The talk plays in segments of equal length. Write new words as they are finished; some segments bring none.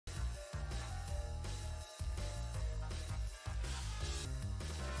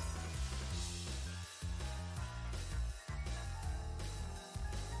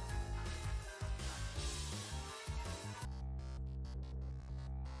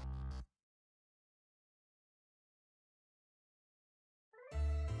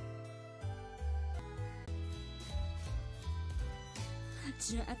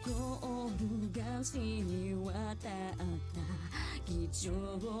じゃあ今日が染み渡った貴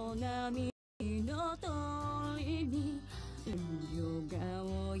重な実の通りにヨガ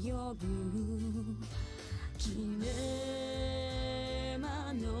を呼ぶきれ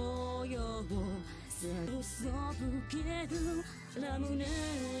まのようさそぶけるラムネ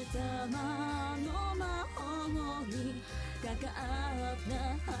玉の魔法にかかった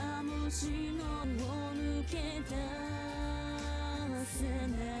ハムシのを抜け出せない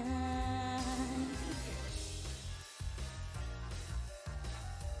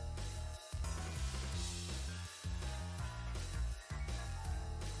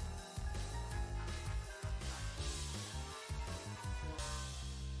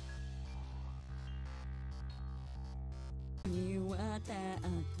見渡った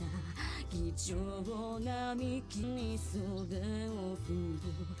貴重な幹に袖を振る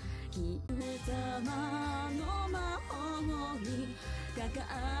金玉の魔法にかかっ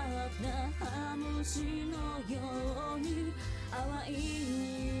たハムシのように淡い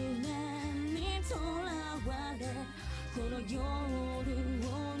夢にとらわれこの夜を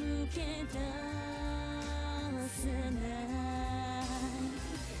抜け出せない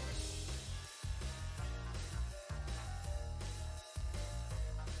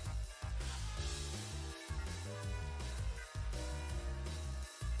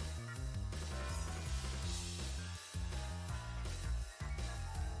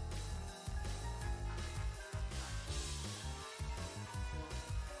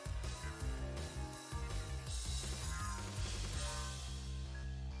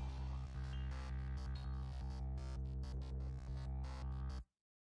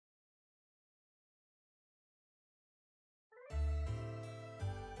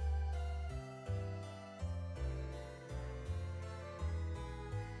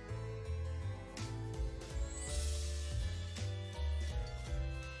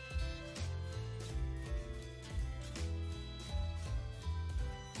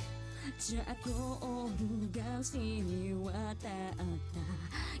じゃあ今日が染み渡った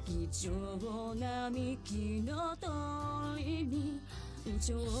貴重な幹の通りに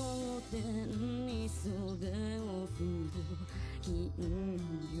頂点に袖を振る金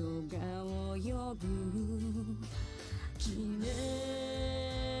ヨガを呼ぶきれ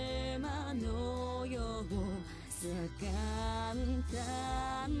まのようさ簡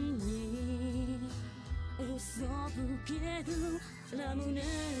単に嘘ぶけるラムネ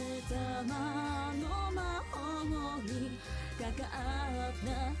玉の魔法にかかった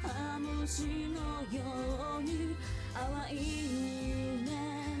ハムシのように淡い夢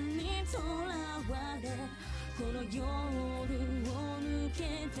にとらわれこの夜を抜け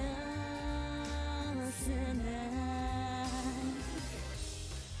出せない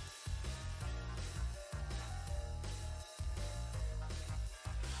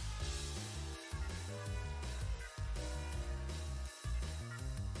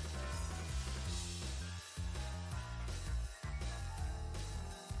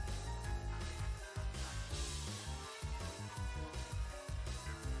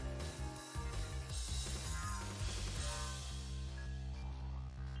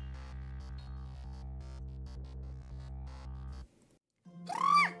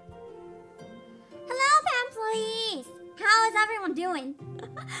Doing.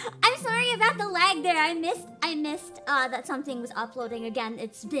 I'm sorry about the lag there. I missed that something was uploading again.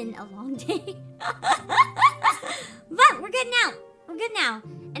 It's been a long day. But we're good now. We're good now.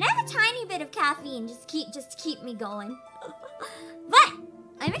 And I have a tiny bit of caffeine just to keep me going. But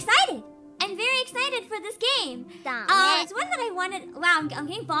I'm excited. I'm very excited for this game. It's one that I wanted. Wow, I'm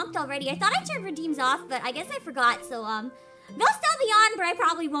getting bonked already. I thought I turned redeems off, but I guess I forgot. So they'll still be on, but I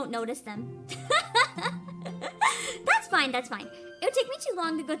probably won't notice them. That's fine, that's fine. It would take me too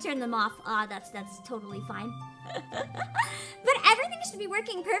long to go turn them off. That's totally fine. But everything should be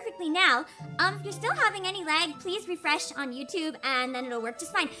working perfectly now. If you're still having any lag, please refresh on YouTube and then it'll work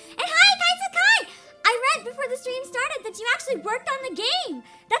just fine. And hi, Kai Sakai! I read before the stream started that you actually worked on the game.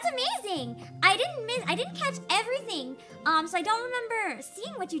 That's amazing. I didn't catch everything. So I don't remember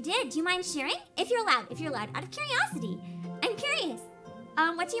seeing what you did. Do you mind sharing? If you're allowed, out of curiosity. I'm curious.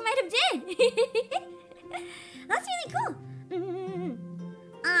 What you might have did. That's really cool.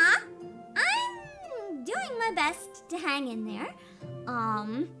 I'm doing my best to hang in there.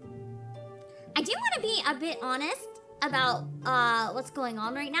 I do want to be a bit honest about what's going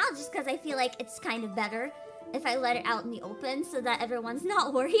on right now, just because I feel like it's kind of better if I let it out in the open so that everyone's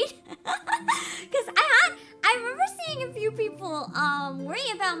not worried. Because I remember seeing a few people worry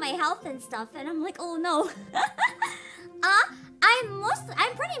about my health and stuff, and I'm like, oh no. I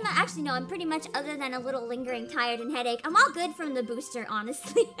I'm pretty much, other than a little lingering tired and headache, I'm all good from the booster,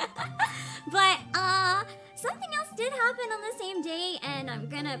 honestly. But, something else did happen on the same day, and I'm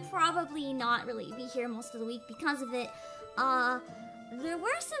gonna probably not really be here most of the week because of it. There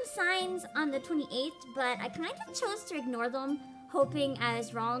were some signs on the 28th, but I kind of chose to ignore them, hoping I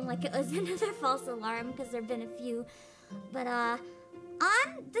was wrong, like it was another false alarm, because there have been a few. But, on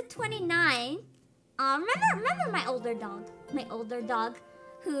the 29th, remember my older dog? My older dog,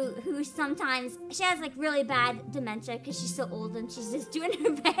 who sometimes, she has, like, really bad dementia, because she's so old and she's just doing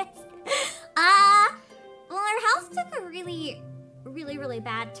her best. Well, her health took a really, really, really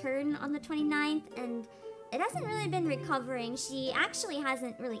bad turn on the 29th, and it hasn't really been recovering. She actually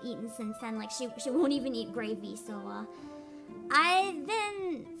hasn't really eaten since then. Like, she won't even eat gravy, so, I've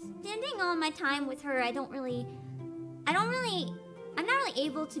been spending all my time with her. I'm not really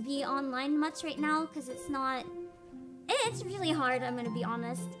able to be online much right now, because it's really hard, I'm gonna be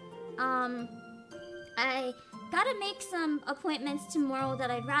honest. I gotta make some appointments tomorrow that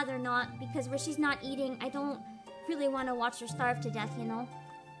I'd rather not, because where she's not eating, I don't really want to watch her starve to death, you know?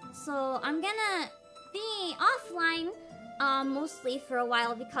 So I'm gonna be offline, mostly for a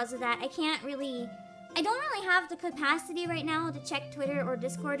while because of that. I don't really have the capacity right now to check Twitter or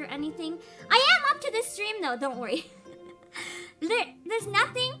Discord or anything. I am up to this stream though, don't worry. There's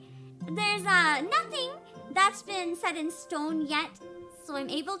nothing that's been set in stone yet, so I'm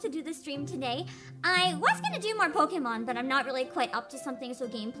able to do the stream today. I was gonna do more Pokemon, but I'm not really quite up to something so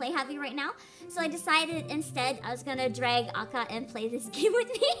gameplay heavy right now. So I decided instead I was gonna drag Aka and play this game with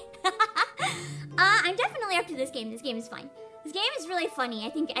me. I'm definitely up to this game. This game is fine. This game is really funny. I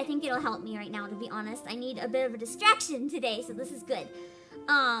think it'll help me right now, to be honest. I need a bit of a distraction today, so this is good.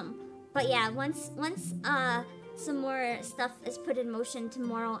 But yeah, once some more stuff is put in motion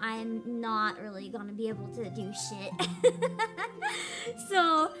tomorrow, I'm not really gonna be able to do shit.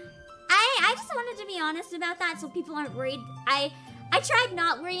 So I just wanted to be honest about that so people aren't worried. I tried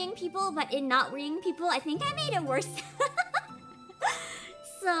not worrying people, but in not worrying people, I think I made it worse.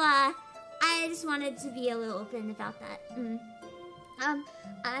 So I just wanted to be a little open about that.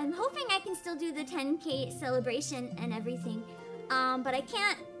 I'm hoping I can still do the 10K celebration and everything. But I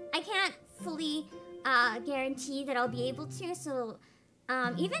can't fully guarantee that I'll be able to, so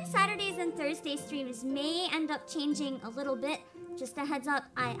even Saturdays and Thursday streams may end up changing a little bit. Just a heads up,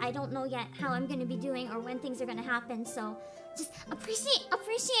 I don't know yet how I'm gonna be doing or when things are gonna happen, so just appreciate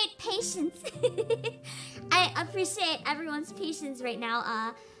patience. I appreciate everyone's patience right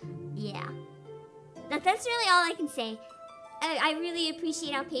now. Yeah. That's really all I can say. I really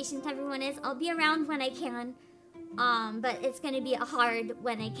appreciate how patient everyone is. I'll be around when I can. But it's gonna be hard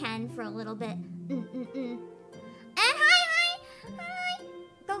when I can for a little bit. And hi!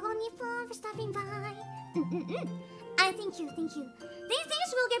 Go Nippon for stopping by. Thank you. Things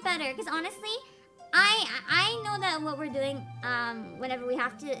will get better, because honestly, I know that what we're doing, whenever we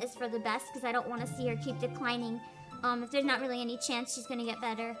have to, is for the best, because I don't want to see her keep declining. If there's not really any chance she's gonna get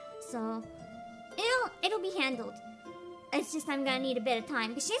better, so it'll be handled. It's just I'm gonna need a bit of time,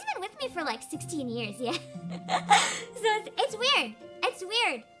 because she's been with me for like 16 years, yeah. So it's weird. It's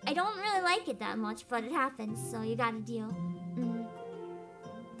weird. I don't really like it that much, but it happens, so you gotta deal.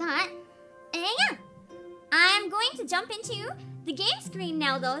 But, yeah. I'm going to jump into the game screen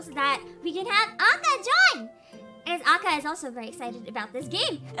now, though, so that we can have Aka join! As Aka is also very excited about this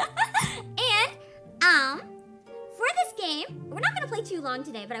game. And, for this game, we're not going to play too long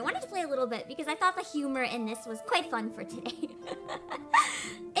today, but I wanted to play a little bit because I thought the humor in this was quite fun for today.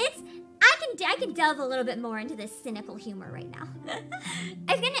 I can delve a little bit more into this cynical humor right now.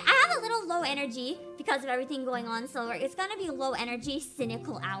 I have a little low energy because of everything going on, so it's gonna be low energy,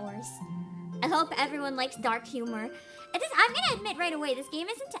 cynical hours. I hope everyone likes dark humor. I'm gonna admit right away, this game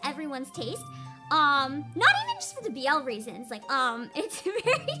isn't to everyone's taste. Not even just for the BL reasons. Like, it's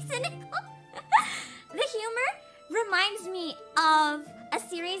very cynical. The humor reminds me of a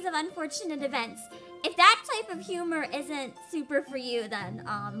series of unfortunate events. If that type of humor isn't super for you, then,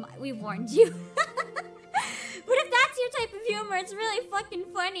 we warned you. But if that's your type of humor, it's really fucking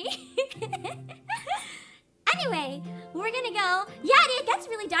funny. Anyway, we're gonna go. Yeah, it gets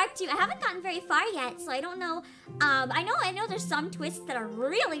really dark too. I haven't gotten very far yet, so I don't know. I know there's some twists that are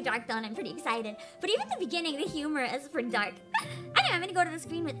really dark though, and I'm pretty excited. But even the beginning, the humor is pretty dark. Anyway, I'm gonna go to the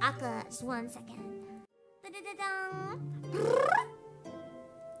screen with Aka. Just 1 second.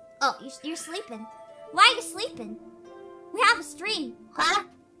 Oh, you're sleeping. Why are you sleeping? We have a stream. Huh?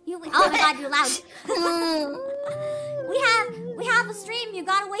 Oh my god, you're loud. We have a stream. You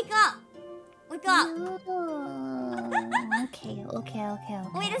gotta wake up. Wake up. Okay.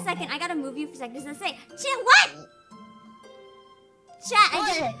 Wait a second. I gotta move you for a second. Just to say, shit, what? Chat.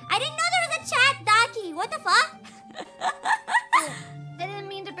 I didn't know there was a chat, Daki. What the fuck? I didn't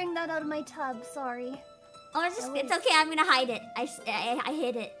mean to bring that out of my tub. Sorry. Oh, it's okay. I'm gonna hide it. I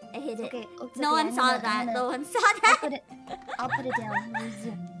hid it. Okay. No one saw that. No one saw that. I'll put it down.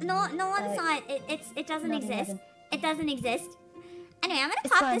 No one saw it. It doesn't exist. It doesn't exist. Anyway, I'm gonna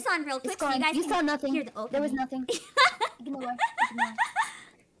pop this on real quick so you guys You saw nothing. hear the opening. There was nothing. Ignore.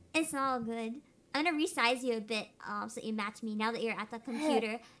 It's all good. I'm gonna resize you a bit so you match me. Now that you're at the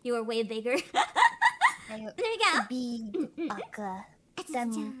computer, you are way bigger. There you go. Big Aka.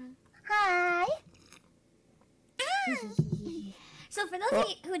 Hi. So for those of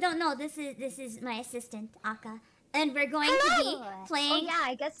you who don't know, this is my assistant Aka, and we're going to be playing. Oh yeah,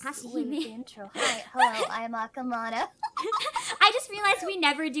 I guess Hashihime. the intro. Hi, hello, I'm Akamana. I just realized we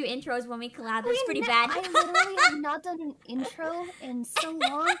never do intros when we collab. It's pretty bad. I literally have not done an intro in so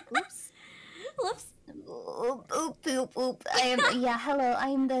long. Oops. Whoops. Oop. Hello. I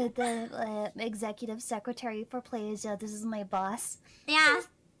am the executive secretary for Playasia. This is my boss. Yeah.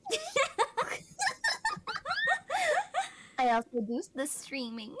 I also do the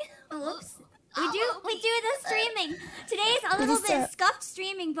streaming. Whoops. We do the streaming. Today's a little bit scuffed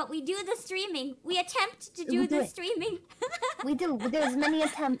streaming, but we do the streaming. We attempt to do the streaming. We do. There's many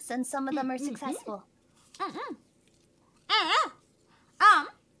attempts, and some of them are successful. And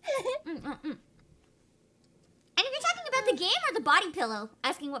if you're talking about the game or the body pillow,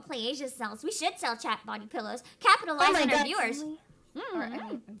 asking what Playasia sells, we should sell chat body pillows. Capitalize on our viewers.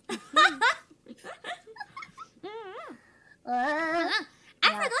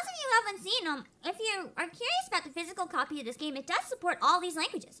 And for those of you who haven't seen them, if you are curious about the physical copy of this game, it does support all these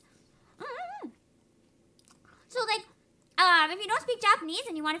languages. So, like, if you don't speak Japanese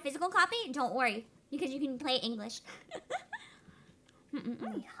and you want a physical copy, don't worry, because you can play English.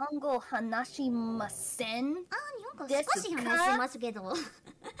 Nihongo hanashimasen. 日本語少し話せますけど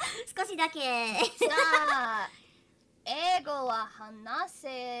少しだけじゃあ英語は話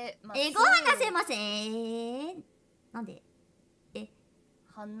せません。英語話せません。なんで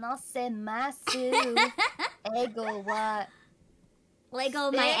話せます。英語は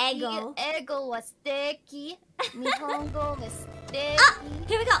Lego my ego. 英語は素敵。日本語は素敵。Ah!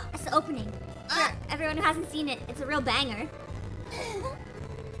 Here we go! It's the opening. For everyone who hasn't seen it, it's a real banger.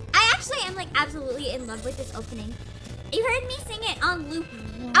 I actually am like absolutely in love with this opening. You heard me sing it on loop.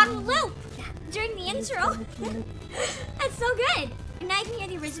 On loop! During the intro. That's so good. And now you can hear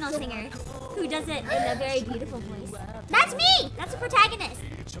the original singer, who does it in a very beautiful voice. That's me! That's the protagonist.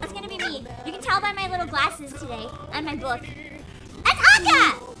 That's gonna be me. You can tell by my little glasses today and my book. That's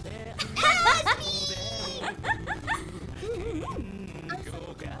Aka! That's me!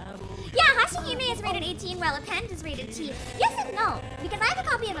 Yeah, Hashihime is rated 18 while append is rated T. Yes and no, because I have a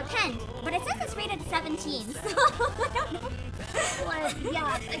copy of append, but it says it's rated 17, so I don't know. Well,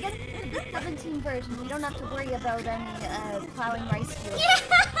 yeah, I guess the 17 version, we don't have to worry about any plowing rice fields.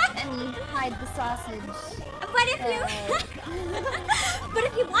 And you hide the sausage. But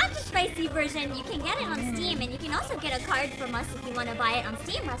if you want the spicy version, you can get it on Steam, and you can also get a card from us if you want to buy it on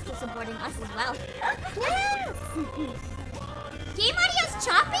Steam. We're still supporting us as well. Yes! Game audio's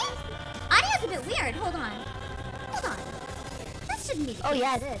choppy? Audio's a bit weird. Hold on. That shouldn't be the case. Oh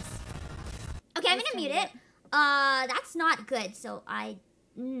yeah, it is. Okay, I'm gonna mute it. That's not good, so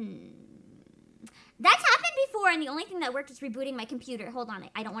That's happened before, and the only thing that worked was rebooting my computer. Hold on,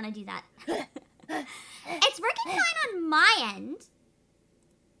 I don't want to do that. It's working fine on my end.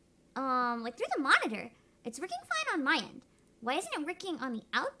 Like through the monitor. It's working fine on my end. Why isn't it working on the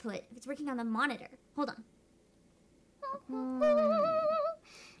output if it's working on the monitor? Hold on.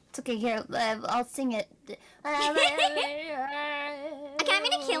 It's okay, here, I'll sing it. Okay, I'm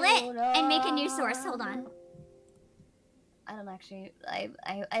gonna kill it and make a new source. Hold on. I don't actually.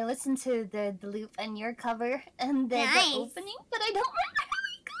 I listened to the loop and your cover and the opening, but I don't remember how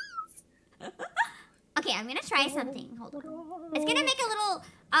it goes. Okay, I'm gonna try something. Hold on. It's gonna make a little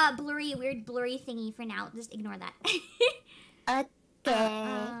weird blurry thingy for now. Just ignore that. Okay.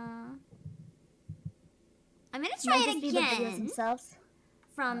 I'm gonna try it again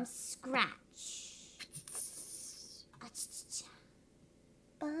from scratch.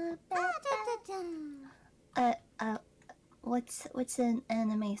 What's an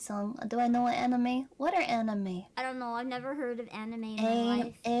anime song? Do I know an anime? What are anime? I don't know. I've never heard of anime in my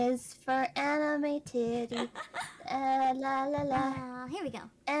life. A is for animated. La la la. Here we go.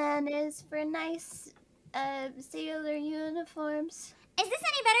 N is for nice sailor uniforms. Is this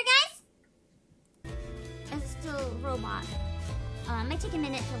any better, guys? It's still robot. It might take a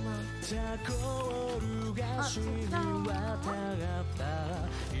minute to load.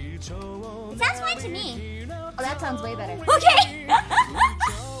 It sounds fine to me. Oh, that sounds way better. Okay!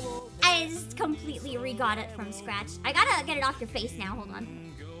 completely re-got it from scratch. I gotta get it off your face now. Hold on.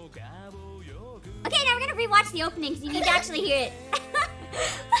 Okay, now we're gonna rewatch the opening because you need to actually hear it.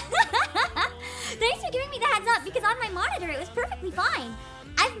 Thanks for giving me the heads up because on my monitor it was perfectly fine.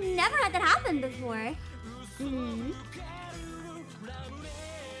 I've never had that happen before. One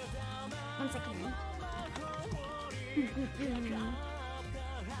second.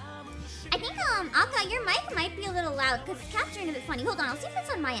 I think, Aka, your mic might be a little loud because it's capturing a bit funny. Hold on, I'll see if it's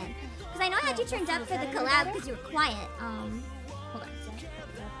on my end. Because I know I had you turned up for the collab because you were quiet. Hold on.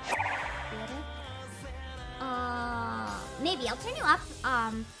 Maybe. I'll turn you up,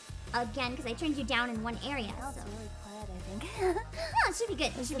 again because I turned you down in one area. That was so. really quiet, I think. No, it should be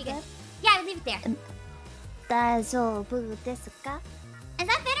good. It should be good. Yeah, I would leave it there. 大丈夫ですか? Is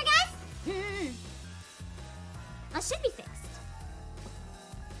that better, guys? It should be fixed.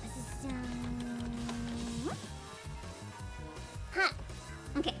 This is,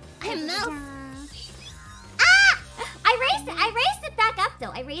 okay. I raised it back up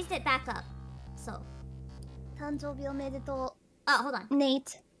though. I raised it back up. So. 誕生日おめでとう. Oh, hold on.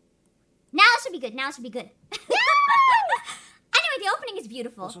 Nate. Now it should be good. Now it should be good. Anyway, the opening is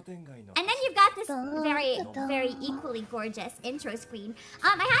beautiful. And then you've got this very equally gorgeous intro screen.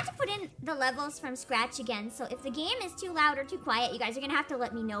 I had to put in the levels from scratch again, so if the game is too loud or too quiet, you guys are gonna have to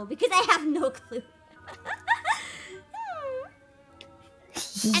let me know because I have no clue.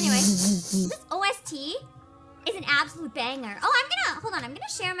 Anyway, this OST is an absolute banger. Oh, hold on, I'm gonna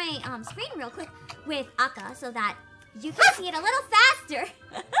share my screen real quick with Aka so that you can see it a little faster.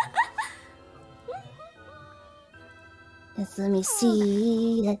 Let me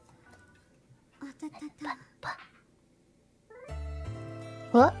see it.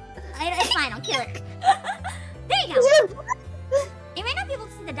 What? It's fine, I'll kill it. There you go. You may not be able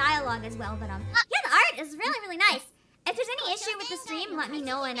to see the dialogue as well, but yeah, the art is really nice. If there's any issue with the stream, let me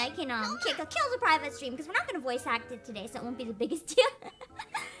know and I can kill the private stream because we're not gonna voice act it today, so it won't be the biggest deal.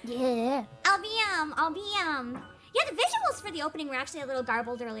 Yeah. Yeah, the visuals for the opening were actually a little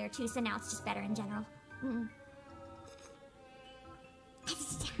garbled earlier too, so now it's just better in general.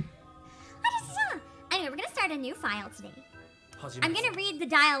 Anyway, we're gonna start a new file today. I'm gonna read the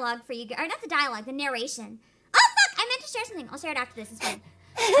dialogue for you, or not the dialogue, the narration. Oh fuck! I meant to share something. I'll share it after this. It's fine.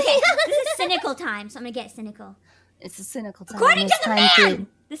 Okay, this is cynical time, so I'm gonna get cynical. It's a cynical time. According to the man!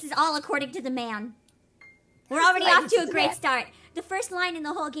 This is all according to the man. We're already off to a great start. The first line in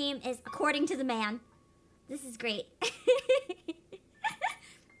the whole game is according to the man. This is great.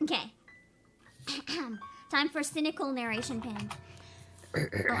 Okay. Time for cynical narration pen.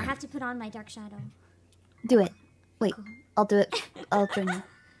 Oh, I have to put on my dark shadow. Do it. Wait, I'll do it. I'll turn you.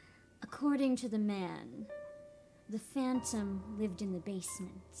 According to the man, the phantom lived in the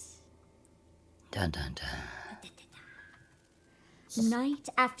basement. Dun dun dun. Night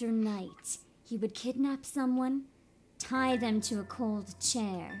after night, he would kidnap someone, tie them to a cold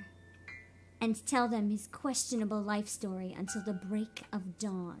chair, and tell them his questionable life story until the break of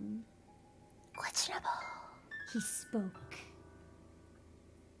dawn. Questionable. He spoke.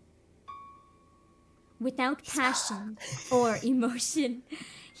 Without passion or emotion,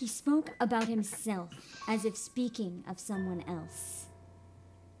 he spoke about himself as if speaking of someone else.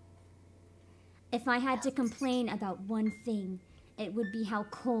 If I had to complain about one thing, it would be how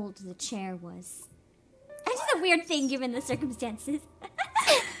cold the chair was. That's just a weird thing given the circumstances.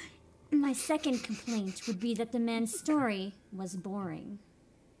 My second complaint would be that the man's story was boring.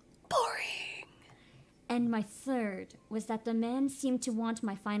 Boring. And my third was that the man seemed to want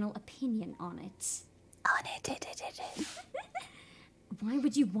my final opinion on it. On it. Why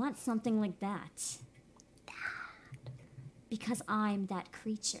would you want something like that? Because I'm that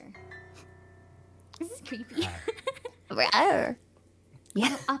creature. This is creepy.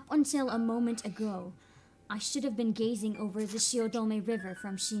 Yeah. Up until a moment ago, I should have been gazing over the Shiodome River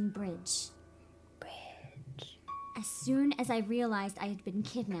from Shin Bridge. As soon as I realized I had been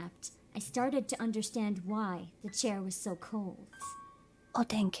kidnapped, I started to understand why the chair was so cold. Oh,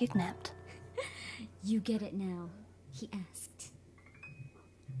 dang, kidnapped. You get it now, he asked.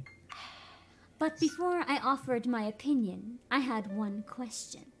 But before I offered my opinion, I had one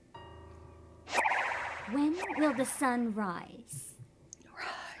question. When will the sun rise?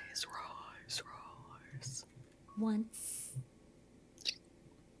 Rise. Once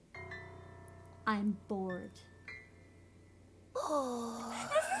I'm bored. Oh.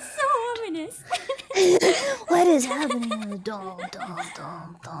 This is so ominous. What is happening? Dum.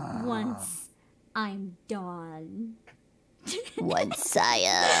 Once I'm done. Once I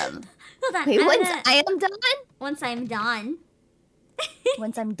am. Hold on. Wait, I am done? Once I'm done.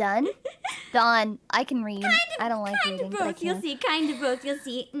 Once I'm done? Dawn, I can read. I don't like reading, but I Both, you'll can. see. Kind of both, you'll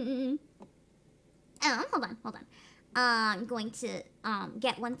see. Hold on. I'm going to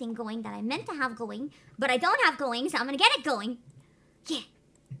get one thing going that I meant to have going, but I don't have going, so I'm gonna get it going. Yeah.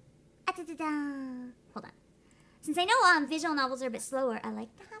 Hold on. Since I know visual novels are a bit slower, I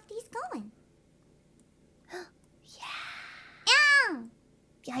like to have these going. Yeah.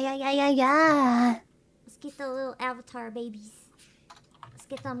 Let's get the little avatar babies. Let's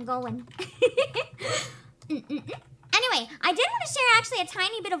get them going. Anyway, I did want to share actually a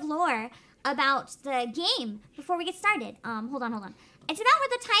tiny bit of lore about the game before we get started. Hold on. It's about where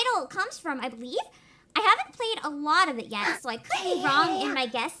the title comes from, I believe. I haven't played a lot of it yet, so I could be wrong in my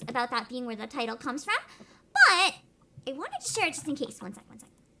guess about that being where the title comes from. But I wanted to share it just in case. One sec.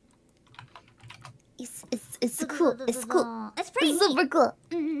 It's cool. It's cool. It's pretty super neat. Cool.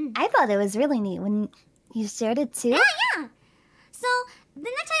 I thought it was really neat when you shared it too. Yeah. So, then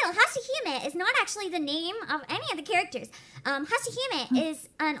the title, Hashihime, is not actually the name of any of the characters. Hashihime is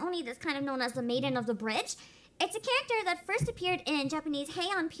an oni that's kind of known as the Maiden of the Bridge. It's a character that first appeared in Japanese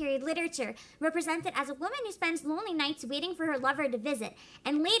Heian period literature, represented as a woman who spends lonely nights waiting for her lover to visit,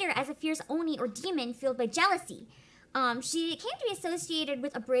 and later as a fierce oni or demon fueled by jealousy. She came to be associated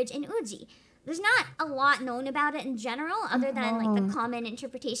with a bridge in Uji. There's not a lot known about it in general, other than like the common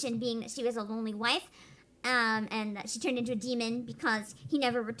interpretation being that she was a lonely wife, and that she turned into a demon because he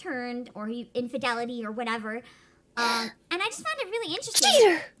never returned, or infidelity or whatever. And I just found it really interesting.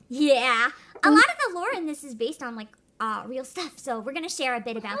 Cheater! Yeah. A lot of the lore in this is based on like real stuff, so we're gonna share a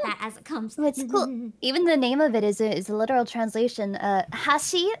bit about that as it comes. Oh, it's cool. Even the name of it is a literal translation.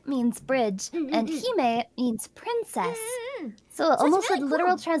 Hashi means bridge, and hime means princess. So almost really like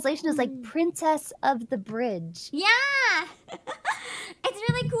literal translation is like princess of the bridge. Yeah! It's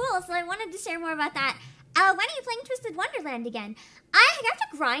really cool, so I wanted to share more about that. When are you playing Twisted Wonderland again? I have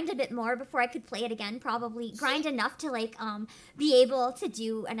to grind a bit more before I could play it again, probably. Grind enough to, like, be able to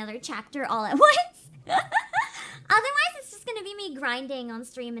do another chapter all at once. Otherwise, it's just gonna be me grinding on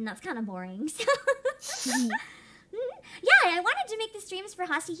stream, and that's kind of boring, so... Yeah, I wanted to make the streams for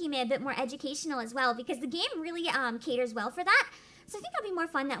Hashihime a bit more educational as well, because the game really caters well for that. So I think it'll be more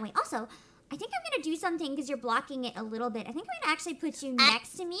fun that way. Also, I think I'm gonna do something, because you're blocking it a little bit. I think I'm gonna actually put you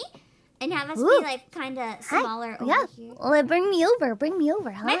next to me, and have us be, like, kind of smaller over here. Well, bring me over.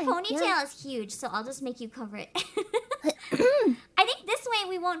 Hi. My ponytail is huge, so I'll just make you cover it. I think this way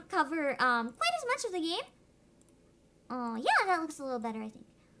we won't cover quite as much of the game. Oh, yeah, that looks a little better, I think.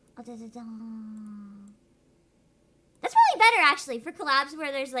 That's probably better, actually, for collabs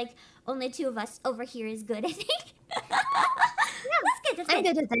where there's, like, only two of us. Over here is good, I think. That's good. I'm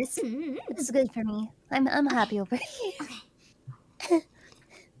good at this. This is good for me. I'm happy over here. Okay.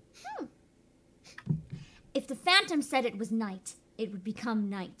 If the Phantom said it was night, it would become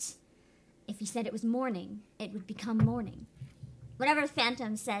night. If he said it was morning, it would become morning. Whatever the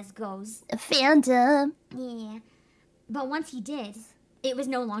Phantom says goes. A Phantom. Yeah. But once he did, it was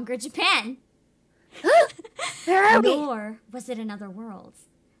no longer Japan. Where are we? Nor was it another world.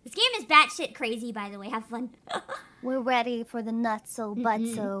 This game is batshit crazy, by the way. Have fun. We're ready for the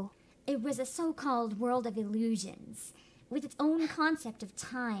nutso-butso. It was a so-called world of illusions, with its own concept of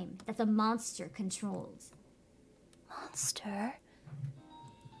time that the monster controlled. Monster?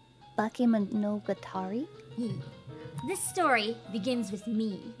 Bakemonogatari? This story begins with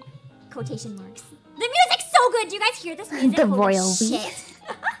me. Quotation marks. The music's so good! Do you guys hear this music? The Holy royal shit.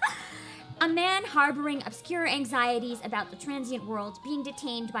 A man harboring obscure anxieties about the transient world being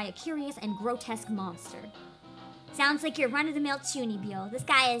detained by a curious and grotesque monster. Sounds like your run-of-the-mill Chunibyo. This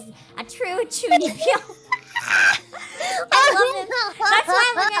guy is a true Chunibyo. I love him. That's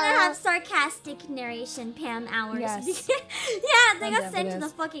why we're gonna have sarcastic narration Pam hours. Yes. Yeah, they got sent to the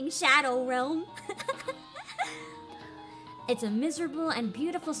fucking shadow realm. It's a miserable and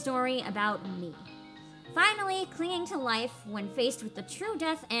beautiful story about me. Finally clinging to life when faced with the true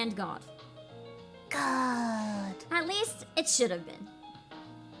death and God. God. At least it should have been.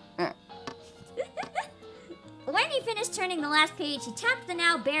 When he finished turning the last page, he tapped the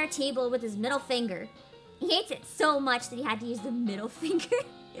now bare table with his middle finger. He hates it so much that he had to use the middle finger.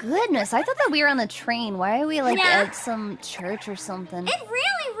 Goodness, I thought that we were on a train. Why are we like at some church or something? It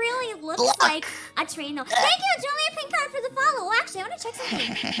really looks like a train. No. Thank you, Julia Pinkard, for the follow. Oh, actually, I want to check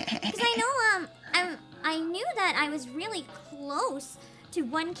something. Because I know, I knew that I was really close to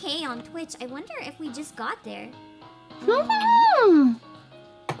 1K on Twitch. I wonder if we just got there. Hold on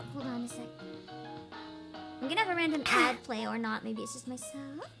a sec. I'm gonna have a random ad play or not. Maybe it's just myself.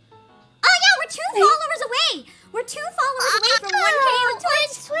 Oh yeah, we're 2 followers away! We're 2 followers away from 1K on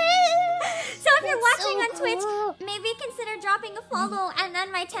Twitch! So if you're watching on Twitch, maybe consider dropping a follow, and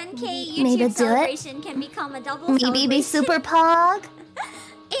then my 10K YouTube celebration can become a double celebration. Maybe be super pog?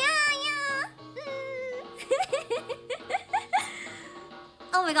 Yeah.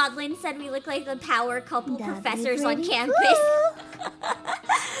 Oh my god, Lynn said we look like the power couple That'd be professors on pretty campus. cool.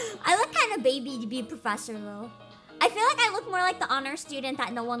 I look kind of baby to be a professor though. I feel like I look more like the honor student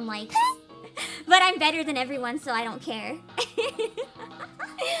that no one likes. But I'm better than everyone, so I don't care.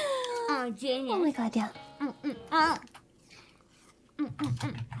 Oh, genius. Oh my god, yeah.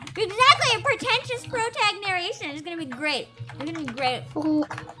 Exactly, a pretentious protag narration is gonna be great. It's gonna be great. So.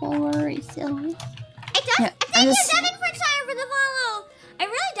 Thank you, Devin, for trying for the follow. It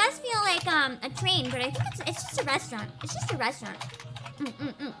really does feel like a train, but I think it's just a restaurant. It's just a restaurant.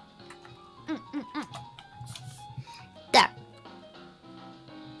 There.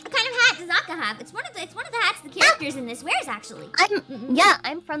 What kind of hat does Aka have? It's one of the hats the characters in this wears actually.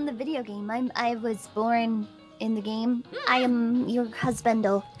 I'm from the video game. I was born in the game. I am your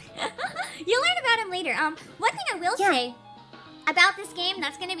husbando. You'll learn about him later. One thing I will say about this game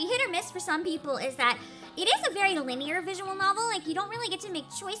that's gonna be hit or miss for some people is that it is a very linear visual novel. Like, you don't really get to make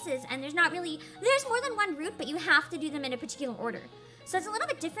choices, and there's more than one route, but you have to do them in a particular order. So it's a little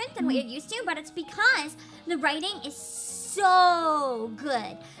bit different than what you're used to, but it's because the writing is so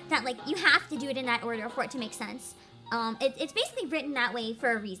good that, like, you have to do it in that order for it to make sense. It's basically written that way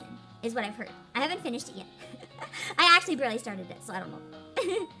for a reason, is what I've heard. I haven't finished it yet. I actually barely started it, so I don't know.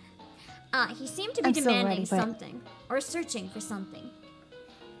 He seemed to be demanding something, or searching for something.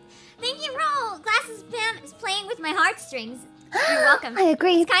 Thank you, Roll! Glasses Pam is playing with my heartstrings. You're welcome. I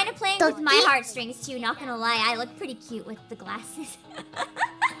agree. He's kind of playing with my heartstrings too, not gonna lie. I look pretty cute with the glasses. Hope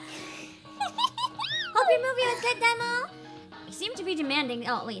your movie was good, Demo! He seemed to be demanding...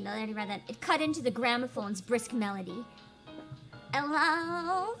 Oh, wait, no, I already read that. It cut into the gramophone's brisk melody.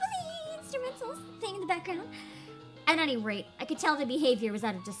 Hello, the instrumentals playing in the background. At any rate, I could tell the behavior was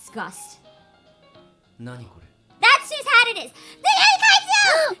out of disgust. That's whose hat it is!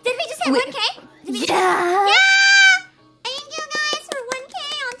 Did we just hit 1K? Yeah! Yeah! Thank you guys for 1K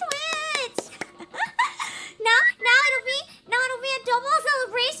on Twitch! now it'll be a double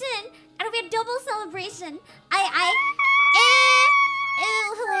celebration! It'll be a double celebration.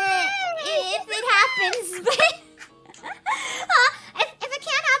 If it happens, but... if it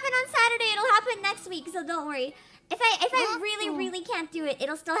can't happen on Saturday, it'll happen next week, so don't worry. If I really can't do it,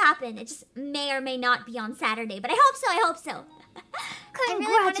 it'll still happen. It just may or may not be on Saturday, but I hope so. I really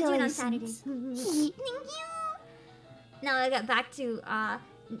want to do it on Saturday. Thank you. Now I got back to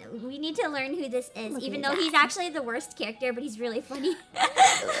we need to learn who this is, even though he's actually the worst character, but he's really funny.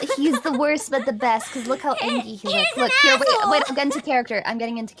 He's the worst, but the best. Because look how angry he looks. Look here, wait. I'm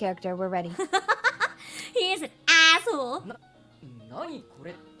getting into character. We're ready. He is an asshole.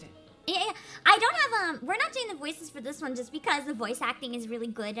 Yeah, I don't have we're not doing the voices for this one just because the voice acting is really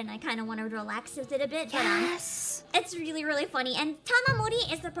good and I kind of want to relax with it a bit. Yes. But it's really funny. And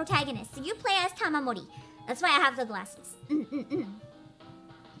Tamamori is the protagonist, so you play as Tamamori. That's why I have the glasses.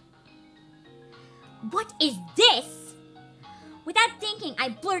 What is this? Without thinking, I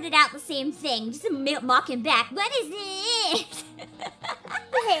blurted out the same thing, just to mock him back. What is this?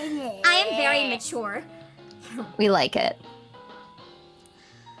 I am very mature. We like it.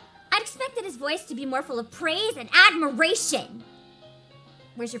 I'd expected his voice to be more full of praise and admiration.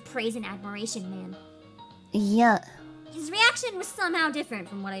 Where's your praise and admiration, man? Yeah. His reaction was somehow different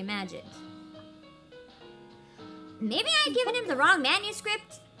from what I imagined. Maybe I'd given him the wrong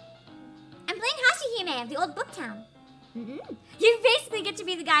manuscript? I'm playing Hashihime of the old book town. You basically get to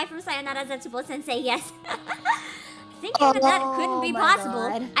be the guy from Sayonara Zetsubo Sensei, yes. Thinking that couldn't be possible,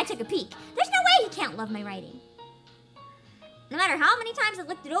 God. I took a peek. There's no way he can't love my writing. No matter how many times I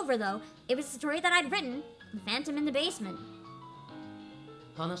looked it over, though, it was a story that I'd written, The Phantom in the Basement.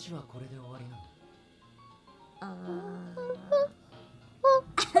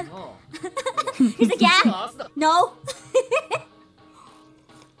 He's like, yeah? No?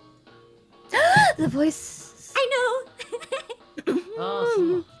 The voice. I know.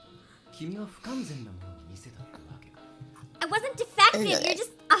 I wasn't defective, you're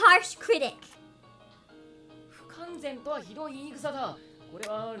just a harsh critic. Yeah,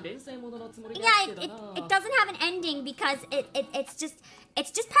 it doesn't have an ending because it's just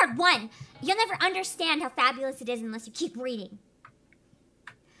part 1. You'll never understand how fabulous it is unless you keep reading.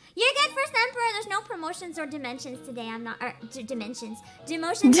 You're good, First Emperor. There's no promotions or dimensions today. I'm not dimensions.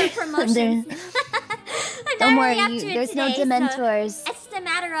 Demotions or promotions. Don't worry, there's no dementors. So it's just a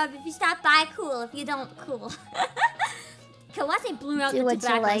matter of if you stop by, cool. If you don't, cool. Kawase blew out the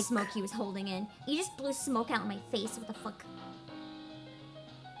tobacco smoke he was holding in. He just blew smoke out in my face. What the fuck?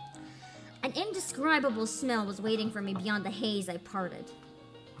 An indescribable smell was waiting for me beyond the haze I parted.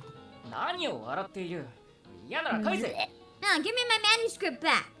 Now, give me my manuscript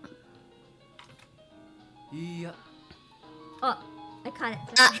back. Oh, I caught it.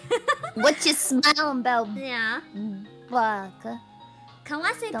 What you smiling about? Yeah. Obake?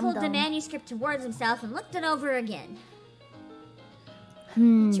 Kawase pulled the manuscript towards himself and looked it over again.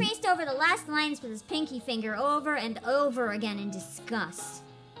 Hmm. He traced over the last lines with his pinky finger over and over again in disgust.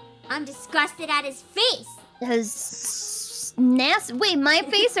 I'm disgusted at his face! His nasty. Wait, my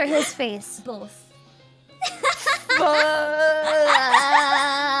face or his face? Both.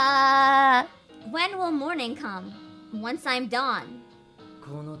 When will morning come? Once I'm done.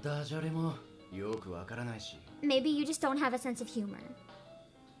 Maybe you just don't have a sense of humor.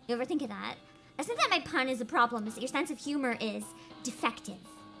 You ever think of that? I think that my pun is the problem, is that your sense of humor is defective.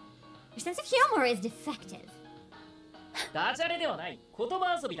 Your sense of humor is defective.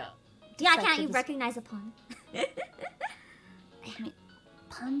 Yeah, can't you recognize a pun? I mean,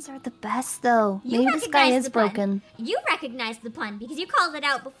 puns are the best, though. You Maybe this guy recognize is the pun. broken. You recognized the pun because you called it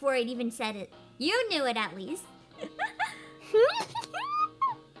out before it even said it. You knew it at least.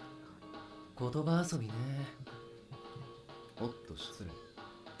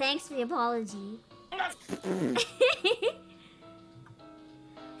 Thanks for the apology.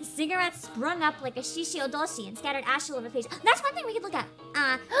 His cigarette sprung up like a shishiodoshi and scattered ash all over the page. That's one thing we could look up.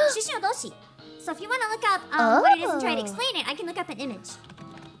 Shishiodoshi. So if you want to look up what it is and try to explain it, I can look up an image.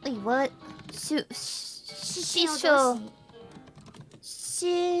 Wait, what? Shishiodoshi.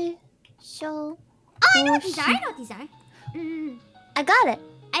 Shisho. Oh, I know what these are. I know what these are. I got it.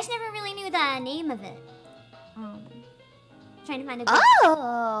 I just never really knew the name of it. Trying to find a good...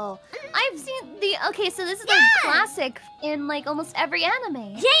 Oh, I've seen the. Okay, so this is like classic in like almost every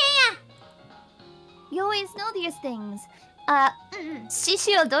anime. Yeah. You always know these things.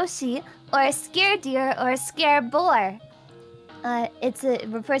 Shishiodoshi, or scare deer, or scare boar. It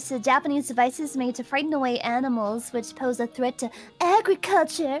refers to Japanese devices made to frighten away animals which pose a threat to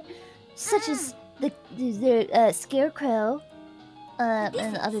agriculture, such as the scarecrow,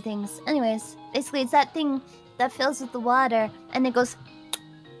 and other things. Anyways, basically it's that thing that fills with the water and it goes.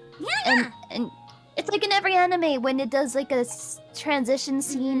 And it's like in every anime when it does like a transition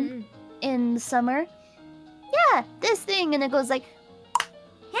scene in the summer. Yeah, this thing, and it goes like.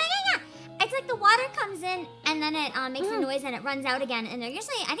 It's like the water comes in and then it makes a noise and it runs out again. And they're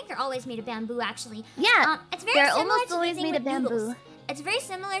usually, I think they're always made of bamboo actually. Yeah, it's very they're similar almost to always the thing made of with bamboo. noodles. It's very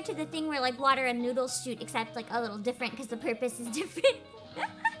similar to the thing where like water and noodles shoot, except like a little different because the purpose is different. But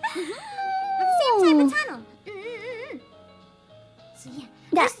the same type of tunnel. So yeah.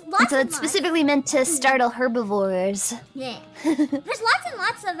 Yeah, Lots so and it's specifically meant to startle herbivores. Yeah. There's lots and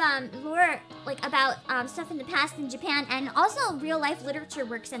lots of lore like about stuff in the past in Japan, and also real life literature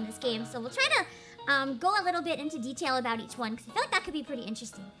works in this game. So we'll try to go a little bit into detail about each one because I feel like that could be pretty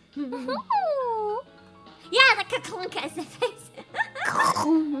interesting. Yeah, the kaklunka SFX.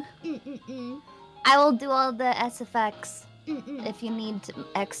 I will do all the SFX if you need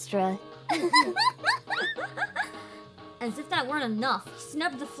extra. As if that weren't enough, he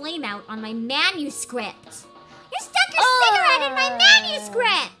snubbed the flame out on my manuscript. You stuck your cigarette in my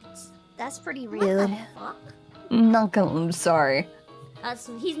manuscript! That's pretty What rude. the fuck? I'm sorry.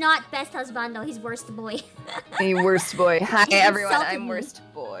 He's not best husband though, he's worst boy. Hey, worst boy. Hi, He everyone. insulted I'm me. worst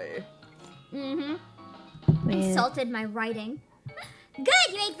boy. Insulted my writing. Good,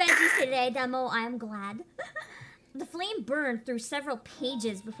 you ate veggies today, Demo. I am glad. The flame burned through several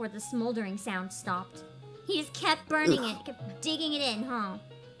pages before the smoldering sound stopped. He just kept burning it, kept digging it in, huh?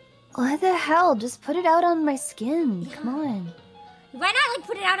 What the hell? Just put it out on my skin. Come on. Why not like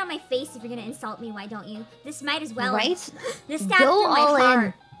put it out on my face if you're gonna insult me? Why don't you? This might as well. Right? This stabbed Go through my all in.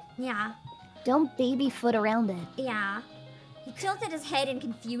 heart. Yeah. Don't baby foot around it. Yeah. He tilted his head in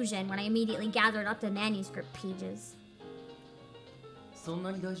confusion when I immediately gathered up the manuscript pages.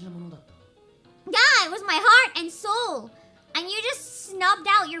 Yeah, it was my heart and soul. And you just snubbed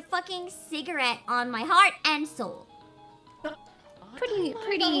out your fucking cigarette on my heart and soul. Pretty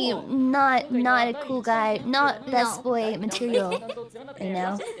not a cool guy. Not best boy material. You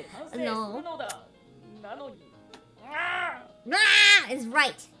know? No. Is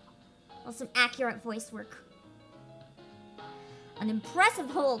right. Well, some accurate voice work. An impressive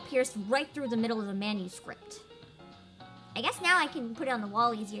hole pierced right through the middle of the manuscript. I guess now I can put it on the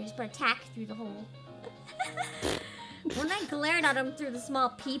wall easier. Just put a tack through the hole. When I glared at him through the small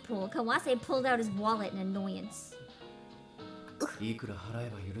peephole, Kawase pulled out his wallet in annoyance. And now he's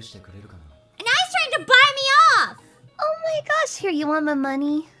trying to buy me off! Oh my gosh, here, you want my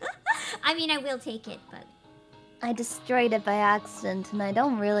money? I mean, I will take it, but... I destroyed it by accident, and I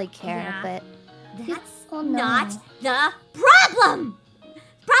don't really care, Yeah. but... That's Oh, no. not the problem!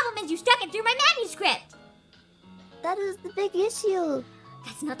 The problem is you stuck it through my manuscript! That is the big issue.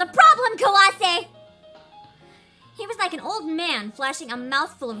 That's not the problem, Kawase! He was like an old man flashing a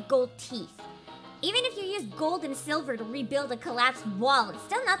mouthful of gold teeth. Even if you use gold and silver to rebuild a collapsed wall, it's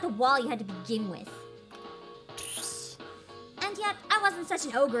still not the wall you had to begin with. And yet, I wasn't such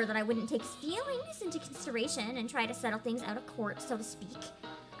an ogre that I wouldn't take his feelings into consideration and try to settle things out of court, so to speak.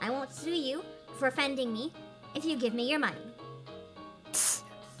 I won't sue you for offending me if you give me your money.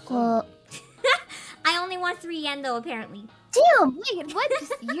 Well, I only want 3 yen though, apparently. damn, wait, what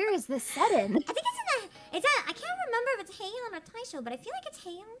year is this set in? I think I can't remember if it's Heian or Taisho, but I feel like it's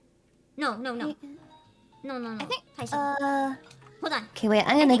Heian. No. No. I think, Taisho. Hold on. Okay, wait,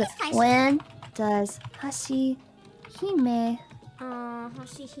 I'm gonna go. think it's Taisho. When does Hashihime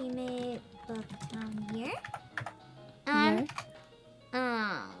Hashihime book down here. year?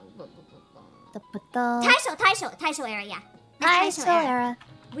 Taisho era, yeah. The Taisho era.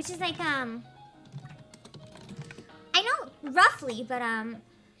 Which is like, I know roughly, but,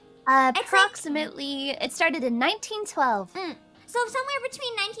 Approximately, it started in 1912. so somewhere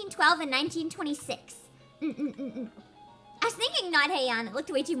between 1912 and 1926. I was thinking not Heian. It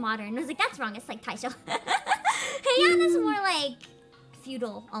looked way too modern. I was like, that's wrong. It's like Taisho. Heian is more like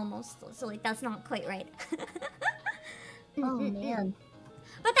feudal almost. So like that's not quite right. Oh man.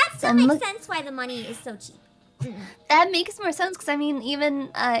 But that still makes sense why the money is so cheap. That makes more sense because I mean, even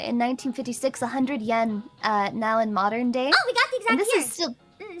in 1956, 100 yen now in modern day. Oh, we got the exact And this year. is still.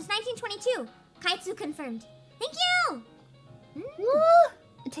 It's 1922. Kaitsu confirmed. Thank you. Woo!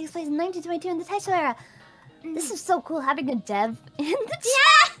 It takes place in 1922 in the Taisho era. This is so cool having a dev in the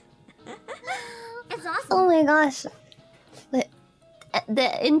chat. It's awesome. Oh my gosh.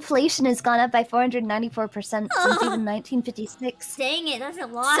 The inflation has gone up by 494% since even 1956. Dang it, that's a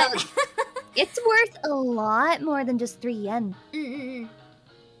lot. So, it's worth a lot more than just 3 yen. Yeah,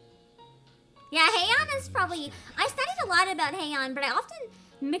 Heian is probably... I studied a lot about Heian, but I often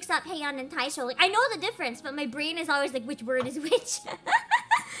mix up Heian and Taisho. Like, I know the difference, but my brain is always like, which word is which?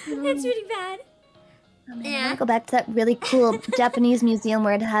 It's really bad. Oh, man, I want to go back to that really cool Japanese museum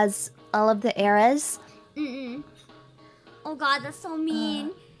where it has all of the eras. Oh god, that's so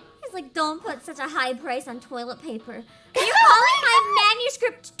mean. He's like, don't put such a high price on toilet paper. Are you calling my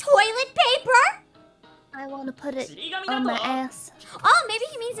manuscript toilet paper? I want to put it on my ass. Oh, maybe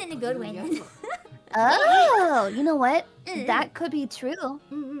he means it in a good way then. Oh, you know what? That could be true.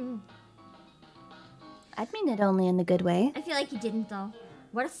 I'd mean it only in the good way. I feel like he didn't though.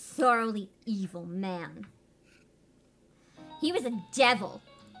 What a thoroughly evil man. He was a devil.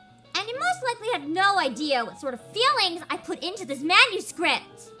 And he most likely had no idea what sort of feelings I put into this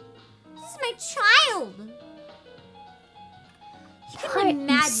manuscript. This is my child. You couldn't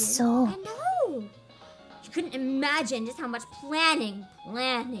imagine. So... I know. You couldn't imagine just how much planning,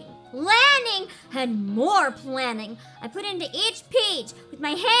 and more planning I put into each page with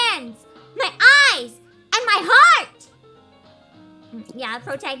my hands, my eyes, and my heart. Yeah,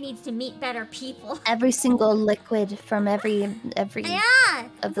 Protag needs to meet better people. Every single liquid from every Yeah,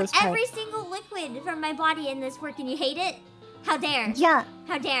 of those every parts. single liquid from my body in this work, and you hate it? How dare? Yeah.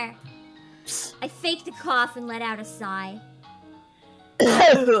 How dare? I faked a cough and let out a sigh.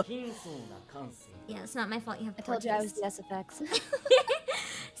 Yeah, it's not my fault. You have. I poor told you I was taste. the SFX.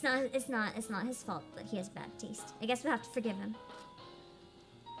 It's not his fault that he has bad taste. I guess we have to forgive him.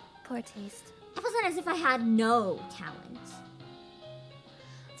 Poor taste. It wasn't as if I had no talent.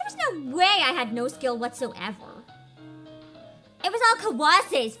 There was no way I had no skill whatsoever. It was all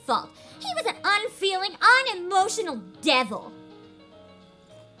Kawase's fault. He was an unfeeling, unemotional devil.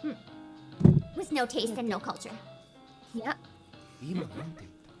 With no taste and no culture. Yeah.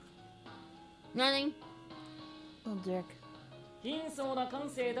 Nothing. Little jerk.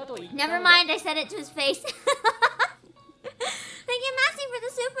 Never mind, I said it to his face. Thank you, Maxie, for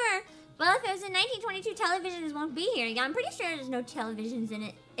the super. Well, if it was in 1922, televisions won't be here. Yeah, I'm pretty sure there's no televisions in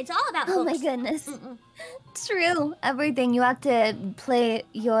it. It's all about books. Oh my goodness. True. Everything. You have to play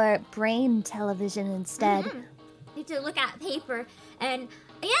your brain television instead. You have to look at paper. And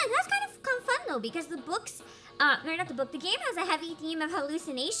yeah, that's kind of fun though, because the books, no, not the book, the game has a heavy theme of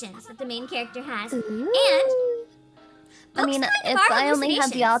hallucinations that the main character has. Ooh. And I mean, books kind if of are I only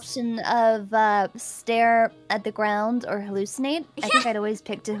had the hallucinations. option of stare at the ground or hallucinate, I think I'd always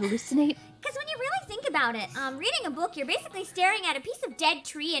pick to hallucinate. Because when you really think about it, reading a book, you're basically staring at a piece of dead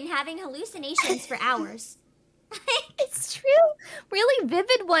tree and having hallucinations for hours. It's true. Really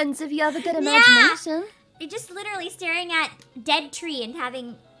vivid ones if you have a good imagination. You're just literally staring at dead tree and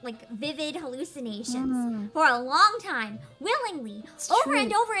having like vivid hallucinations for a long time, willingly, over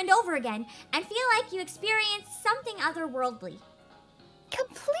and over and over again, and feel like you experience something otherworldly.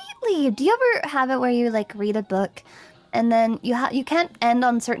 Completely. Do you ever have it where you like read a book And then you can't end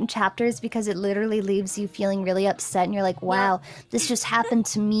on certain chapters because it literally leaves you feeling really upset, and you're like, wow, this just happened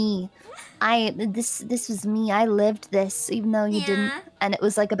to me. This was me. I lived this, even though you didn't. And it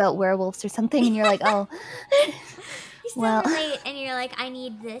was like about werewolves or something, and you're like, oh. You still relate, and you're like, I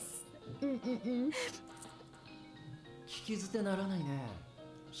need this. Mm-mm-mm.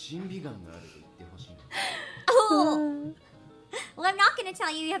 Oh! Well, I'm not gonna tell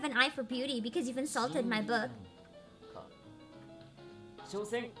you you have an eye for beauty because you've insulted my book.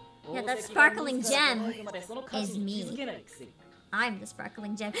 Yeah, that sparkling gem is me. I'm the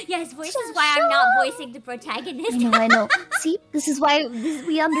sparkling gem. Yeah, his voice is why I'm not voicing the protagonist. I know. See? This is why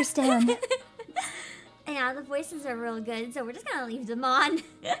we understand. Yeah, the voices are real good, so we're just gonna leave them on.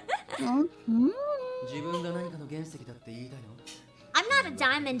 I'm not a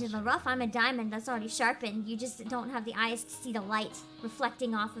diamond in the rough, I'm a diamond that's already sharpened. You just don't have the eyes to see the light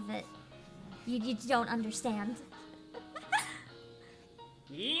reflecting off of it. You don't understand.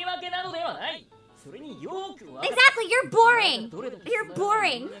 Exactly, you're boring! You're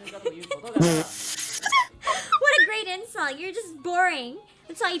boring! What a great insult, you're just boring.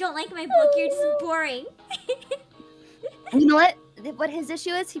 That's why you don't like my book, you're just boring. You know what? What his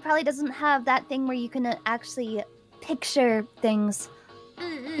issue is, he probably doesn't have that thing where you can actually picture things.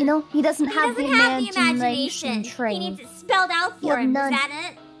 You know, he doesn't have the imagination trait. He needs it spelled out for him, is that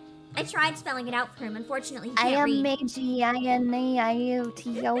it? I tried spelling it out for him, unfortunately he can't read.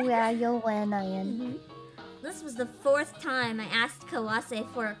 I-am-a-g-i-n-a-i-o-t-o-i-o-n-i-n. This was the 4th time I asked Kawase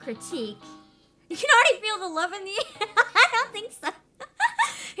for a critique. You can already feel the love in the air. I don't think so.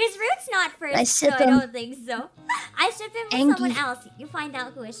 His root's not first, so I don't think so. I ship him with someone else. You find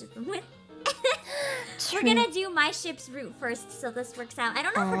out who I ship him with. We're gonna do my ship's root first, so this works out. I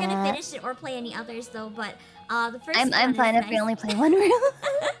don't know if we're gonna finish it or play any others though, but the first I'm fine if we only play one root.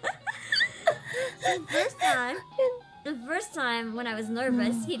 The first time when I was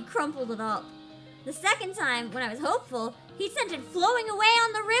nervous, he'd crumpled it up. The second time when I was hopeful, he sent it flowing away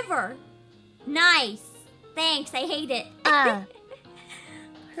on the river. Nice. Thanks, I hate it.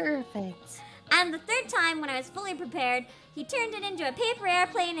 Perfect. And the third time when I was fully prepared, he turned it into a paper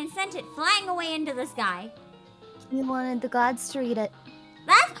airplane and sent it flying away into the sky. He wanted the gods to read it.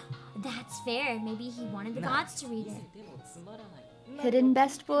 That's fair. Maybe he wanted the gods to read it. Hidden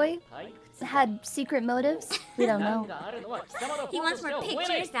best boy? Had secret motives? We don't know. He wants more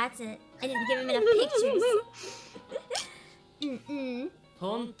pictures, that's it. I didn't give him enough pictures.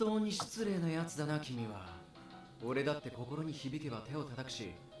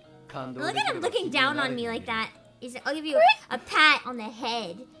 Look at him looking down on me like that. I'll give you a pat on the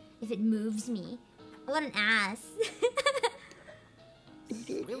head if it moves me. What an ass.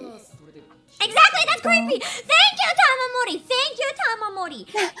 Exactly, that's creepy! Thank you, Tamamori! Thank you, Tamamori!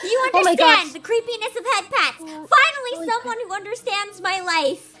 You understand the creepiness of head pats! Finally, someone who understands my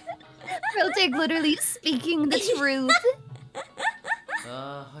life! Rotig literally speaking the truth.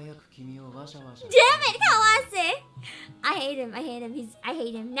 Damn it, Kawase! I hate him. I hate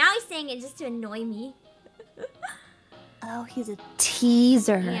him. Now he's saying it just to annoy me. Oh, he's a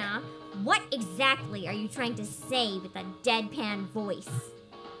teaser. Yeah. What exactly are you trying to say with that deadpan voice?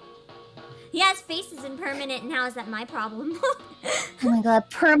 He has faces in permanent, and how is that my problem? Oh my god,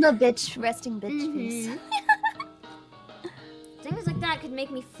 perma bitch, resting bitch face. Things like that could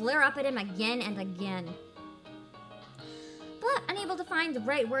make me flare up at him again and again. But unable to find the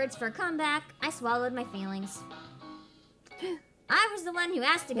right words for a comeback, I swallowed my feelings. I was the one who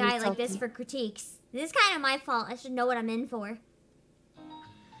asked a guy like this for critiques. This is kind of my fault. I should know what I'm in for.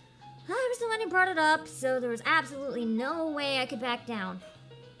 I was the one who brought it up, so there was absolutely no way I could back down.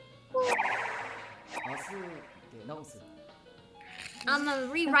 I'm gonna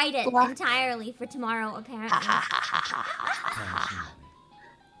rewrite it entirely for tomorrow, apparently.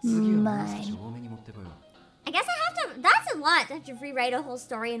 Mine. I guess I have to. That's a lot to have to rewrite a whole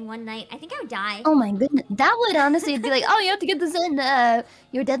story in one night. I think I would die. Oh my goodness. That would honestly be like, oh, you have to get this in.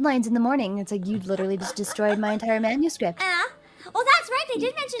 Your deadline's in the morning. It's like you literally just destroyed my entire manuscript. Well, that's right. They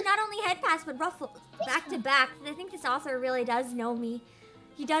did mention not only head pass, but ruffle back to back. I think this author really does know me.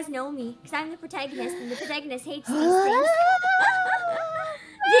 He does know me, because I'm the protagonist, and the protagonist hates these things.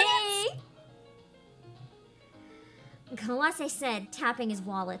 Dang! Kawase said, tapping his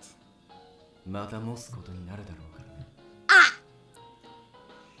wallet. Ah!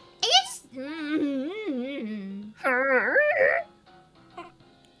 It's...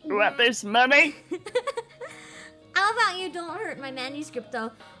 What, there's money? How about you don't hurt my manuscript,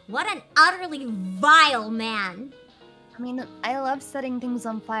 though? What an utterly vile man. I mean, I love setting things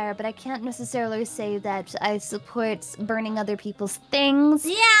on fire, but I can't necessarily say that I support burning other people's things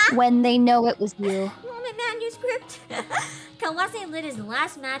when they know it was you. Well, my manuscript manuscript? Kawase lit his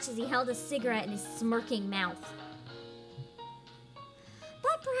last match as he held a cigarette in his smirking mouth.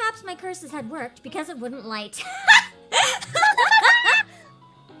 But perhaps my curses had worked because it wouldn't light.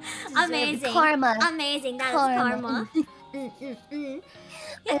 Amazing. Karma. Amazing. That is karma.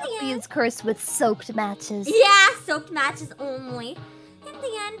 He's cursed with soaked matches. Yeah, soaked matches only. In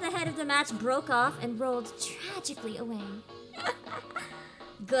the end, the head of the match broke off and rolled tragically away.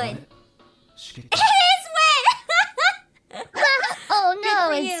 Good. It is wet! Oh no,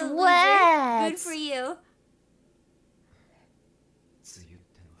 Good for it's you, wet. Good for you.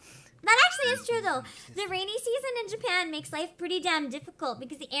 That actually is true though. The rainy season in Japan makes life pretty damn difficult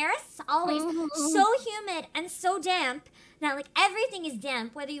because the air is always so humid and so damp that like everything is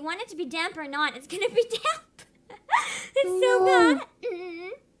damp. Whether you want it to be damp or not, it's gonna be damp. It's so bad.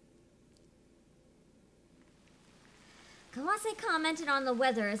 Kawase commented on the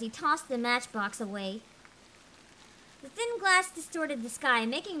weather as he tossed the matchbox away. The thin glass distorted the sky,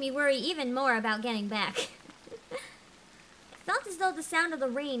 making me worry even more about getting back. It felt as though the sound of the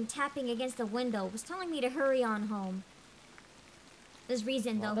rain tapping against the window was telling me to hurry on home. There's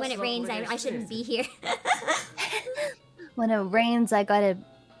reason though, when it rains I shouldn't be here. When it rains, I gotta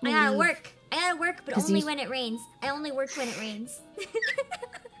work. I gotta work, but only when it rains. I only work when it rains.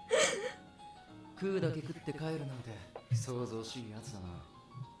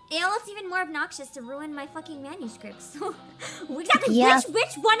 Yeah, it's even more obnoxious to ruin my fucking manuscript. So, exactly,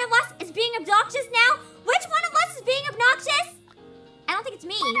 which one of us is being obnoxious now? Which one of us is being obnoxious? I don't think it's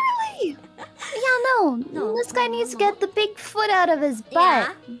me. Literally. Yeah, no. This guy needs to get the big foot out of his butt.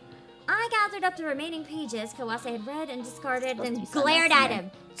 Yeah. I gathered up the remaining pages Kawase had read and discarded, then glared at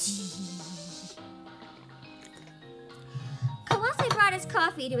him. Kawase brought his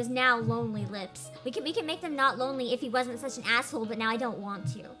coffee to his now lonely lips. We can make them not lonely if he wasn't such an asshole, but now I don't want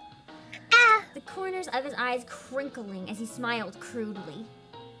to. The corners of his eyes crinkling as he smiled crudely.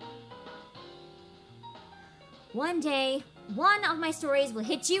 One day, one of my stories will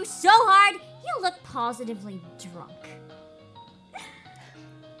hit you so hard, you'll look positively drunk.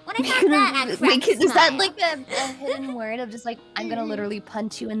 When I thought that, I cracked a is that smile. like a hidden word of just like, I'm gonna literally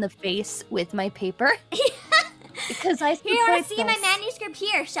punch you in the face with my paper? Because I Here, you want to see my manuscript?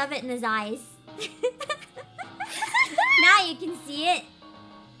 Here, shove it in his eyes. Now you can see it.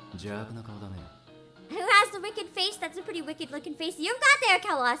 Who has the wicked face? That's a pretty wicked looking face you've got there,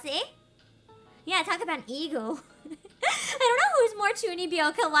 Kawase. Yeah, talk about ego. I don't know who's more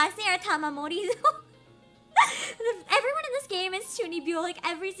Chunibyo, Kawase or Tamamori though. Everyone in this game is Chunibyo, like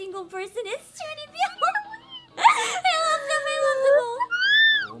every single person is Chunibyo. I love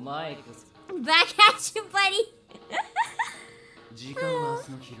them all. Back at you, buddy.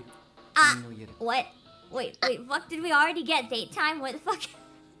 What? Wait, fuck, did we already get date time? What the fuck?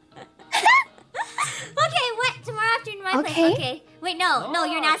 Okay, what? Tomorrow afternoon my place. Okay. Wait, no,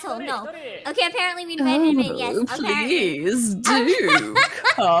 you're an asshole. No. Okay, apparently we invited him in, yes. Please do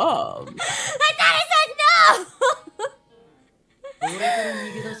come. I thought I said no!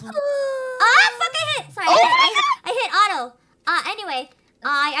 Fuck, I hit! Sorry, I hit auto. Anyway,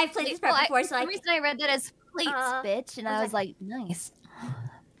 I've played this part before, so the reason I read that as plates, bitch, and I was like, nice.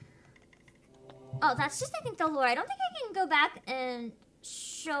 Oh, that's just, I think, the lore. I don't think I can go back and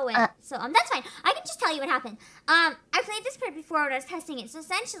show it. So, that's fine. I can just tell you what happened. I played this part before when I was testing it. So,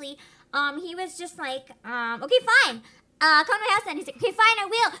 essentially, he was just like, okay, fine. Come to my house then. He's like, okay, fine, I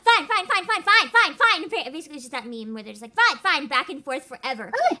will. Fine. Basically, it's just that meme where they're just like, fine, back and forth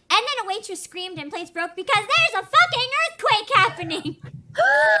forever. And then a waitress screamed and plates broke because there's a fucking earthquake happening.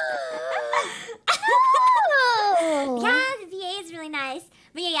 Yeah, the VA is really nice.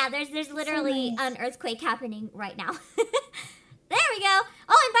 But yeah, there's literally an earthquake happening right now. There we go.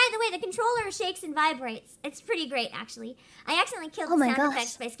 Oh, and by the way, the controller shakes and vibrates. It's pretty great, actually. I accidentally killed the sound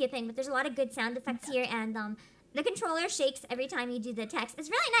effects by skipping, but there's a lot of good sound effects here, and the controller shakes every time you do the text. It's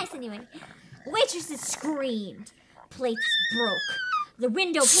really nice, anyway. Waitresses screamed. Plates broke. The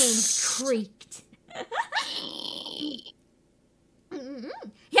window panes creaked.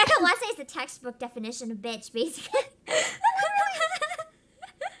 Yeah, Kawase is the textbook definition of bitch, basically.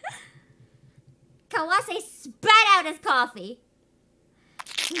 Kawase spat out his coffee.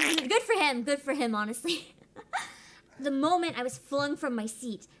 Good for him, honestly. The moment I was flung from my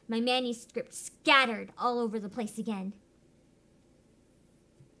seat, my manuscript scattered all over the place again.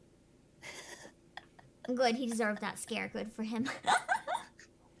 Good, he deserved that scare. Good for him.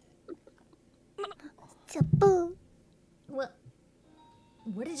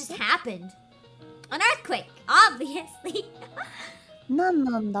 What had just happened? An earthquake, obviously. なん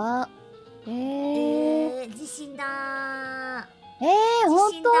なんだ地震だ。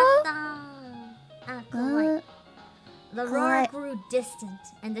本当？あ、怖い。The roar grew distant,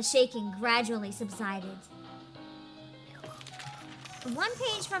 and the shaking gradually subsided. One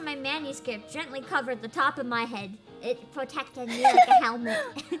page from my manuscript gently covered the top of my head. It protected me like a helmet.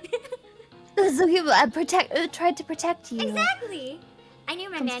 So he tried to protect you. Exactly! I knew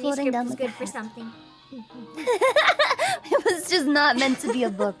my manuscript was good for something. It was just not meant to be a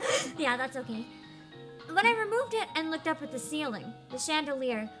book. Yeah, that's okay. When I removed it and looked up at the ceiling, the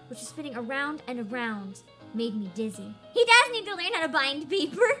chandelier, which was spinning around and around, made me dizzy. He does need to learn how to bind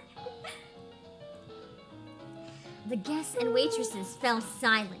paper. The guests and waitresses fell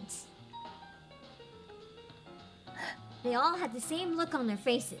silent. They all had the same look on their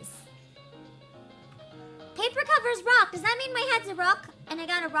faces. Paper covers rock. Does that mean my head's a rock and I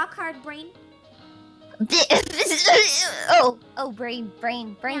got a rock hard brain? brain.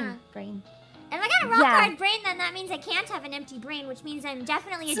 Yeah. If I got a rock hard brain, then that means I can't have an empty brain, which means I'm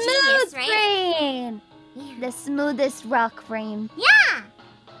definitely a genius, right? Brain! Yeah. The smoothest rock brain. Yeah!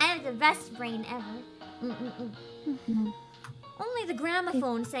 I have the best brain ever. Only the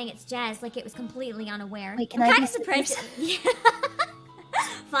gramophone sang its jazz like it was completely unaware. Wait, can I'm I kind be of surprised.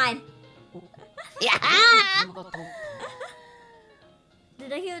 Fine. Yeah!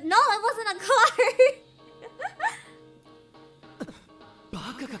 Did I hear? No, it wasn't a car!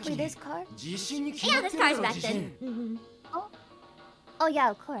 Wait, there's car? Yeah, there's cars back then. Oh yeah,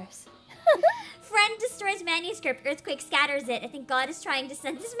 of course. Friend destroys manuscript, earthquake scatters it. I think God is trying to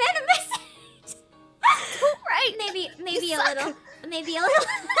send this man a message. Right. Maybe a little. Maybe a little.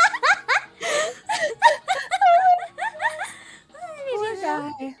 Poor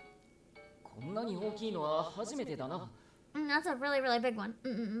guy. That's a really, really big one.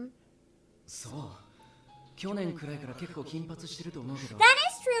 That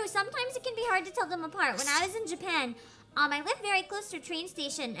is true. Sometimes it can be hard to tell them apart. When I was in Japan, I lived very close to a train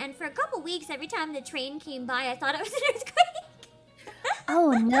station, and for a couple weeks, every time the train came by, I thought it was an earthquake.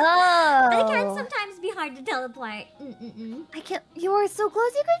 Oh no! But it can sometimes be hard to tell apart. I can't. You were so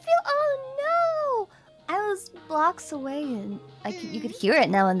close. You could feel. Oh no! I was blocks away, and you could hear it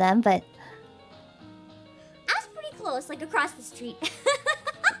now and then, but I was pretty close, like across the street.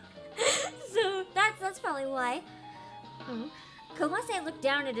 So that's probably why. Kawase looked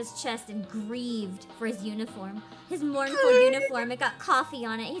down at his chest and grieved for his uniform. His mournful uniform. It got coffee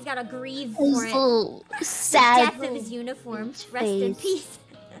on it. He's got to grieve for it. So sad. The death of his uniform. Rest in peace.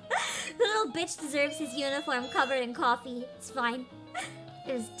 The little bitch deserves his uniform covered in coffee. It's fine.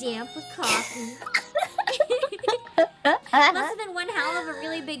 It was damp with coffee. Must have been one hell of a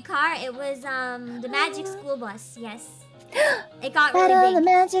really big car. It was the Magic School Bus. Yes. It got really big. The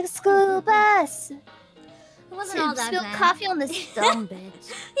Magic School Bus. It wasn't all that spilled bad. coffee on this dumb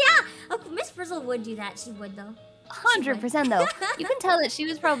bitch. Yeah. Oh, Miss Frizzle would do that. She would though. 100% though. You can tell that she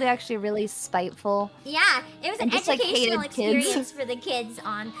was probably actually really spiteful. Yeah, it was an just, like, educational hated kids. experience for the kids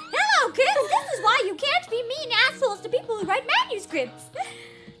on. Hello, kids. This is why you can't be mean assholes to people who write manuscripts.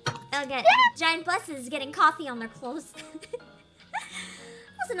 Okay, giant buses getting coffee on their clothes.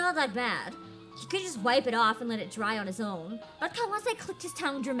 Wasn't all that bad. He could just wipe it off and let it dry on his own. But Kawase clicked his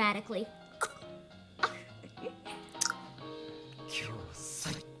tongue dramatically.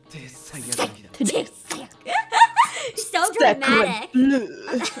 So dramatic.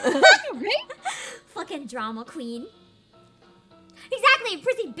 Right? Fucking drama queen. Exactly,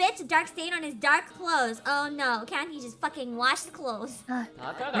 prissy bitch, a dark stain on his dark clothes. Oh no, can't he just fucking wash the clothes?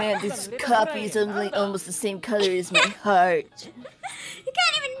 Man, this coffee is only almost the same color as my heart. You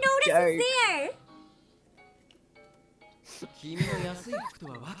can't even notice it's there.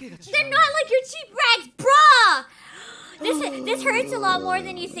 They're not like your cheap rags, bruh! This hurts a lot more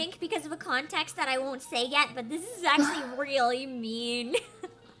than you think because of a context that I won't say yet, but this is actually really mean.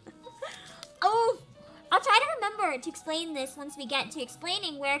 Oh, I'll try to remember to explain this once we get to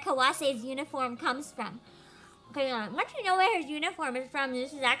explaining where Kawase's uniform comes from. Okay, once you know where his uniform is from,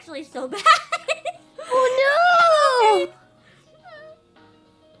 this is actually so bad. Oh no!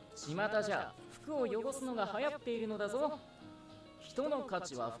 巷じゃ服を汚すのが流行っているのだぞ。人の価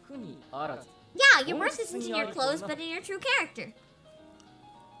値は服にあらず。 Yeah, your worth isn't in your clothes, but in your true character.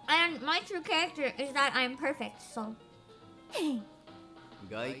 And my true character is that I'm perfect, so. Yeah.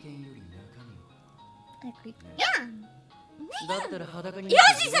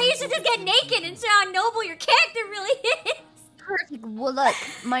 Yoshi, so you should just get naked and show how noble your character really is. Perfect. Well, look,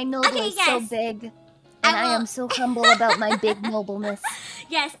 my noble is so yes. big, and I am so humble about my big nobleness.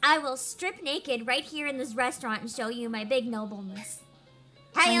 Yes, I will strip naked right here in this restaurant and show you my big nobleness.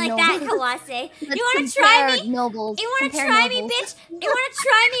 How do you like that, Kawase? You wanna try me? Nobles. You wanna try me, bitch? You wanna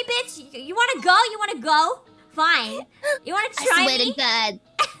try me, bitch? You wanna go? You wanna go? Fine. You wanna try I swear me? to God.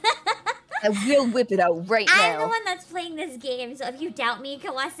 I will whip it out right I'm the now. one that's playing this game, so if you doubt me,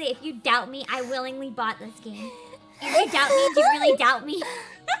 Kawase, if you doubt me, I willingly bought this game. If you doubt me, do you really doubt me?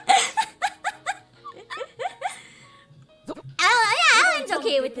 Oh, yeah, Alan's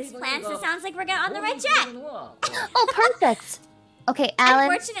okay with this plan, so it sounds like we're on the right track. Oh, perfect. Okay, Alan.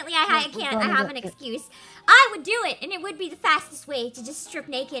 Unfortunately, I can't. I have an excuse. I would do it, and it would be the fastest way to just strip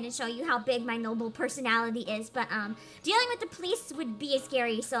naked and show you how big my noble personality is. But dealing with the police would be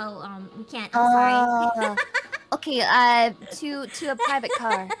scary, so we can't. I'm sorry. Okay, to a private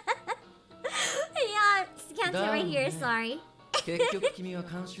car. Yeah, can't sit right here. Sorry. 結局君は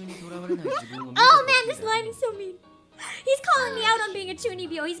慣習にとらわれない自分を見て Oh man, this line is so mean. He's calling me out on being a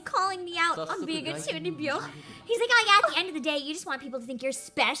chunibyo. He's calling me out on being a chunibyo. He's like, oh yeah, at the end of the day, you just want people to think you're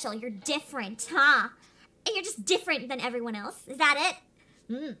special. You're different, huh? And you're just different than everyone else. Is that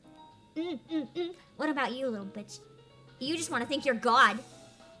it? What about you, little bitch? You just want to think you're God.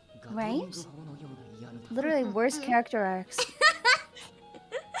 Right? Literally worst character arcs.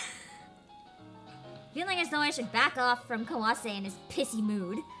 Feeling as though I should back off from Kawase in his pissy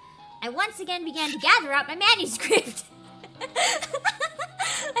mood, I once again began to gather out my manuscript.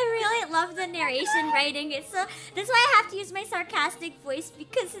 I really love the narration writing. It's so that's why I have to use my sarcastic voice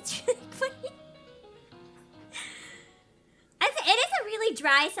because it's really funny. It is a really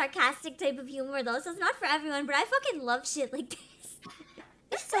dry, sarcastic type of humor though, so it's not for everyone. But I fucking love shit like this.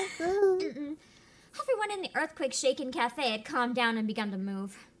 It's so good. Everyone in the earthquake-shaken cafe had calmed down and begun to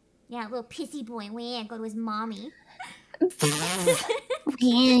move. Yeah, little pissy boy went go to his mommy.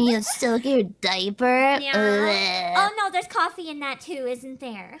 You still your diaper? Yeah. Oh no, there's coffee in that too, isn't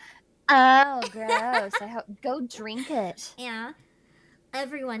there? Oh, gross. Go drink it. Yeah.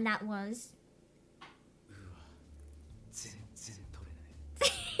 Everyone that was.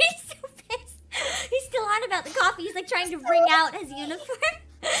 He's so pissed. He's still on about the coffee. He's like trying to wring out his uniform.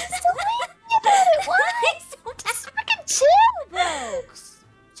 Still thinking about it. What? He's so Just freaking chill, bro.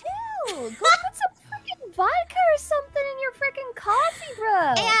 Chill. Go put some freaking vodka or something in your freaking coffee,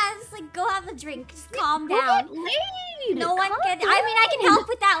 bro. Yeah, just like go have a drink. Just calm Go down. get laid. No one can. I mean, I can help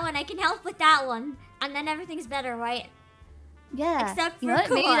with that one. I can help with that one, and then everything's better, right? Yeah. Except for you know what?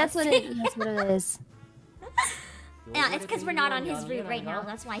 Maybe that's what it. Kawase. That's what it is. Yeah, it's because we're not on his route right now.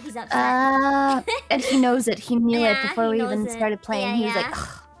 That's why he's upset. And he knows it. He knew it Yeah, before he we knows even it. started playing. Yeah, He was yeah. like, "Ugh."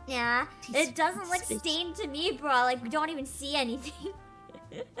 Yeah, He's- it doesn't look he's- stained to me, bro. Like we don't even see anything.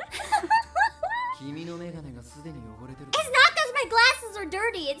 君の眼鏡がすでに汚れてる It's not because my glasses are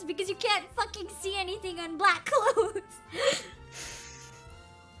dirty. It's because you can't fucking see anything on black clothes.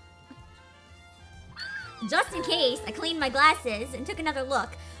 Just in case, I cleaned my glasses and took another look,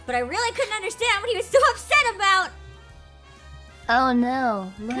 but I really couldn't understand what he was so upset about. Oh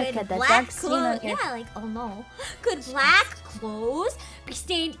no! Look Could at that black dark stain on clothes? your. Yeah, like oh no. Could black clothes be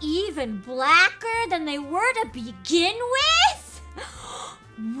stained even blacker than they were to begin with?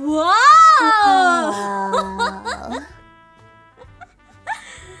 Whoa! Wow.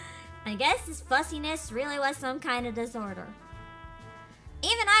 I guess his fussiness really was some kind of disorder.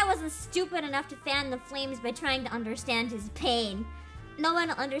 Even I wasn't stupid enough to fan the flames by trying to understand his pain. No one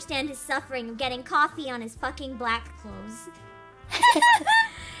will understand his suffering of getting coffee on his fucking black clothes.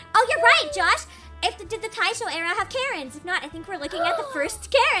 Oh, you're right, Josh! Did the Taisho era have Karens? If not, I think we're looking at the first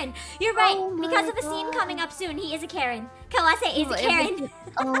Karen. You're right. Oh my Because of a scene God. coming up soon, he is a Karen. Kawase is a Karen.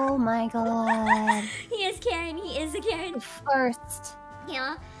 Oh my god. He is Karen. He is a Karen. First.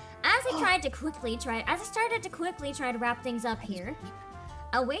 Yeah. As I started to quickly try to wrap things up here,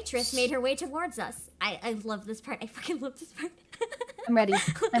 a waitress made her way towards us. I love this part. I fucking love this part. I'm ready.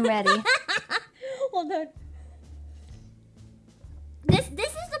 I'm ready. Hold on. This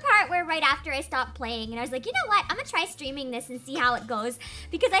is the part where right after I stopped playing and I was like, you know what? I'm gonna try streaming this and see how it goes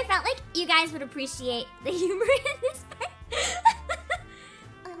because I felt like you guys would appreciate the humor in this part.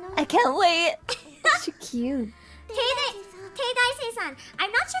 I can't wait. So cute. Teidai-san,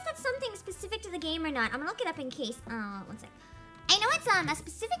 I'm not sure if that's something specific to the game or not. I'm gonna look it up in case. One sec. I know it's a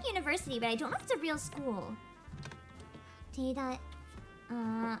specific university, but I don't know if it's a real school. Teidai-sei.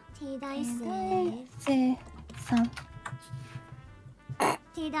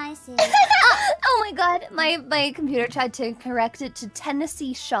 Teidai-sei. Oh my god, my computer tried to correct it to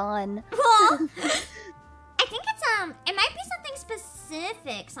Tennessee Sean. Well, I think it's it might be something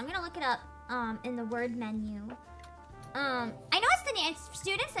specific, so I'm gonna look it up in the word menu. I know it's it's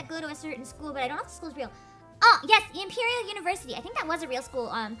students that go to a certain school, but I don't know if the school's real. Oh yes, the Imperial University. I think that was a real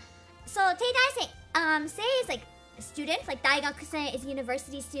school. So Teidai-sei sei is like student, like Daigakusei is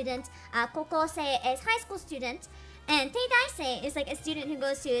university student, Kokosei is high school student, and Teidai-sei is like a student who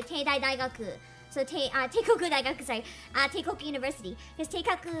goes to Teidai Daigaku. So Teikoku Daigaku, sorry, Teikoku University. Because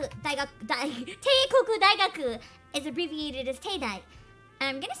Teikoku Daigaku is abbreviated as Teidai.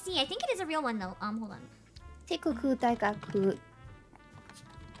 I'm gonna see. I think it is a real one though. Hold on. Teikoku Daigaku.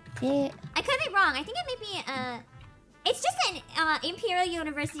 I could be wrong. I think it may be it's just an imperial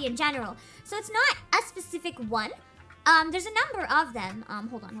university in general. So it's not a specific one. There's a number of them.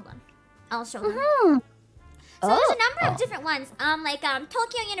 Hold on. I'll show them. So there's a number of different ones. Like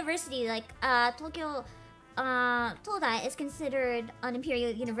Tokyo University, like Tokyo Todai is considered an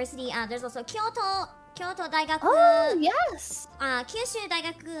imperial university. There's also Kyoto Daigaku. Oh, yes. Kyushu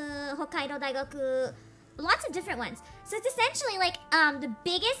Daigaku, Hokkaido Daigaku. Lots of different ones. So it's essentially like the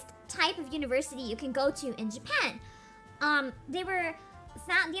biggest type of university you can go to in Japan. The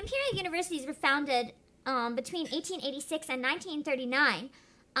imperial universities were founded between 1886 and 1939.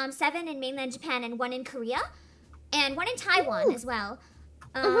 7 in mainland Japan and 1 in Korea, and 1 in Taiwan as well.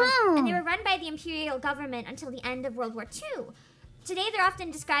 And they were run by the imperial government until the end of World War II. Today they're often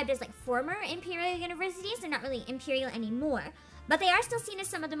described as like former imperial universities. They're not really imperial anymore, but they are still seen as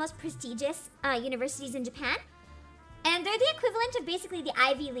some of the most prestigious universities in Japan. And they're the equivalent of basically the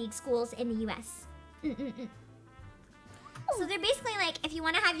Ivy League schools in the US. So they're basically like, if you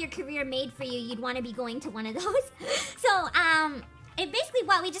want to have your career made for you, you'd want to be going to one of those. So, and basically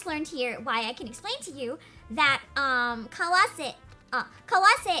what we just learned here, why I can explain to you that Kawase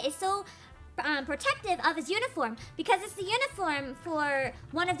is so protective of his uniform because it's the uniform for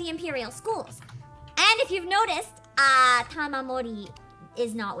one of the imperial schools. And if you've noticed, Tamamori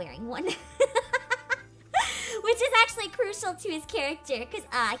is not wearing one. Which is actually crucial to his character because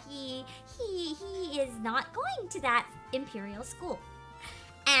he is not going to that imperial school.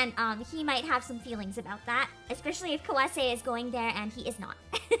 And he might have some feelings about that, especially if Kawase is going there and he is not.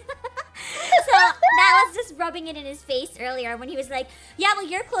 So that was just rubbing it in his face earlier when he was like, yeah, well,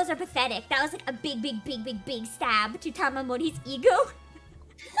 your clothes are pathetic. That was like a big stab to Tamamori's ego.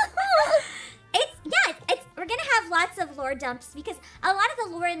 We're gonna have lots of lore dumps because a lot of the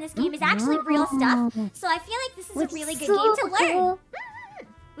lore in this game is actually real stuff. So I feel like this is a really good game to learn.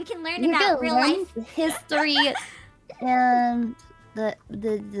 We can learn about real life history and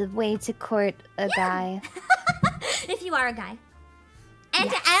the way to court a guy. If you are a guy.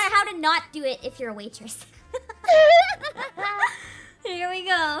 And how to not do it if you're a waitress. Here we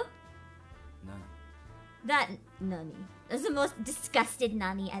go. That Nani. That's the most disgusted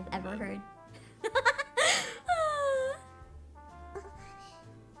Nani I've ever heard.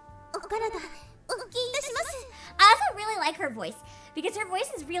 I also really like her voice because her voice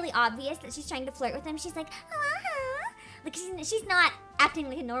is really obvious that she's trying to flirt with him. She's like, like she's not acting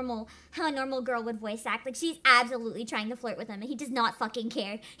like how a normal girl would voice act. Like she's absolutely trying to flirt with him, and he does not fucking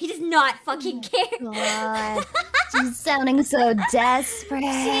care. He does not fucking care. God, she's sounding so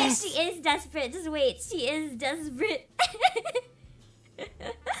desperate. She is desperate. Just wait, she is desperate.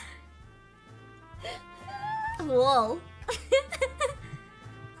 Whoa.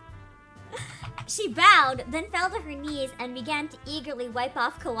 She bowed, then fell to her knees and began to eagerly wipe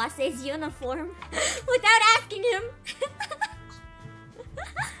off Kawase's uniform without asking him.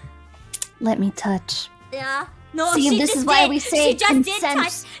 Let me touch. Yeah. No, see, this is why we say she just consent. did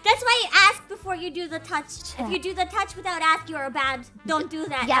touch. That's why you ask before you do the touch. If you do the touch without ask, you are bad. Don't do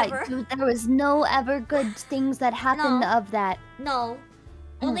that ever. Yeah, there was no ever good things that happened of that. No.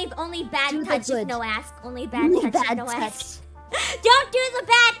 Only bad touch if no ask. Only bad touch if no ask. Don't do the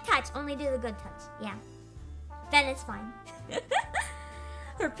bad touch. Only do the good touch. Yeah. Then it's fine.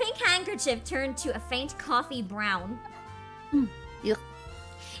 Her pink handkerchief turned to a faint coffee brown. Yuck.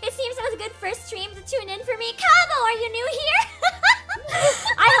 It seems it was a good first stream to tune in for me. Kabo, are you new here?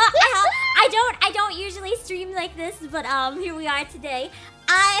 I don't usually stream like this, but here we are today.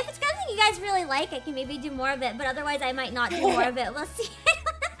 If it's something you guys really like, I can maybe do more of it, but otherwise I might not do more of it. We'll see.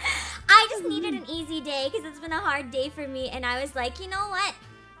 I just needed an easy day because it's been a hard day for me, and I was like, you know what?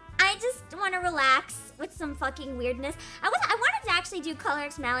 I just want to relax with some fucking weirdness. I wanted to actually do Color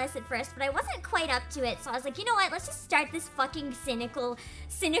X Malice at first, but I wasn't quite up to it, so I was like, you know what? Let's just start this fucking cynical,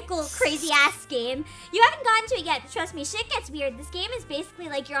 crazy-ass game. You haven't gotten to it yet, but trust me, shit gets weird. This game is basically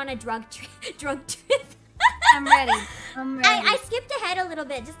like you're on a drug trip. I'm ready. I skipped ahead a little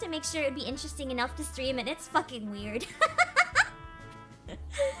bit just to make sure it would be interesting enough to stream, and it's fucking weird.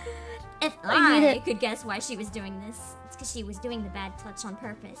 If I could guess why she was doing this, it's because she was doing the bad touch on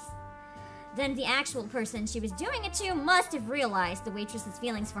purpose. Then the actual person she was doing it to must have realized the waitress's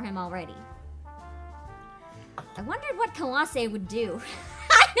feelings for him already. I wondered what Kawase would do.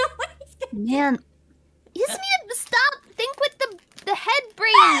 I know what he's gonna do. Man, you just need to stop. Think with the head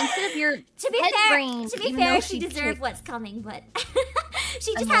brain instead of your head brain. To be fair, she deserved what's coming, but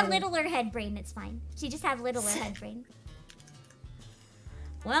She just had littler head brain, it's fine. She just had littler head brain.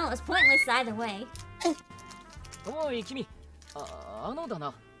 Well, it was pointless either way. おい君、あのだ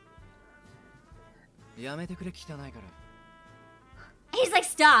な。やめてくれ汚いから。 He's like,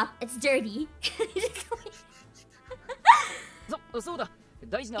 stop, it's dirty.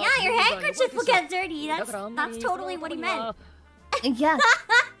 Yeah, your handkerchief will get dirty. That's totally what he meant. Yeah.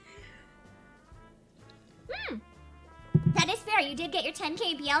 That is fair. You did get your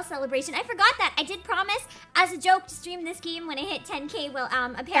 10k BL celebration. I forgot that. I did promise as a joke to stream this game when it hit 10k. Well,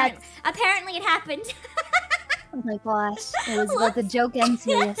 apparently it happened. Oh my gosh. It was both a joke and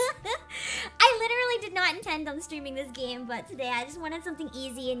serious. I literally did not intend on streaming this game, but today I just wanted something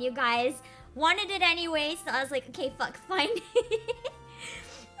easy and you guys wanted it anyway, so I was like, okay, fuck, fine.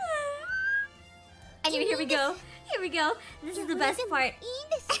 Anyway, here we go. Here we go. This is the best part.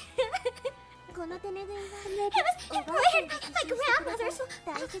 It was embroidered by my grandmother, so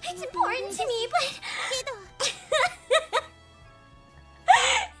it's important to me, but...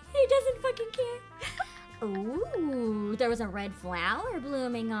 He doesn't fucking care. Ooh, there was a red flower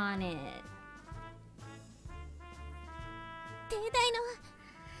blooming on it. It's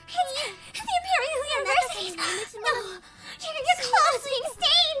the Imperial University's... No! Your clothes being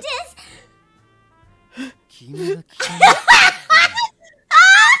stained is...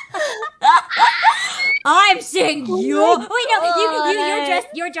 I'm saying you're... Wait, no,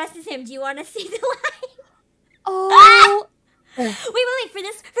 you're dressed as him. Do you want to see the line? Oh... Wait, for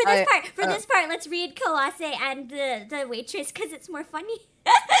this part, let's read Kawase and the waitress because it's more funny.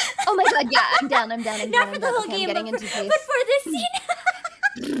 Oh my god, yeah, I'm down. Not for the whole game, but for this scene.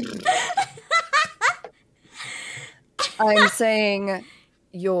 I'm saying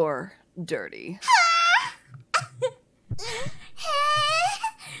you're dirty.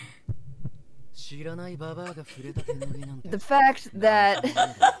 The fact that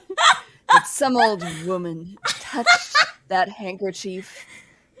some old woman touched that handkerchief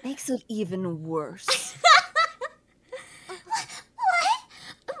makes it even worse.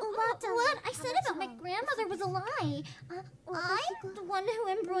 What I said about my grandmother was a lie. I'm the one who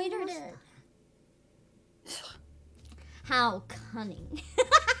embroidered it. How cunning.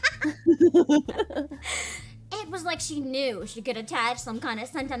 It was like she knew she could attach some kind of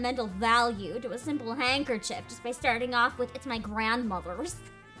sentimental value to a simple handkerchief just by starting off with, it's my grandmother's.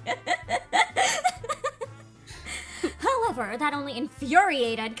 However, that only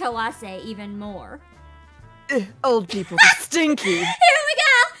infuriated Kawase even more. Old people are stinky. Here we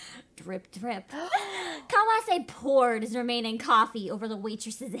go! Drip, drip. Kawase poured his remaining coffee over the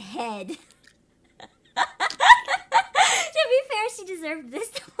waitress's head. To be fair, she deserved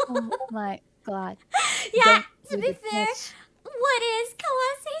this. Oh my god. Yeah, to be fair, what is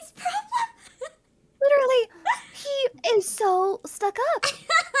Kawase's problem? Literally, he is so stuck up.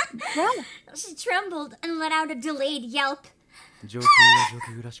 Wow. She trembled and let out a delayed yelp.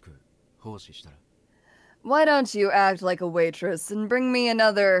 Why don't you act like a waitress and bring me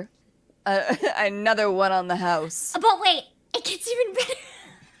another one on the house? But wait, it gets even better.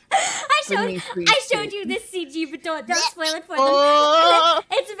 I showed you this CG, but don't spoil it for them. Oh.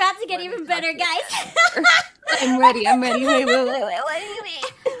 It's about to get even better, guys. I'm ready. Wait.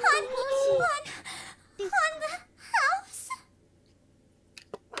 On the house.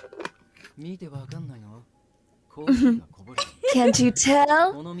 Can't you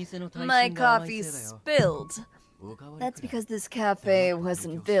tell? My coffee spilled. That's because this cafe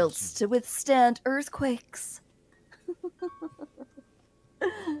wasn't built to withstand earthquakes.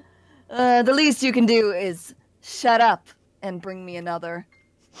 The least you can do is shut up and bring me another.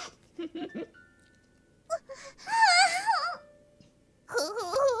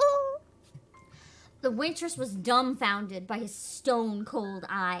 The waitress was dumbfounded by his stone-cold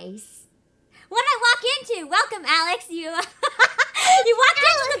eyes. What did I walk into? Welcome, Alex. You walked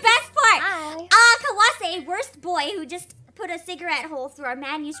into the best part. Kawase, worst boy who just put a cigarette hole through our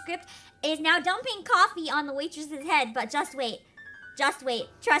manuscript, is now dumping coffee on the waitress's head. But just wait. Just wait.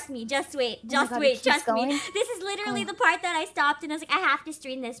 Trust me. Just wait. Just wait. Trust me. This is literally the part that I stopped and I was like, I have to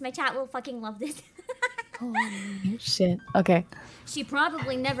stream this. My chat will fucking love this. Holy shit. Okay. She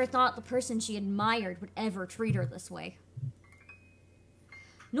probably never thought the person she admired would ever treat her this way.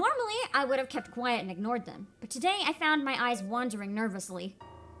 Normally, I would have kept quiet and ignored them, but today I found my eyes wandering nervously.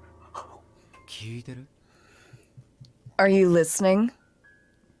 Are you listening?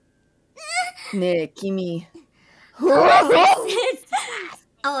 Ne, kimi.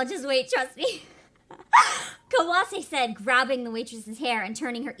 Oh, just wait, trust me. Kawase said, grabbing the waitress's hair and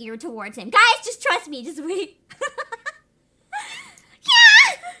turning her ear towards him. Guys, just trust me, just wait.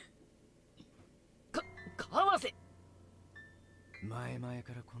 Yeah! Kawase!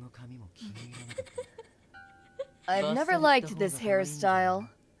 I've never liked this hairstyle.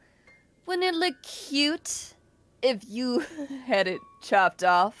 Wouldn't it look cute if you had it chopped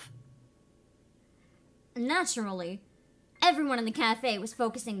off? Naturally, everyone in the cafe was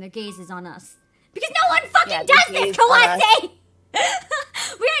focusing their gazes on us. Because no one fucking does this, Kawase!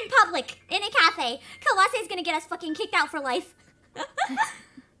 We're in public, in a cafe. Kawase's gonna get us fucking kicked out for life.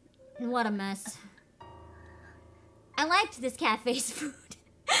 What a mess. I liked this cafe's food.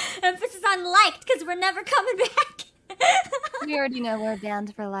 Emphasis on liked, because we're never coming back. We already know we're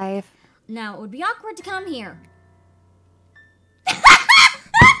banned for life. Now, it would be awkward to come here.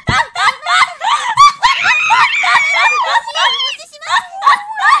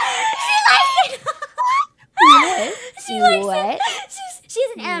 She likes it.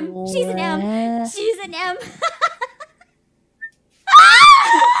 She's an M. She's an M. She's an M.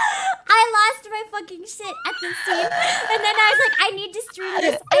 I lost my fucking shit at this scene, and then I was like, I need to stream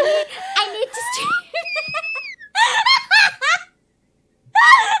this. I need to stream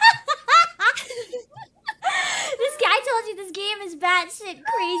This guy told you this game is batshit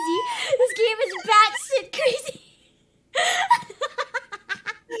crazy. This game is batshit crazy.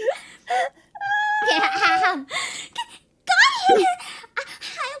 Yeah. Got here!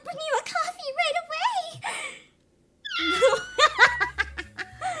 I'll bring you a coffee right away!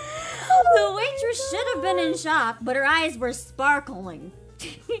 The waitress should have been in shock, but her eyes were sparkling.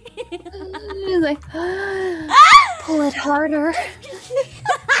 She's like, pull it harder.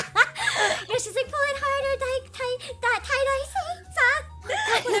 Yeah, she's like, pull it harder, tie-dye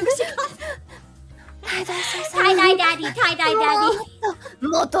whatever she calls it. Tie-dye daddy, tie-dye daddy.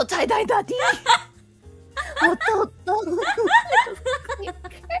 Moto tie-dye daddy.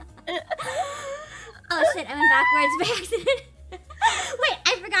 Oh shit, I went backwards by accident. Wait,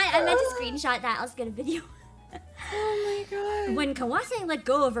 I forgot, I meant to screenshot that. I'll just get a video. Oh my god. When Kawase let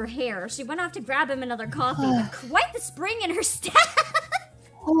go of her hair, she went off to grab him another coffee with quite the spring in her step.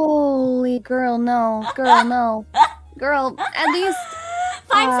 Holy girl, no. Girl, no. Girl, at least...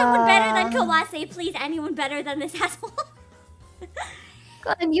 Find someone better than Kawase, please. Anyone better than this asshole.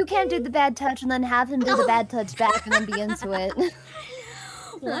 God, you can't do the bad touch and then have him do the bad touch back and then be into it.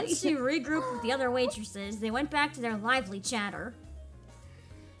 Once she regrouped with the other waitresses, they went back to their lively chatter.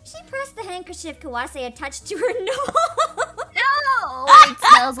 She pressed the handkerchief Kawase had touched to her nose. No! It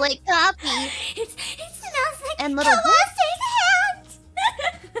smells like coffee. It smells like and little Kawase's hand!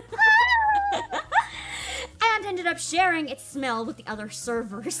 And ended up sharing its smell with the other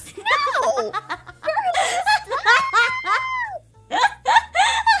servers. No!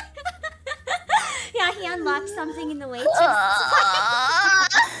 Yeah, he unlocked something in the waitress.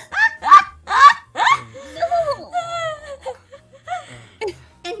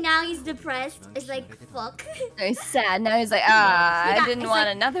 And now he's depressed. It's like, fuck. He's sad. Now he's like, I didn't want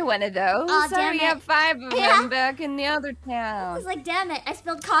another one of those. Oh, I already have 5 of them back in the other I town. was like, damn it, I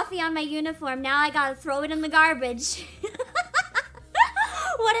spilled coffee on my uniform. Now I gotta throw it in the garbage.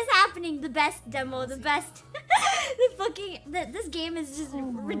 What is happening? The best demo, the best. This game is just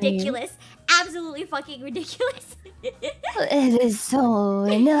ridiculous. Absolutely fucking ridiculous. It is so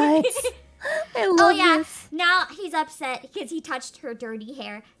nuts. I love this. Now he's upset because he touched her dirty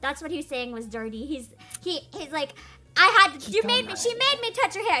hair. That's what he was saying was dirty. He's like, she made me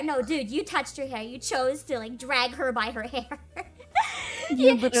touch her hair. No, dude, you touched her hair. You chose to like drag her by her hair.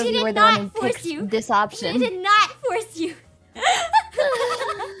 You literally were the one who picked this option. She did not force you.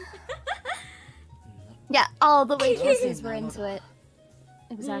 Yeah, all the waitresses were into it.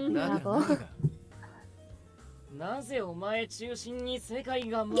 Exactly, Apple. Tamamori's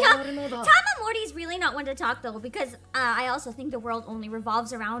really not one to talk though, because I also think the world only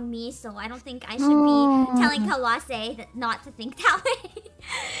revolves around me, so I don't think I should be telling Kawase that not to think that way.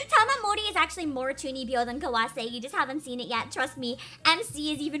 Tamamori is actually more Chunibyo than Kawase. You just haven't seen it yet. Trust me.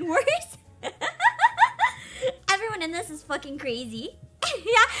 MC is even worse. Everyone in this is fucking crazy.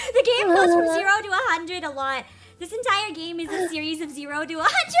 Yeah, the game goes from 0 to 100 a lot. This entire game is a series of 0 to 100.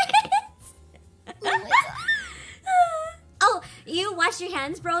 Oh, you wash your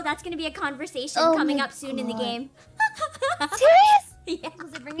hands, bro? That's gonna be a conversation coming up soon in the game. Serious? Yeah.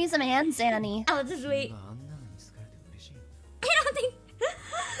 Bring me some hand sanny. Oh, just wait. I don't think...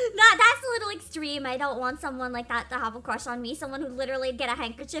 That's a little extreme. I don't want someone like that to have a crush on me. Someone who literally get a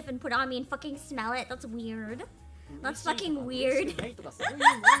handkerchief and put it on me and fucking smell it. That's weird. That's fucking weird.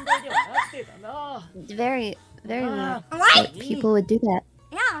 Very, very weird. Right? People would do that.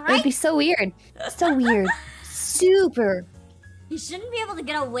 Yeah, right? It would be so weird. So weird. Super. He shouldn't be able to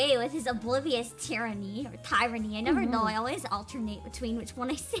get away with his oblivious tyranny or tyranny. I never know. I always alternate between which one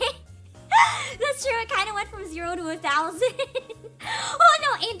I say. That's true. It kind of went from 0 to 1,000. Oh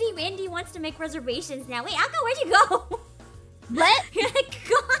no, Andy wants to make reservations now. Wait, Akka, where'd you go? What? You're like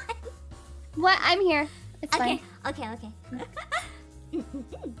gone. What? I'm here. It's fine. Okay.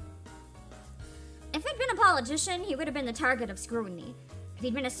 If he'd been a politician, he would have been the target of scrutiny. If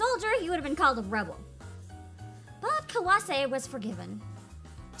he'd been a soldier, he would have been called a rebel. But Kawase was forgiven.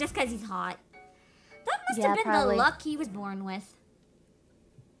 Just because he's hot. That must have been probably. the luck he was born with.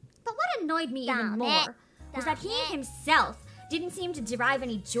 But what annoyed me even more was that he himself didn't seem to derive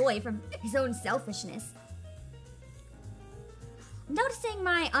any joy from his own selfishness. Noticing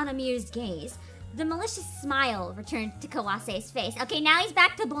my unamused gaze, the malicious smile returned to Kawase's face. Okay, now he's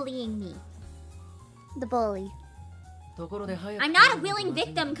back to bullying me. The bully. I'm not a willing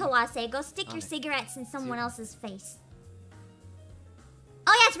victim, Kawase. Go stick your cigarettes in someone else's face.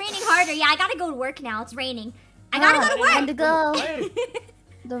 Oh yeah, it's raining harder. Yeah, I gotta go to work now. It's raining. I gotta go to work. Time to go.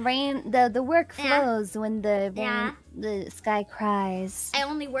 The work flows when the sky cries. I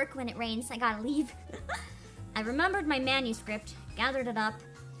only work when it rains. I gotta leave. I remembered my manuscript, gathered it up,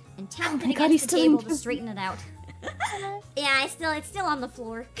 and tapped it against the table to straighten it out. Yeah, it's still on the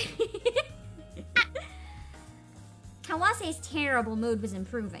floor. Kawase's terrible mood was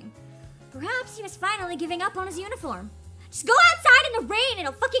improving. Perhaps he was finally giving up on his uniform. Just go outside in the rain,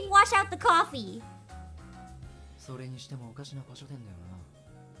 it'll fucking wash out the coffee.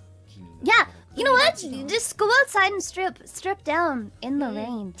 Yeah, you know what? Just go outside and strip down in the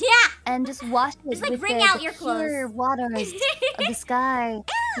rain. Yeah! And just wash it Just, like, with wring out the your pure clothes. waters of the sky.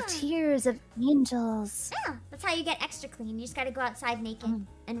 The tears of angels. Yeah, that's how you get extra clean. You just gotta go outside naked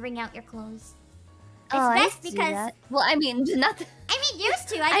and wring out your clothes. It's I best used to do because... that. Well, I mean, not... used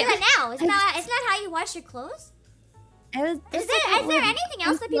to. I do that now. Isn't that how you wash your clothes? Is there anything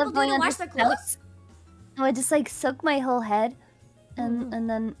else that people do to wash their clothes? I would just like soak my whole head, and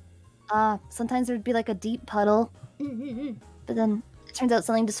then sometimes there would be like a deep puddle, but then it turns out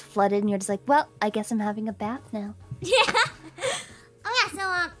something just flooded, and you're just like, well, I guess I'm having a bath now. Yeah. Oh yeah.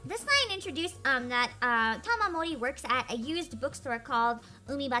 So this line introduced that Tamamori works at a used bookstore called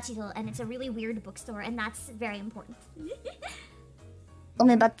Umibachido, and it's a really weird bookstore, and that's very important.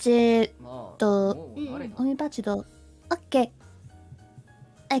 Umibachido. Okay.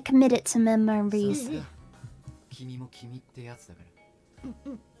 I commit it to memories.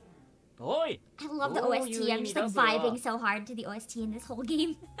 Oi! I love the OST. I'm just like vibing so hard to the OST in this whole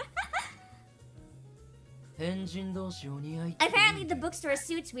game. Apparently the bookstore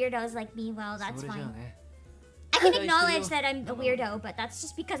suits weirdos like me. Well, that's fine. I can acknowledge that I'm a weirdo, but that's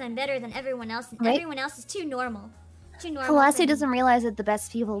just because I'm better than everyone else, and everyone else is too normal. Kawase doesn't realize that the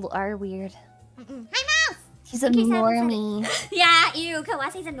best people are weird. Hi, Mouse! He's a normie. Yeah, ew,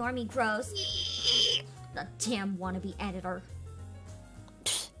 Kawase's a normie, gross. The damn wannabe editor. And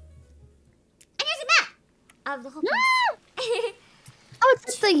here's a map of the whole place. Oh, it's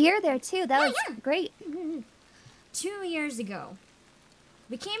just the year there too. That was great. 2 years ago,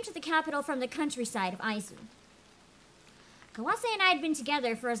 we came to the capital from the countryside of Aizu. Kawase and I had been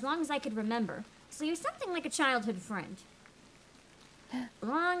together for as long as I could remember, so he was something like a childhood friend.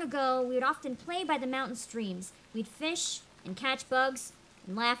 Long ago, we would often play by the mountain streams. We'd fish and catch bugs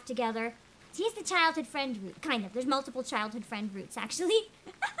and laugh together. He's the childhood friend route, kind of. There's multiple childhood friend routes, actually.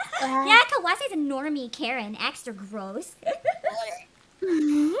 Yeah, Kawase's a normie Karen, extra gross.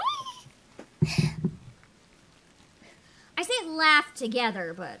 I say laugh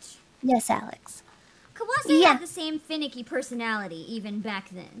together, but... Yes, Alex. Kawase had the same finicky personality even back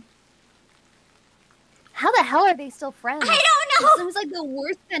then. How the hell are they still friends? I don't know! He seems like the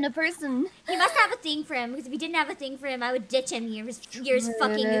worst kind of person. He must have a thing for him, because if he didn't have a thing for him, I would ditch him years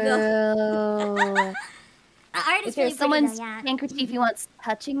fucking ago. If there's someone's handkerchief he wants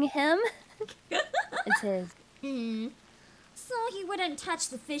touching him, it's his. So he wouldn't touch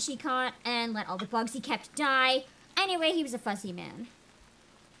the fish he caught and let all the bugs he kept die. Anyway, he was a fussy man.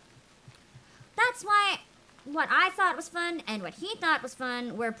 That's why what I thought was fun and what he thought was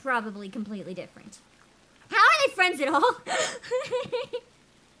fun were probably completely different. How are they friends at all?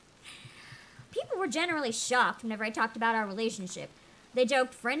 People were generally shocked whenever I talked about our relationship. They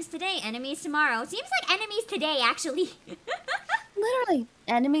joked, friends today, enemies tomorrow. Seems like enemies today, actually. Literally.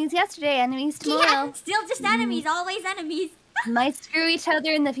 Enemies yesterday, enemies tomorrow. Yeah, still just enemies, always enemies. Might screw each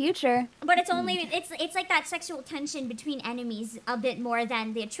other in the future. But it's only, it's like that sexual tension between enemies a bit more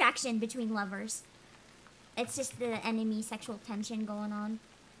than the attraction between lovers. It's just the enemy sexual tension going on.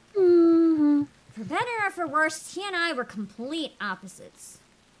 For better or for worse, he and I were complete opposites.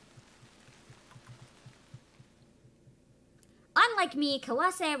 Unlike me,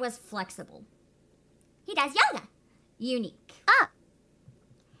 Kawase was flexible. He does yoga. Unique.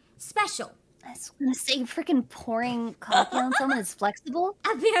 Special. I was gonna say, freaking pouring coffee on someone is flexible?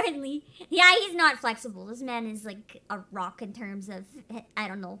 Apparently. Yeah, he's not flexible. This man is like a rock in terms of, I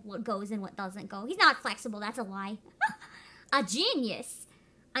don't know, what goes and what doesn't go. He's not flexible, that's a lie. A genius.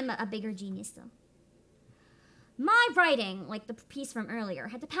 I'm a bigger genius, though. My writing, like the piece from earlier,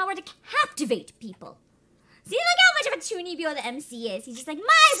 had the power to captivate people. See, look how much of a chunibyo the MC is. He's just like,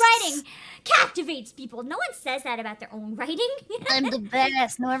 my writing captivates people. No one says that about their own writing. I'm the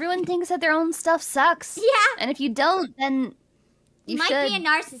best. No, everyone thinks that their own stuff sucks. Yeah. And if you don't, then you might should. be a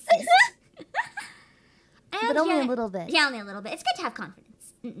narcissist. But only a little bit. Yeah, only a little bit. It's good to have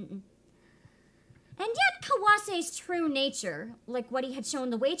confidence. And yet Kawase's true nature, like what he had shown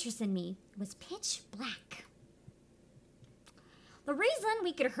the waitress and me, was pitch black. The reason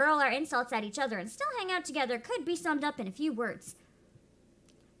we could hurl our insults at each other and still hang out together could be summed up in a few words.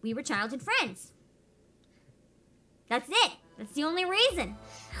 We were childhood friends. That's it. That's the only reason.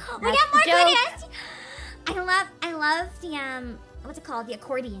 We got more videos. I love the what's it called? The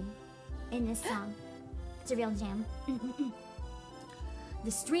accordion in this song. It's a real jam.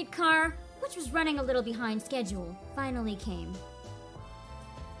 The streetcar, which was running a little behind schedule, finally came.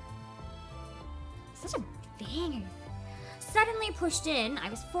 Such a banger. Suddenly pushed in, I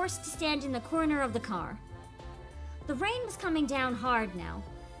was forced to stand in the corner of the car. The rain was coming down hard now,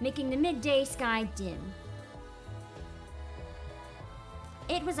 making the midday sky dim.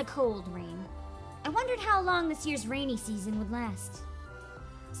 It was a cold rain. I wondered how long this year's rainy season would last.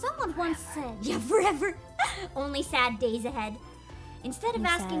 Someone once said, yeah, forever. Only sad days ahead. Instead of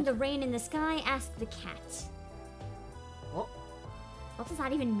asking the rain in the sky, ask the cat. Oh. What does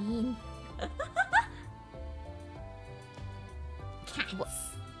that even mean?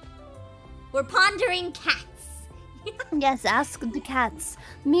 Cats. We're pondering cats. Yes, ask the cats.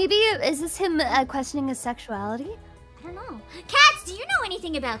 Maybe, is this him questioning his sexuality? I don't know. Cats, do you know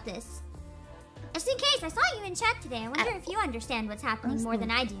anything about this? Just in case, I saw you in chat today. I wonder if you understand what's happening more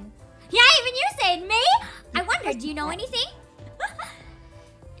than I do. Yeah, even you said, me? I wonder, do you know anything?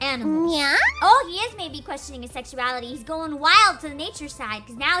 Animals. Yeah? Oh, he is maybe questioning his sexuality. He's going wild to the nature side,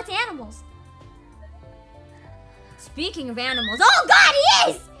 because now it's animals. Speaking of animals, oh god,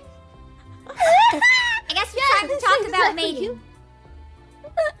 he is! I guess it's time to talk about mating.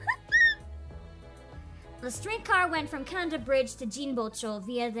 The streetcar went from Kanda Bridge to Jinbocho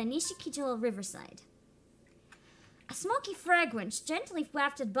via the Nishikijo riverside. A smoky fragrance gently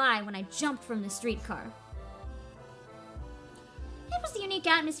wafted by when I jumped from the streetcar. It was the unique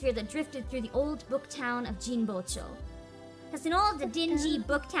atmosphere that drifted through the old book town of Jinbocho. It's an old, dingy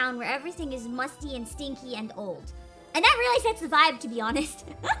book town where everything is musty and stinky and old. And that really sets the vibe, to be honest.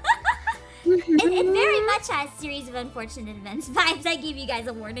 It very much has series of unfortunate events vibes. I gave you guys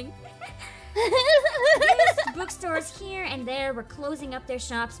a warning. Used bookstores here and there were closing up their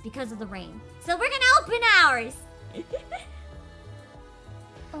shops because of the rain. So we're gonna open ours.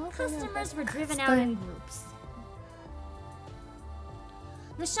 Customers were driven out in groups.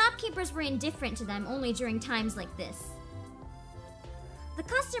 The shopkeepers were indifferent to them only during times like this. The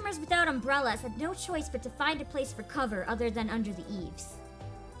customers without umbrellas had no choice but to find a place for cover other than under the eaves.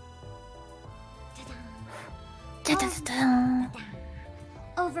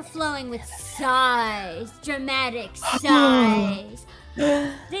 Overflowing with sighs, dramatic sighs.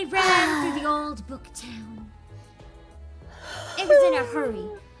 They ran through the old book town. It was in a hurry,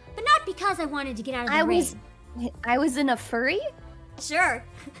 but not because I wanted to get out of the rain. I was in a furry? Sure.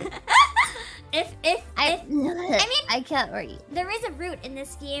 I mean, I can't read. There is a route in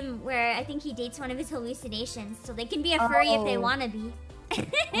this game where I think he dates one of his hallucinations, so they can be a furry if they want to be.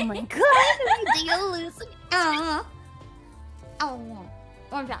 Oh my god, they hallucinate. Oh,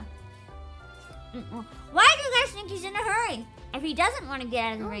 one down. Why do you guys think he's in a hurry if he doesn't want to get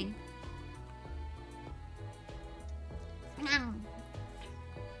out of the ring?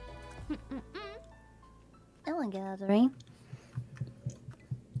 I want to get out of the ring.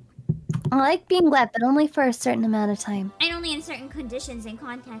 I like being wet, but only for a certain amount of time. And only in certain conditions and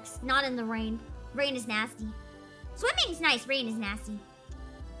contexts, not in the rain. Rain is nasty. Swimming's nice, rain is nasty.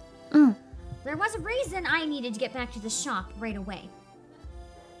 There was a reason I needed to get back to the shop right away.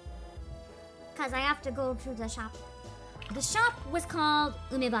 Because I have to go to the shop. The shop was called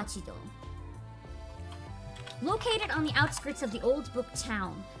Umebachido. Located on the outskirts of the old book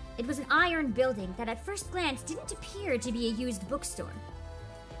town, it was an iron building that at first glance didn't appear to be a used bookstore.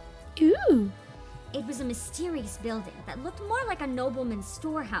 Ooh. It was a mysterious building that looked more like a nobleman's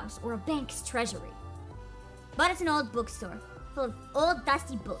storehouse or a bank's treasury. But it's an old bookstore, full of old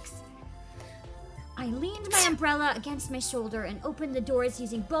dusty books. I leaned my umbrella against my shoulder and opened the doors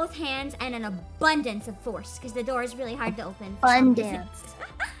using both hands and an abundance of force, because the door is really hard to open. Abundance.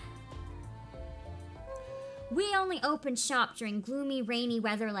 We only open shop during gloomy, rainy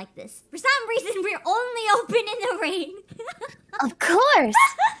weather like this. For some reason, we're only open in the rain. Of course!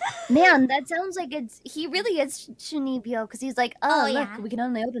 Man, that sounds like he really is Shunibyo, because he's like, oh, look, yeah. we can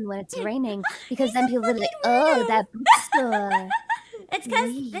only open when it's raining. Because then people will be like, oh, that bookstore. It's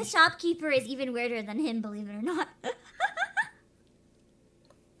because the shopkeeper is even weirder than him, believe it or not.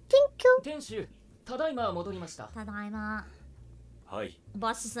 Thank you. 店主、ただいま戻りました。 Tadaima. はい。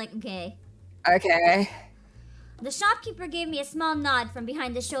 Boss is like, okay. Okay. The shopkeeper gave me a small nod from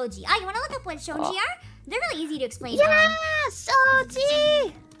behind the shoji. Ah, you want to look up what shoji are? They're really easy to explain. Yeah,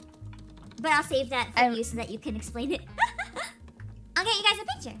 shoji! But I'll save that for you so that you can explain it. I'll get you guys a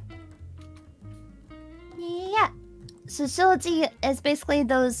picture. Yeah. So shoji is basically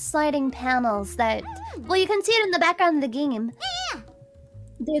those sliding panels that... Well, you can see it in the background of the game. Yeah.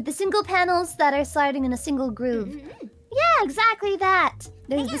 They're the single panels that are sliding in a single groove. Yeah, exactly that.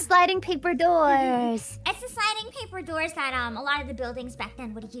 There's the sliding paper doors. It's the sliding paper doors that a lot of the buildings back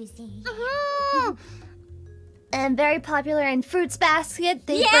then would use. And very popular in Fruits Basket.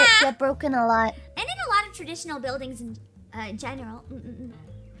 They get broken a lot. And in a lot of traditional buildings in general.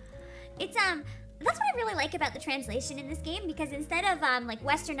 It's that's what I really like about the translation in this game, because instead of like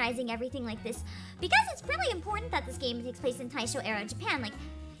westernizing everything like this, because it's really important that this game takes place in Taisho era Japan, like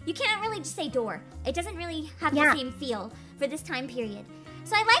you can't really just say door. It doesn't really have the same feel for this time period.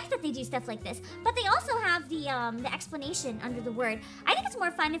 So I like that they do stuff like this, but they also have the explanation under the word. I think it's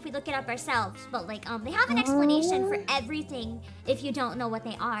more fun if we look it up ourselves, but like they have an explanation for everything if you don't know what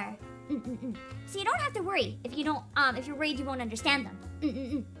they are. So you don't have to worry if you don't if you're worried you won't understand them.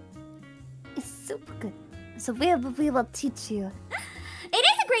 It's super good. So we will teach you. It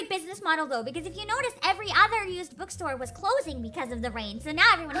is a great business model though, because if you notice, every other used bookstore was closing because of the rain, so now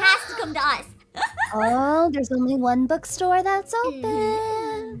everyone has to come to us. Oh, there's only one bookstore that's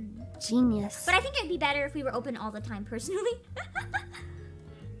open. Genius. But I think it'd be better if we were open all the time, personally.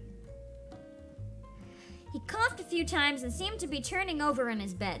 He coughed a few times and seemed to be turning over in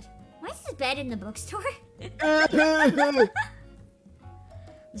his bed. Why is his bed in the bookstore?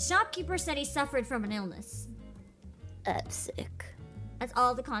 The shopkeeper said he suffered from an illness. I'm sick. That's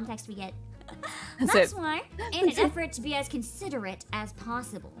all the context we get. That's why, in an effort to be as considerate as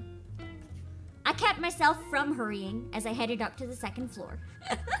possible, I kept myself from hurrying as I headed up to the second floor.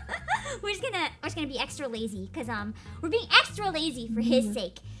 we're just gonna be extra lazy, because we're being extra lazy for his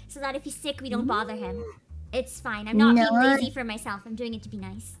sake, so that if he's sick we don't bother him. It's fine. I'm not being lazy for myself. I'm doing it to be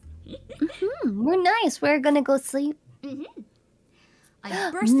nice. We're nice. We're gonna go sleep.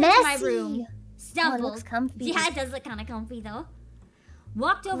 I burst into my room, stumbled. Oh, it looks comfy. Yeah, it does look kind of comfy though.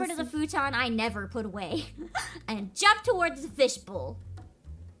 Walked over to the futon I never put away, and jumped towards the fishbowl.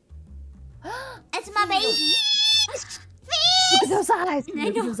 It's my baby. Fish! Look at those eyes. I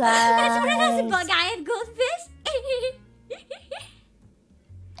know. Those That's what it is, eyes. a bug-eye and goldfish.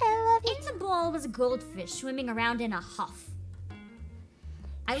 I love In the bowl was a goldfish swimming around in a huff.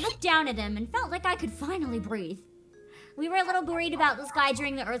 I looked down at him and felt like I could finally breathe. We were a little worried about this guy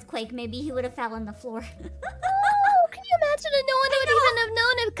during the earthquake. Maybe he would have fell on the floor. Oh, can you imagine that no one would even have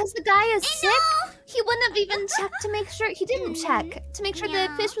known it because the guy is sick? He wouldn't have even checked to make sure. He didn't check to make sure the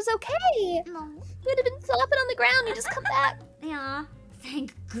fish was okay. No. He would have been flopping on the ground and just come back. Yeah,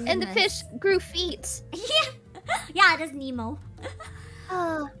 thank goodness. And the fish grew feet. Yeah, it is Nemo.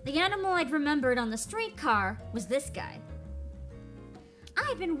 Oh. The animal I'd remembered on the streetcar was this guy.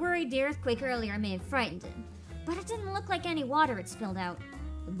 I'd been worried the earthquake earlier may have frightened him, but it didn't look like any water had spilled out.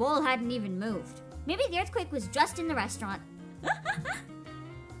 The bowl hadn't even moved. Maybe the earthquake was just in the restaurant.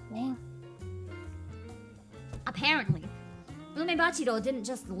 Dang. Apparently, Umebachiro didn't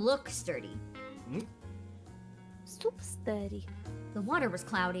just look sturdy. Super sturdy. The water was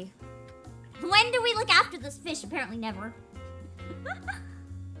cloudy. When do we look after this fish? Apparently never.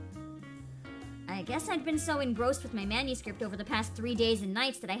 I guess I'd been so engrossed with my manuscript over the past 3 days and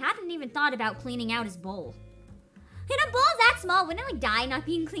nights that I hadn't even thought about cleaning out his bowl. In a bowl that small, wouldn't I die not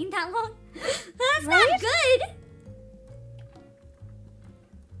being cleaned that long? That's not good!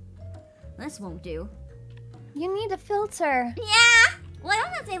 This won't do. You need a filter. Yeah! Well, I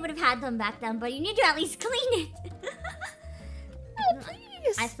don't know if they would have had them back then, but you need to at least clean it. Oh,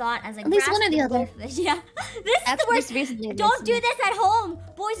 please. I thought as I At least one or grasped the other. goldfish. Yeah. This is the worst. Recently, Don't do this at home.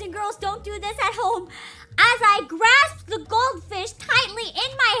 Boys and girls, don't do this at home. As I grasped the goldfish tightly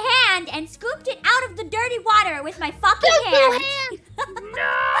in my hand and scooped it out of the dirty water with my fucking hand.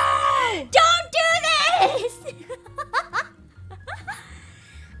 No! Don't do this!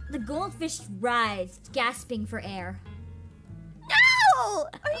 The goldfish writhed, gasping for air. No!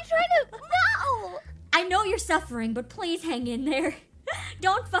 Are you trying to... No! I know you're suffering, but please hang in there.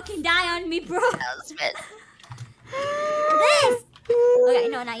 Don't fucking die on me, bro. This! Okay,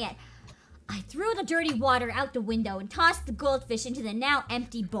 no, not yet. I threw the dirty water out the window and tossed the goldfish into the now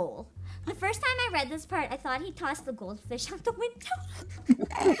empty bowl. The first time I read this part, I thought he tossed the goldfish out the window.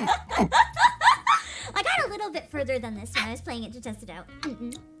 I got a little bit further than this when I was playing it to test it out.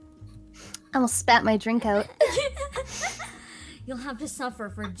 I will spat my drink out. You'll have to suffer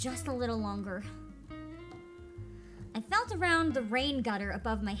for just a little longer. I felt around the rain gutter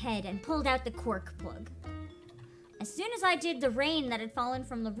above my head and pulled out the cork plug. As soon as I did, the rain that had fallen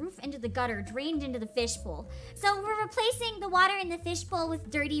from the roof into the gutter drained into the fishbowl. So we're replacing the water in the fishbowl with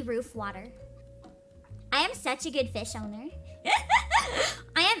dirty roof water. I am such a good fish owner.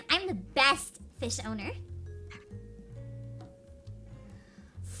 I'm the best fish owner.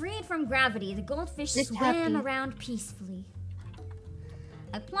 Freed from gravity, the goldfish swam around peacefully.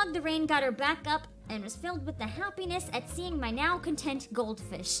 I plugged the rain gutter back up and was filled with the happiness at seeing my now content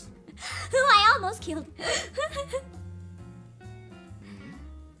goldfish, who I almost killed.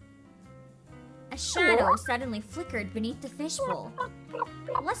 A shadow suddenly flickered beneath the fishbowl.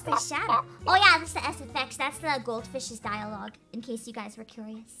 What's the shadow? Oh yeah, that's the SFX. That's the goldfish's dialogue, in case you guys were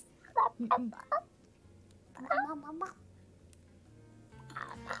curious.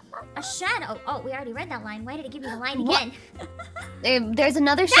 A shadow. Oh, we already read that line. Why did it give me the line again? There's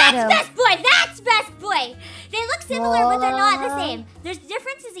another shadow. That's Best Boy! That's Best Boy! They look similar, but they're not the same. There's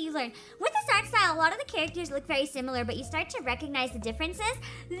differences that you learn. With this art style, a lot of the characters look very similar, but you start to recognize the differences.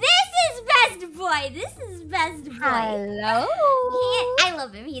 This is Best Boy! This is Best Boy. Hello? I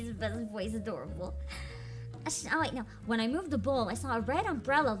love him. He's the best boy. He's adorable. Oh, wait, no. When I moved the bowl, I saw a red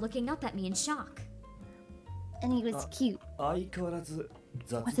umbrella looking up at me in shock. And he was cute.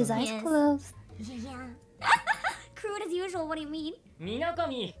 With his eyes Yes. closed. Yeah. Crude as usual, what do you mean?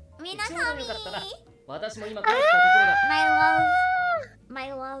 Minakami! Minakami! 私も今帰ったところだ。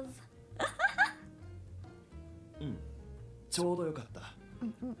 My love. My love. ちょうどよかった。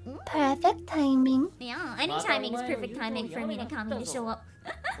 Perfect timing. Yeah, any timing is perfect timing for Minakami to show up.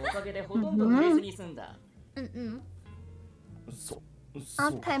 おかげでほとんど濡れずに済んだ。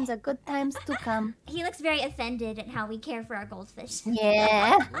Off times are good times to come. He looks very offended at how we care for our goldfish.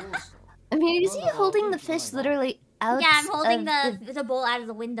 Yeah. I mean, is he holding the fish literally out? Yeah, I'm holding of the bowl out of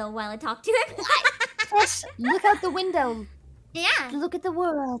the window while I talk to him. Fish, look out the window. Yeah. Look at the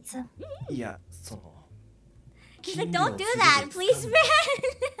world. いや、その。 He's like, don't do that, please, man.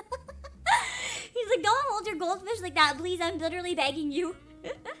 He's like, don't hold your goldfish like that, please. I'm literally begging you.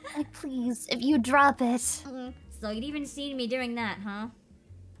 Like, please, if you drop it. So you'd even seen me doing that, huh?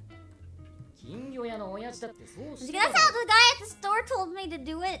 金魚屋の親父だってそうして That's how the guy at the store told me to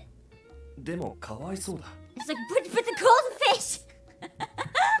do it. でもかわいそうだ。 It's like, but the goldfish.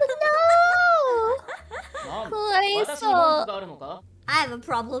 No. なん私に文句があるのか I have a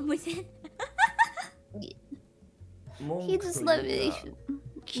problem with it. He just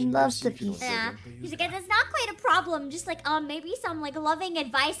loves the fish. Yeah. He's like, that's not quite a problem. Just like, maybe some like loving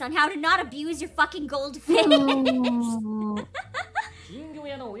advice on how to not abuse your fucking goldfish. 金魚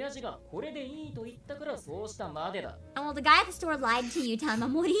屋の親父がこれでいいと言ったからそうしたまでだ。 Well, the guy at the store lied to you,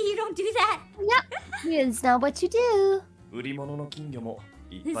 Tamamori. You don't do that. Yep. It's not what you do. 売り物の金魚も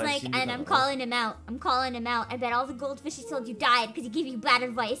いっ He's ぱい like, 死んでた and だ I'm ろ。 calling him out. I'm calling him out. I bet all the goldfish he sold you died because he gave you bad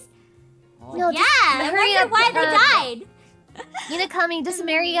advice. No, Yeah, just I hurry wonder up. why they died. Minakami, just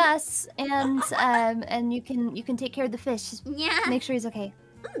marry us, and you can take care of the fish. Just Yeah. make sure he's okay.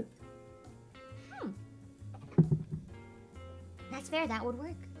 That's fair. That would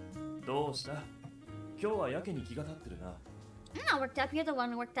work. どうした？今日はやけに気が立ってるな。 I'm not worked up. You're the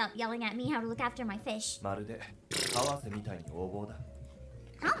one worked up, yelling at me how to look after my fish. まるで合わせみたいに横暴だ。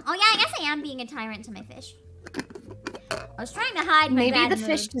 Oh yeah, I guess I am being a tyrant to my fish. I was trying to hide my Maybe bad the mood.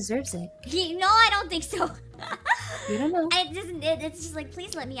 fish deserves it. No, I don't think so. You don't know. It's just like,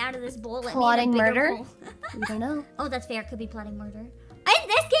 please let me out of this bowl. Let Plotting me in a bigger murder? bowl. You don't know. Oh, that's fair. It could be plotting murder. In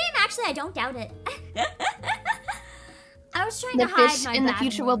this game, actually, I don't doubt it. I was trying The to hide fish my in the bad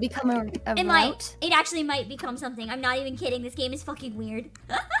future mood. will become a It route. might. It actually might become something. I'm not even kidding. This game is fucking weird.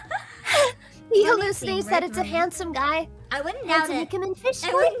 He Let me see, hallucinates that it's a Red Ring. handsome guy. I wouldn't doubt Handsome it. Ikemen fish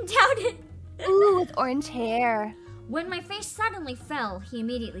I boy. wouldn't doubt it. Ooh, with orange hair. When my face suddenly fell, he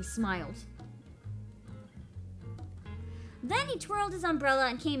immediately smiled. Then he twirled his umbrella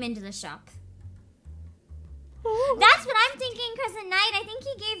and came into the shop. That's what I'm thinking, Crescent Knight. I think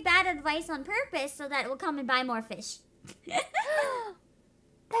he gave bad advice on purpose so that we'll come and buy more fish.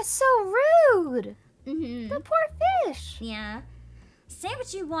 That's so rude. The poor fish. Yeah. Say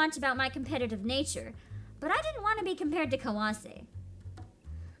what you want about my competitive nature, but I didn't want to be compared to Kawase.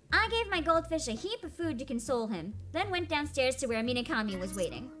 I gave my goldfish a heap of food to console him, then went downstairs to where Minakami was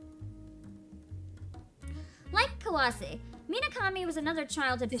waiting. Like Kawase. Minakami was another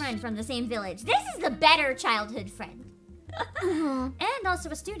childhood friend from the same village. This is the better childhood friend. And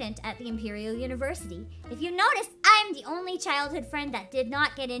also a student at the Imperial University. If you notice, I'm the only childhood friend that did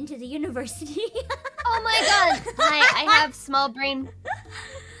not get into the university. Oh my god! I have small brain.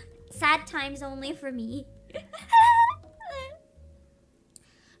 Sad times only for me.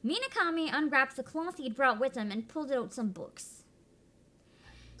 Minakami unwrapped the cloth he'd brought with him and pulled out some books.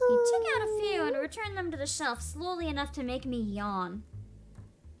 He took out a few and returned them to the shelf slowly enough to make me yawn.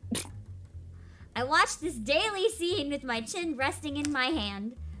 I watched this daily scene with my chin resting in my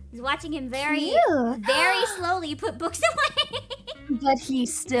hand. I was watching him very slowly put books away. But he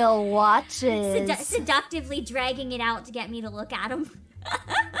still watches. Seductively dragging it out to get me to look at him.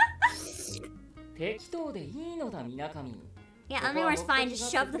 Yeah, Eleanor's fine.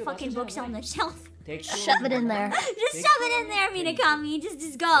 Just shove the fucking books on the shelf. Shove it in there. Just shove it in there, Minakami.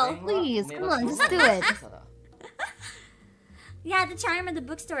 Just go. Please, come on, just do it. Yeah, the charm of the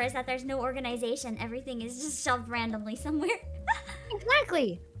bookstore is that there's no organization. Everything is just shoved randomly somewhere.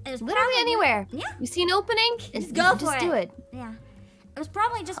 Exactly. Literally anywhere. Yeah. You see an opening? Just go for Just do it. Yeah. It was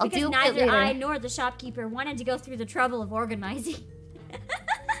probably just I'll because deal with it neither later. I nor the shopkeeper wanted to go through the trouble of organizing.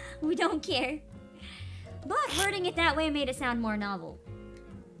 We don't care. But wording it that way made it sound more novel.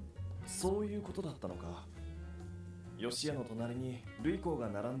 そういうことだったのか。吉屋の隣にルイコが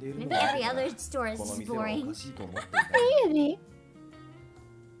並んでいるの Maybe を every other store is この just 店はお boring. かしいと思っていた。 Maybe.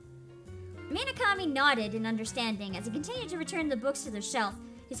 Minakami nodded in understanding as he continued to return the books to the shelf,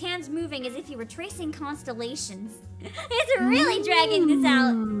 his hands moving as if he were tracing constellations. He's really dragging this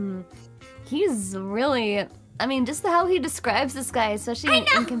out. He's really... I mean, just how he describes this guy, especially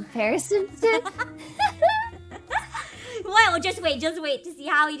in comparison to... Well, just wait to see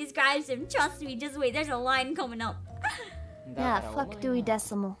how he describes him. Trust me, just wait. There's a line coming up. Yeah, fuck Dewey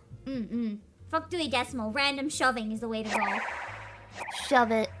Decimal. Fuck Dewey Decimal. Random shoving is the way to go.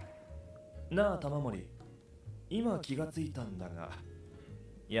 Shove it. なあ玉森、今気がついたんだが、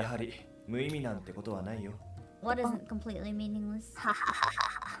やはり無意味なんてことはないよ。 What isn't completely meaningless?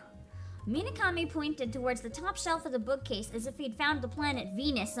 Minakami pointed towards the top shelf of the bookcase as if he'd found the planet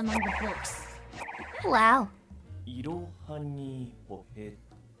Venus among the books. Wow. いろはにほへ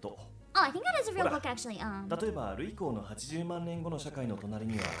と。 Oh, I think that is a real book actually. 例えばルイコの80万年後の社会の隣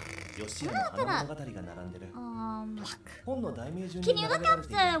には吉屋の花物語が並んでる。本の題名順に Can you 並 look べら up れ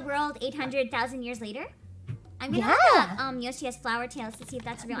ている。 the world 800,000 years later? I'm gonna look up Yoshia's Flower Tales to see if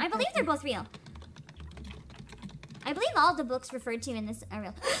that's real. I believe they're both real. I believe all the books referred to in this are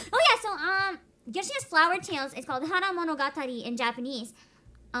real. Oh yeah, so Yoshia's Flower Tales is called Hana Monogatari in Japanese.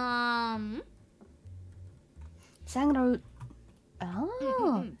 Sangro...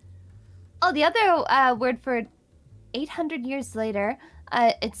 Oh. Oh, the other word for 800 years later,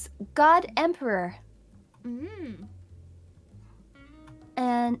 it's God Emperor.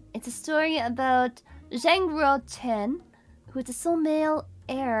 And it's a story about Zheng Ruo-chen, who is the sole male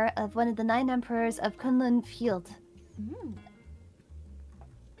heir of one of the 9 emperors of Kunlun Field.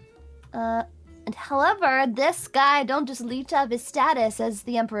 And however, this guy don't just leech up his status as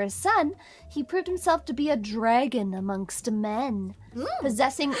the emperor's son. He proved himself to be a dragon amongst men,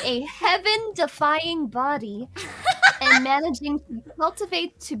 possessing a heaven-defying body and managing to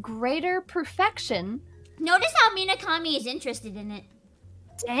cultivate to greater perfection. Notice how Minakami is interested in it.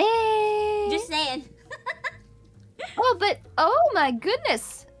 Dang! Just saying. Oh, but oh my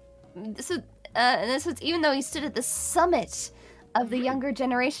goodness! This was even though he stood at the summit of the younger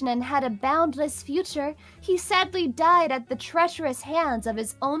generation and had a boundless future, he sadly died at the treacherous hands of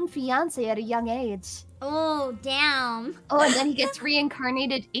his own fiancée at a young age. Oh, damn. Oh, and then he gets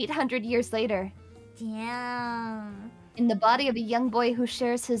reincarnated 800 years later. Damn. In the body of a young boy who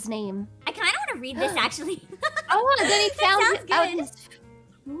shares his name. I kind of want to read this, actually. Oh, and then he found out his...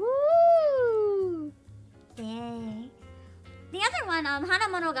 Woo! Dang. The other one, Hana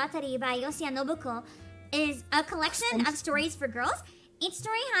Monogatari by Yoshiya Nobuko, is a collection of stories for girls. Each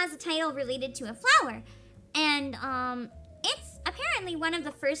story has a title related to a flower. And it's apparently one of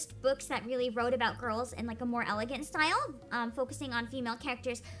the first books that really wrote about girls in like a more elegant style, focusing on female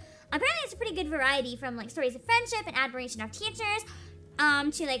characters. Apparently it's a pretty good variety from like stories of friendship and admiration of teachers,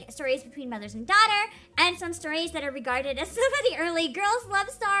 to like stories between mothers and daughter, and some stories that are regarded as some of the early girls' love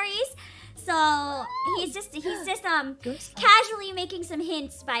stories. So he's just casually making some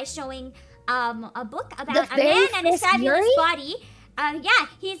hints by showing a book about a man and his fabulous body. Yeah,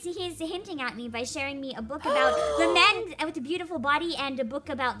 he's hinting at me by sharing me a book about the men with a beautiful body and a book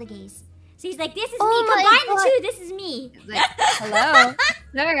about the gays. So he's like, this is me. Combine the two, this is me. Like, hello,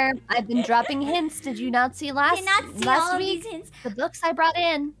 sir. I've been dropping hints. Did you not see last all week? These hints? The books I brought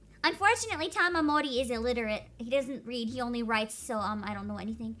in. Unfortunately, Tamamori is illiterate. He doesn't read. He only writes. So I don't know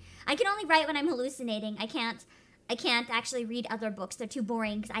anything. I can only write when I'm hallucinating. I can't actually read other books. They're too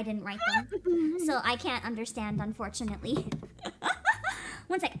boring because I didn't write them. So I can't understand, unfortunately.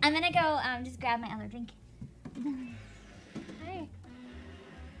 One sec. I'm gonna go just grab my other drink. Hi.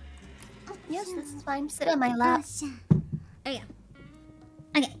 Oh, yes, this is fine. Sit on my lap. Oh yeah.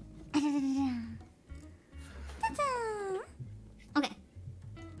 Okay. Okay.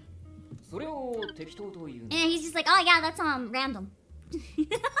 And he's just like, oh yeah, that's random.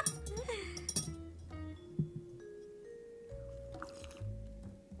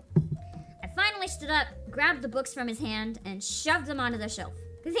 I finally stood up, grabbed the books from his hand, and shoved them onto the shelf.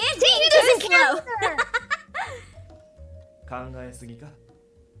 His hand's being too slow.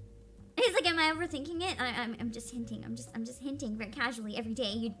 He's like, am I overthinking it? I'm just hinting. I'm just hinting very casually every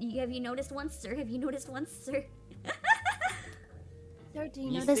day. Have you noticed once, sir? Have you noticed once, sir? Sir, do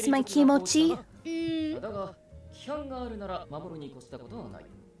you notice my kimochi? He's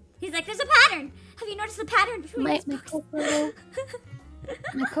like, there's a pattern. Have you noticed the pattern between these books?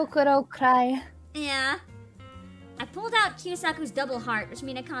 My kokoro cry. Yeah. I pulled out Kyosaku's double heart, which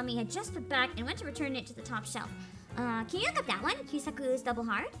Minakami had just put back, and went to return it to the top shelf. Can you look up that one? Kyosaku's double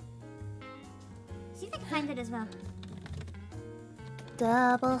heart? See if I can find it as well.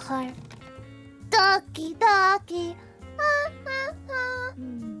 Double heart. Doki doki.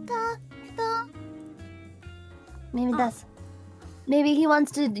 Maybe that's. Maybe he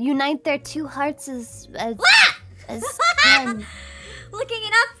wants to unite their two hearts as one. Looking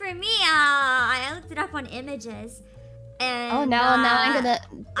it up for me, I looked it up on images. And, now I'm gonna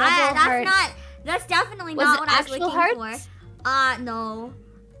double heart. That's definitely Was not it what I was looking hearts? for. No.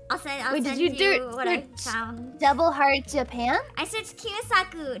 I'll send did you you do what I found. Double heart Japan? I searched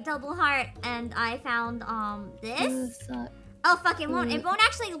Kyosaku double heart and I found this. Oh fuck, it won't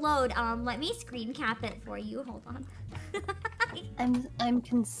actually load. Let me screen cap it for you. Hold on. I'm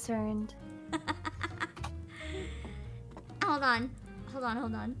concerned. Hold on.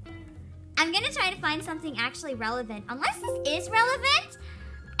 I'm gonna try to find something actually relevant. Unless this is relevant?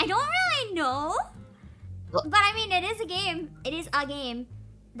 I don't really know. But I mean, it is a game. It is a game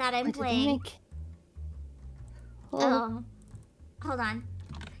that I'm playing. Oh. Hold on.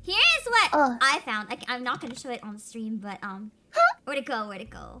 Here's what I found. I'm not gonna show it on the stream, but where'd it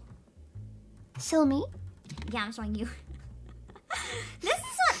go? Show me. Yeah, I'm showing you. This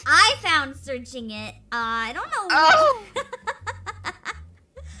is what I found searching it. I don't know what...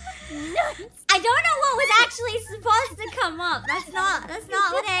 I don't know what was actually supposed to come up. That's not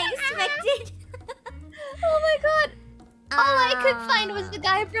what I expected. Oh my god. All I could find was the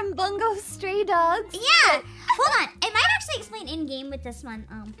guy from Bungo Stray Dogs. Yeah. Hold on. It might actually explain in game with this one.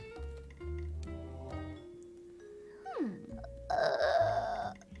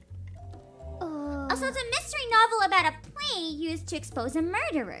 Also, it's a mystery novel about a play used to expose a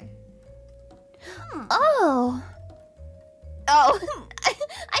murderer. Oh,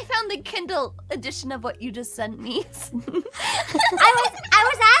 I found the Kindle edition of what you just sent me. I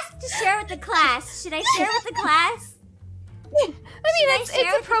was asked to share with the class. Should I share with the class? I mean, it's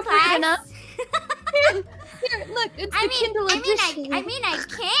appropriate enough. Here, look, it's the Kindle edition. I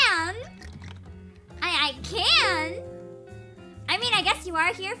can. I can. I mean, I guess you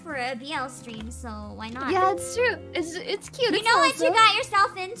are here for a BL stream, so why not? Yeah, it's true. It's cute. You know what you got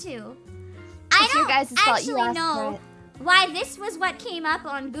yourself into. I don't actually know why this was what came up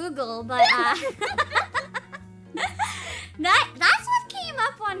on Google, but that's what came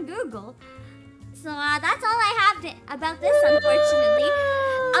up on Google. So that's all I have about this, unfortunately.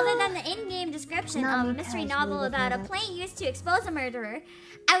 Other than the in-game description of a mystery novel about a play used to expose a murderer.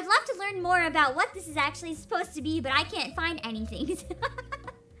 I would love to learn more about what this is actually supposed to be, but I can't find anything.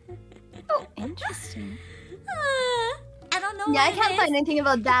 Oh, interesting. I don't know. Yeah, I can't find anything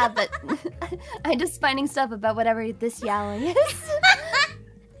about that, but I'm just finding stuff about whatever this yaoi is.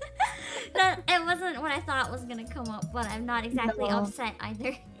 It wasn't what I thought was gonna come up, but I'm not exactly upset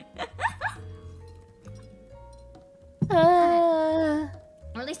either. Or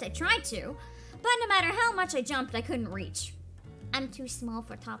at least I tried to. But no matter how much I jumped, I couldn't reach. I'm too small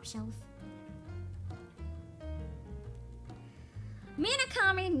for top shelf.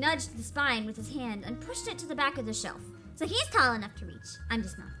 Minakami nudged the spine with his hand and pushed it to the back of the shelf. So he's tall enough to reach. I'm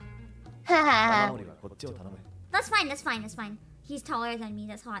just not. That's fine. He's taller than me.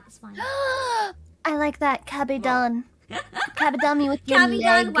 That's hot. That's fine. I like that. Kabedon. Kabedon with your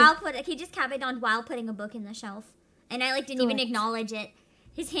leg. He just kabedoned while putting a book in the shelf. And I didn't even acknowledge it.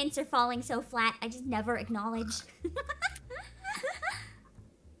 His hints are falling so flat, I just never acknowledge.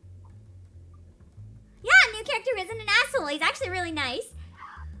 Yeah, new character isn't an asshole. He's actually really nice.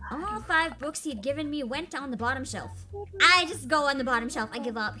 All 5 books he'd given me went on the bottom shelf. I just go on the bottom shelf. I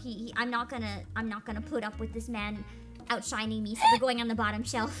give up. I'm not gonna put up with this man outshining me, so we're going on the bottom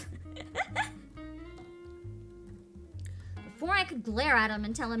shelf. Before I could glare at him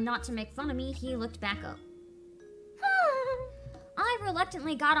and tell him not to make fun of me, he looked back up. I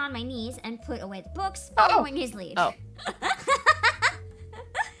reluctantly got on my knees and put away the books, following his lead. Oh.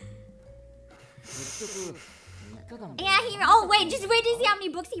 Yeah, oh wait, just wait to see how many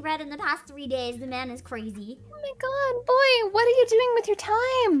books he read in the past 3 days. The man is crazy. Oh my god, boy, what are you doing with your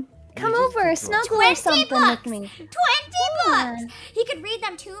time? Come over, snuggle or something books. with me. 20 books! He could read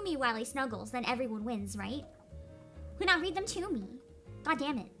them to me while he snuggles, then everyone wins, right? Why not read them to me? God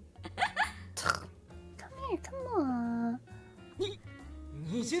damn it. Come here, come on.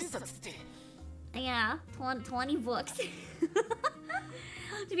 Yeah, 20 books.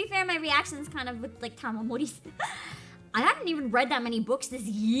 To be fair, my reactions kind of looked like Tamamori's. I haven't even read that many books this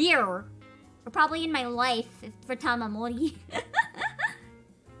year. Or probably in my life for Tamamori. And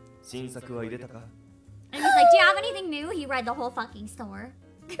he's like, do you have anything new? He read the whole fucking store.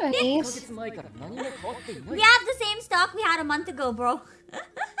 Nice. We have the same stock we had a month ago, bro.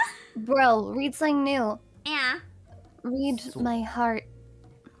 Bro, read something new. Yeah. Read my heart.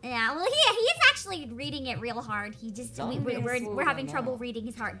 Yeah, well, he's actually reading it real hard. He just we're having trouble reading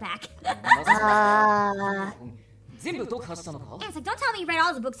his heart back. Ah. Yeah, it's like, don't tell me you read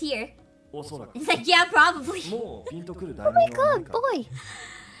all the books here. おそらく It's like, yeah, probably. もうピンとくる Oh my god, boy.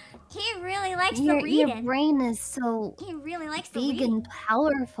 He really likes the Your reading. brain is so He really likes the big reading. and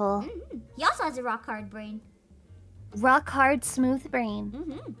powerful. He also has a rock hard brain. Rock hard, smooth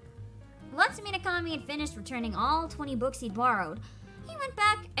brain. Once Minakami had finished returning all 20 books he'd borrowed, he went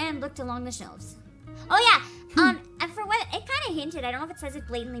back and looked along the shelves. Oh yeah, and for what it kind of hinted, I don't know if it says it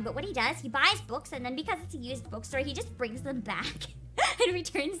blatantly, but what he does, he buys books and then because it's a used bookstore, he just brings them back and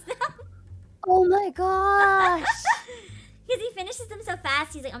returns them. Oh my gosh. Because he finishes them so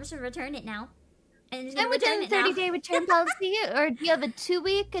fast, he's like, I'm just gonna return it now. And he's And gonna return within it 30-day return policy, or do you have a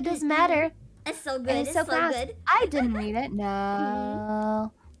 2-week? It doesn't matter. It's so good. And It's so so fast. good. I didn't read it.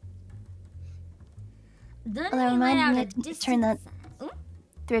 No. Then Well, that he let reminded out me a I can distant turn that sigh.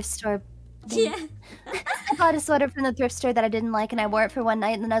 thrift store thing. Yeah. I bought a sweater from the thrift store that I didn't like, and I wore it for one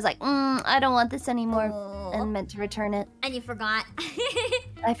night, and then I was like, I don't want this anymore, and meant to return it. And you forgot.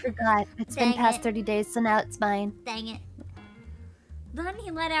 I forgot. It's been Dang past it. 30 days, so now it's mine. Dang it. Then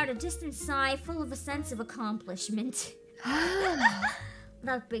he let out a distant sigh full of a sense of accomplishment.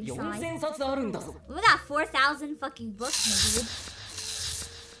 That big sigh. We got 4,000 fucking books, my dude.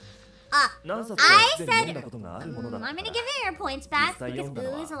 I said, I'm gonna give you your points back because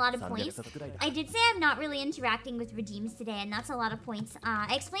ooh is a lot of points. I did say I'm not really interacting with redeems today, and that's a lot of points.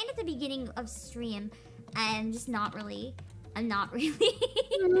 I explained at the beginning of stream, I'm not really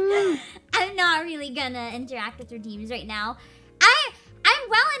gonna interact with redeems right now. I'm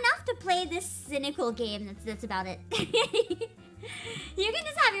well enough to play this cynical game. That's about it. You can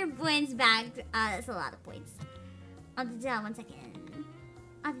just have your points back. That's a lot of points. One second.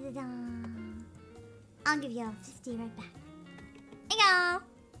 I'll give you a 50 right back. There you go.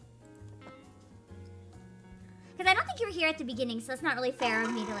 Because I don't think you were here at the beginning, so it's not really fair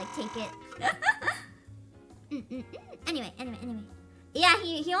of me to like take it. Anyway. Yeah,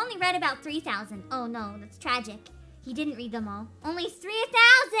 he only read about 3,000. Oh no, that's tragic. He didn't read them all. Only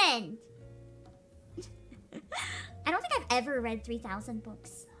 3,000! I don't think I've ever read 3,000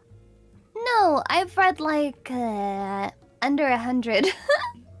 books. No, I've read like under 100.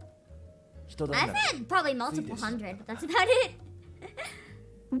 I've read probably multiple hundred, but that's about it.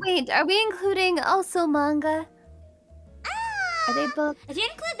 Wait, are we including also manga? Are they both? If you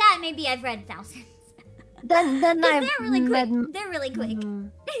include that, maybe I've read thousands. Then I've they're really quick. read... They're really quick.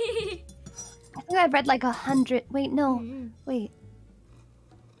 I think I've read like 100. Wait, no. Wait.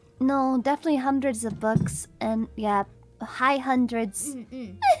 No, definitely hundreds of books. And yeah, high hundreds. If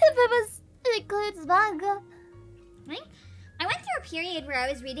it includes manga. I went through a period where I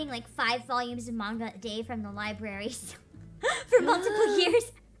was reading like 5 volumes of manga a day from the libraries for multiple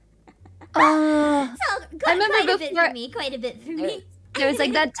years. So quite a bit for me. There was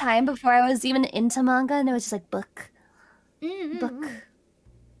like that time before I was even into manga, and it was just like book.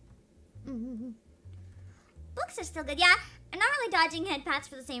 Books are still good. Yeah, I'm not really dodging head pats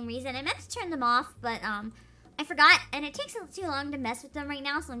for the same reason. I meant to turn them off, but I forgot, and it takes too long to mess with them right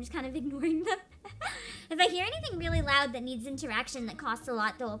now, so I'm just kind of ignoring them. If I hear anything really loud that needs interaction that costs a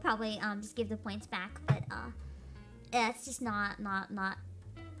lot, though, I'll probably just give the points back. But yeah, it's just not. I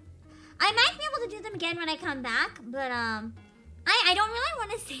might be able to do them again when I come back, but I I don't really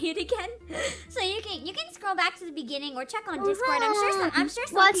want to say it again. So you can scroll back to the beginning or check on Discord. I'm sure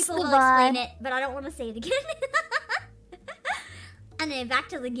some people will explain it, but I don't want to say it again. And then back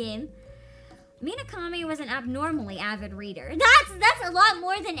to the game. Minakami was an abnormally avid reader. That's a lot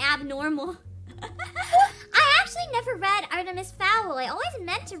more than abnormal. I actually never read Artemis Fowl. I always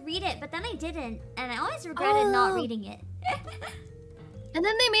meant to read it, but then I didn't, and I always regretted not reading it. And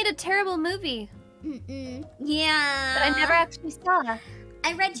then they made a terrible movie. Yeah. But I never actually saw.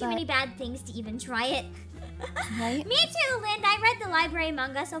 I read too many bad things to even try it. Right? Me too, Lind. I read the library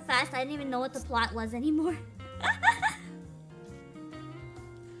manga so fast I didn't even know what the plot was anymore.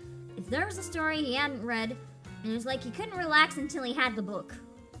 If there was a story he hadn't read, it was like he couldn't relax until he had the book.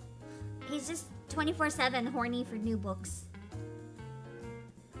 He's just 24/7 horny for new books.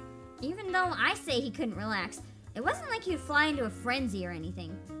 Even though I say he couldn't relax, it wasn't like he would fly into a frenzy or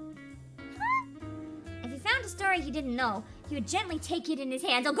anything. If he found a story he didn't know, he would gently take it in his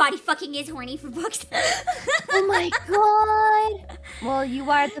hands. Oh god, he fucking is horny for books. Oh my god! Well, you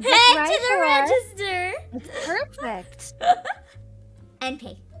are the book Head writer. to the register! It's perfect. And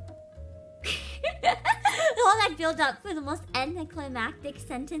pay. All that build up for the most anticlimactic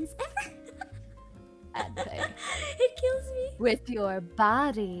sentence ever. And pay. It kills me. With your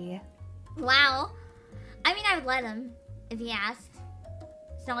body. Wow. I mean, I would let him if he asked.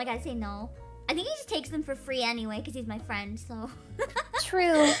 It's not like I'd say no. I think he just takes them for free anyway because he's my friend, so.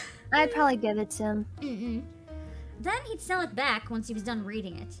 True. I'd probably give it to him. Then he'd sell it back once he was done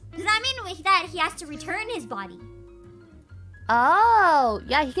reading it. Does that mean with that he has to return his body? Oh,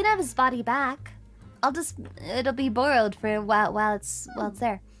 yeah, he can have his body back. It'll be borrowed for a while it's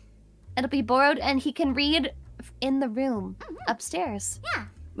there. It'll be borrowed and he can read in the room upstairs. Yeah.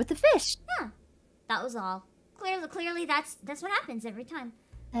 With the fish. Yeah. That was all. Clearly that's what happens every time.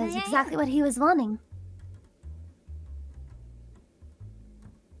 That's exactly what he was wanting.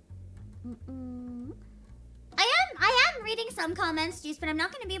 I am reading some comments, Juice, but I'm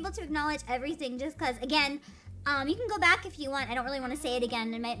not going to be able to acknowledge everything just because, again, you can go back if you want. I don't really want to say it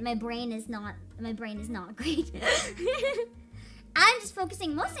again, and my brain is not great. I'm just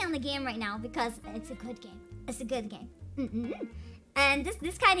focusing mostly on the game right now because it's a good game. It's a good game. And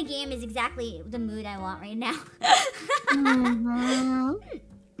this kind of game is exactly the mood I want right now.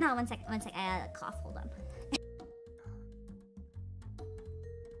 No, one sec. I had a cough. Hold on.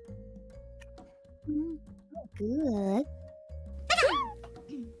 Good.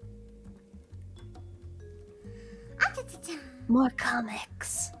 More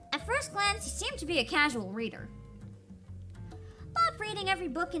comics. At first glance, he seemed to be a casual reader. But reading every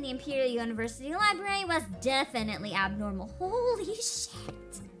book in the Imperial University Library was definitely abnormal. Holy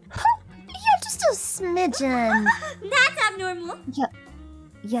shit. Yeah, just a smidgen. That's abnormal.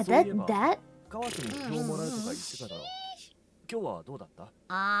 Yeah, that.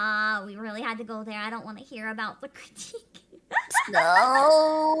 We really had to go there. I don't want to hear about the critique.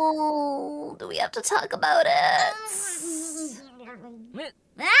 No. Do we have to talk about it?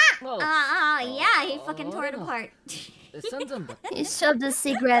 Yeah, he fucking tore it apart. He shoved a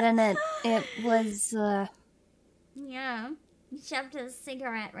cigarette in it. It was, Yeah, he shoved a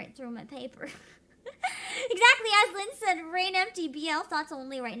cigarette right through my paper. Exactly as Lynn said, rain empty BL thoughts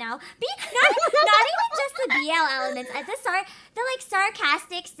only right now. Not even just the BL elements. The like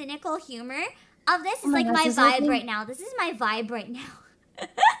sarcastic, cynical humor of this is like my vibe right now. This is my vibe right now.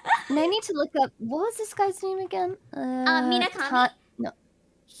 And I need to look up, what was this guy's name again? Minakami? No.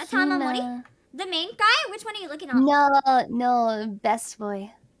 Tamamori? The main guy? Which one are you looking at? No, best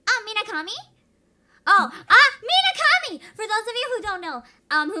boy. Minakami? Minakami! For those of you who don't know,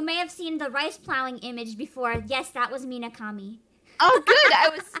 who may have seen the rice plowing image before, yes, that was Minakami. Oh, good. I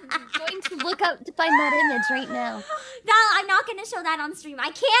was going to look up to find that image right now. No, I'm not going to show that on stream.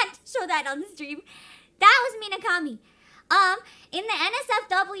 I can't show that on stream. That was Minakami. In the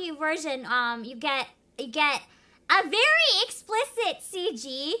NSFW version, you get a very explicit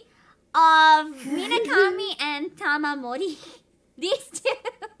CG of Minakami and Tamamori. These two.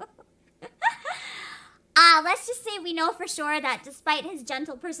 Let's just say we know for sure that despite his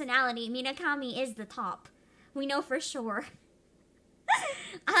gentle personality, Minakami is the top. We know for sure.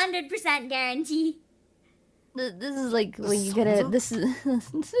 100% guarantee. This is like when you get it. This is. What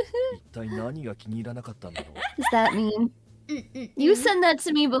does that mean? You sent that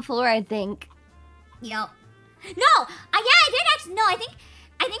to me before, I think. Yo. No! I did actually. No, I think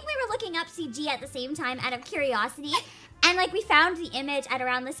we were looking up CG at the same time out of curiosity. And, like, we found the image at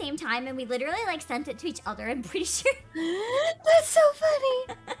around the same time, and we literally, like, sent it to each other, I'm pretty sure. That's so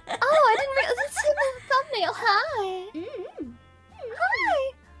funny. Oh, I didn't realize that's in the thumbnail. Hi.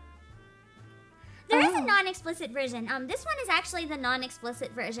 Hi. There is a non-explicit version. This one is actually the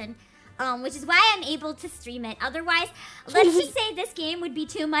non-explicit version, which is why I'm able to stream it. Otherwise, let's just say this game would be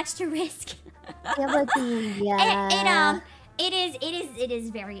too much to risk. It would be, yeah. It is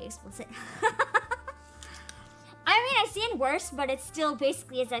very explicit. I mean, I've seen worse, but it's still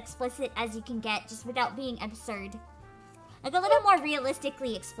basically as explicit as you can get, just without being absurd. Like a little more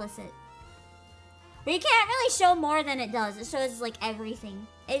realistically explicit. But you can't really show more than it does. It shows like everything.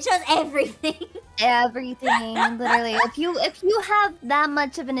 It shows everything. Everything, literally. If you have that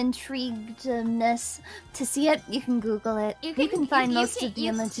much of an intriguedness to see it, you can Google it. You can find most of the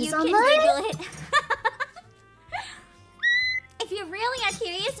images online. You can Google it. If you really are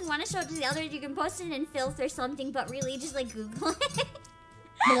curious and want to show it to the others, you can post it in filth or something, but really just like Google it.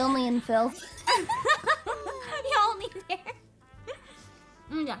 But only in filth. Yeah, only there.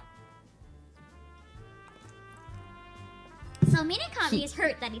 Yeah. So Minakami is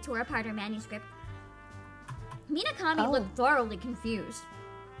hurt that he tore apart her manuscript. Minakami looked thoroughly confused.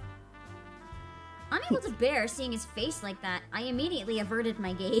 Unable to bear seeing his face like that, I immediately averted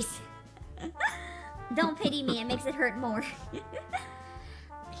my gaze. Don't pity me, it makes it hurt more.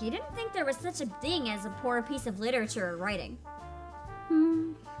 He didn't think there was such a thing as a poor piece of literature or writing.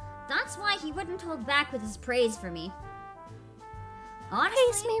 That's why he wouldn't hold back with his praise for me. Honestly,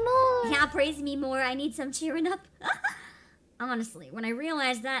 praise me more! Yeah, praise me more, I need some cheering up. Honestly, when I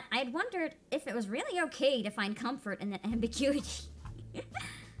realized that, I'd wondered if it was really okay to find comfort in that ambiguity.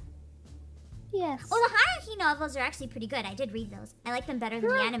 Yes. Well, the Haruhi novels are actually pretty good. I did read those. I like them better than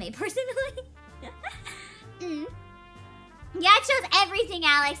the anime, personally. Yeah, it shows everything,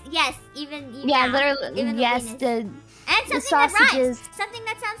 Alex. Yes, even yeah, literally. Even yes, and something the sausages. that rhymes. Something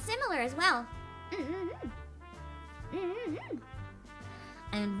that sounds similar as well.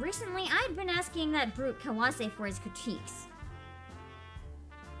 And recently, I'd been asking that brute Kawase for his critiques.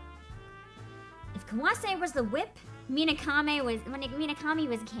 If Kawase was the whip, Minakami was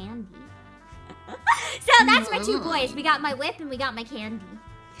candy. So that's my two boys. We got my whip and we got my candy.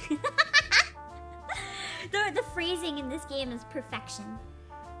 The phrasing in this game is perfection.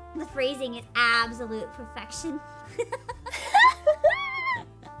 The phrasing is absolute perfection. He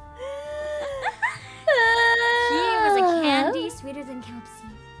was a candy sweeter than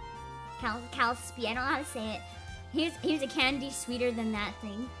Calspi. I don't know how to say it. He was a candy sweeter than that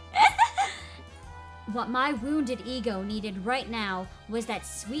thing. What my wounded ego needed right now was that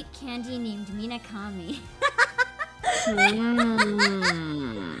sweet candy named Minakami.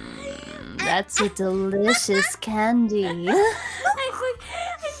 That's a delicious candy. I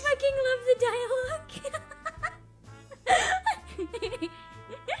fucking love the dialogue.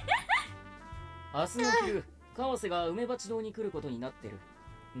 明日の昼、川瀬が梅鉢堂に来ることになってる。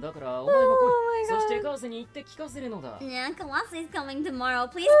だからお前も来い。そして川瀬に行って聞かせるのだ。Yeah, Kawase's coming tomorrow.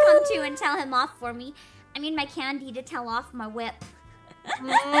 Please come too and tell him off for me. I need my candy to tell off my whip.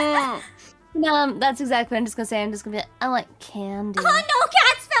 No, that's exactly what I'm just gonna say. I'm just gonna be like, I want candy. Oh no,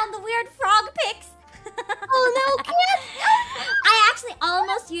 Cats found the weird frog pics. Oh no, Cats! I actually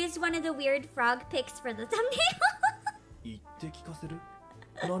almost used one of the weird frog pics for the thumbnail.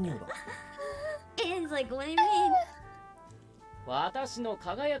 It's like, what do you mean? About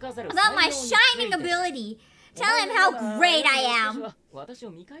my shining ability. Tell him how great I am.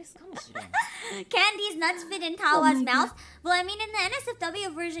 Candy's nuts fit in Tawa's mouth. Well, I mean, in the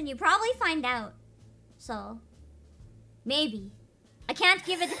NSFW version, you probably find out. So, maybe. I can't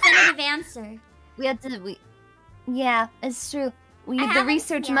give a definitive answer. Yeah, it's true. The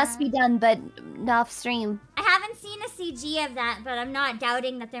research must be done, but off stream. I haven't seen a CG of that, but I'm not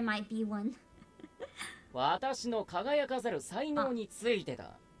doubting that there might be one. He's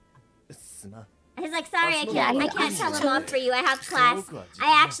like, sorry, I can't tell him off for you. I have class.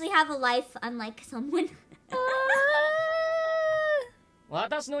 I actually have a life, unlike someone.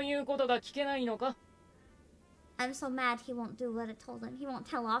 I'm so mad he won't do what I told him. He won't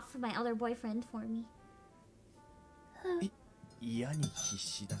tell off for my other boyfriend for me. He's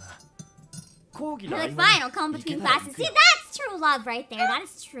like, fine, I'll come between classes. See, that's true love right there. That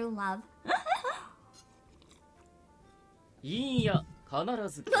is true love. No, he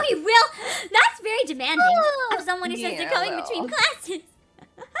will. That's very demanding of someone who says they're coming between classes.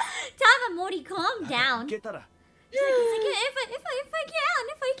 Tamamori, calm down. He's like, if I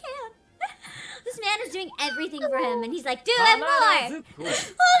can. This man is doing everything for him, and he's like, do it more.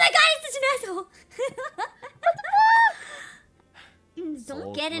 Oh my god, he's such an asshole.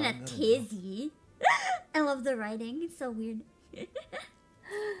 Don't get in a tizzy. I love the writing. It's so weird.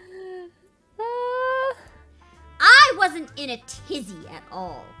 I wasn't in a tizzy at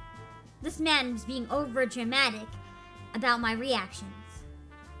all. This man was being over dramatic about my reactions.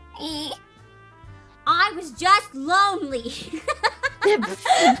 I was just lonely.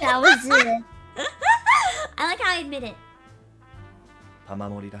 That was it. I like how I admit it. 玉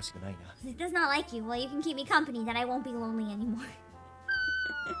森らしくないな。 If it does not like you, well, you can keep me company, then I won't be lonely anymore.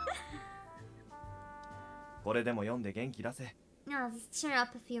 これでも読んで元気出せ。 No, just shut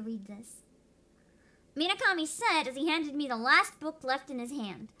up if you read this. Minakami said as he handed me the last book left in his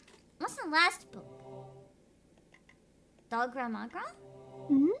hand. What's the last book? Dogra Magra?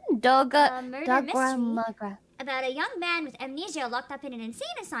 Murder mystery Magra. about a young man with amnesia locked up in an insane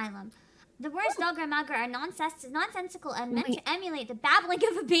asylum. The words Dogra Magra are nonsensical and meant to emulate the babbling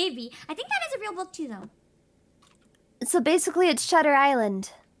of a baby. I think that is a real book too, though. So basically, it's Shutter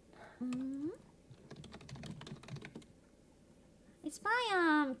Island. It's by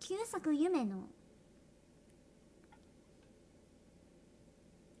Kyusaku Yume no.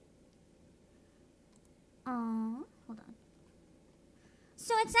 Hold on.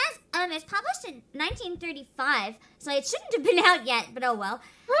 So it says it's published in 1935, so it shouldn't have been out yet, but oh well.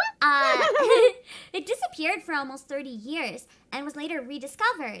 It disappeared for almost 30 years and was later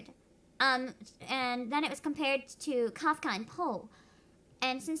rediscovered. And then it was compared to Kafka and Poe.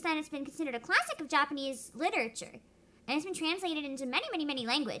 And since then it's been considered a classic of Japanese literature. And it's been translated into many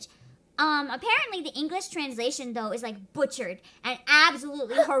languages. Apparently the English translation, though, is like butchered and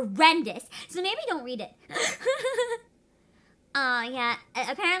absolutely horrendous. So maybe don't read it. Yeah,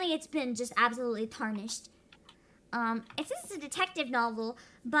 apparently it's been just absolutely tarnished. It says it's a detective novel,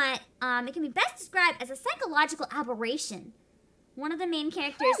 but it can be best described as a psychological aberration. One of the main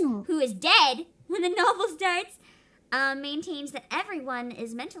characters, who is dead when the novel starts, maintains that everyone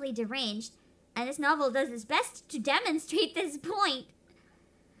is mentally deranged, and this novel does its best to demonstrate this point.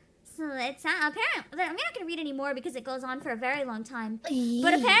 So it's apparently, I'm not going to read any more because it goes on for a very long time.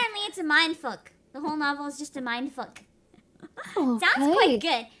 But apparently it's a mindfuck. The whole novel is just a mindfuck. Okay. Sounds quite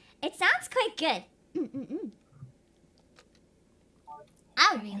good. It sounds quite good.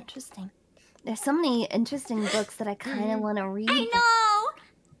 I would read it. Interesting. There's so many interesting books that I kind of want to read. I know!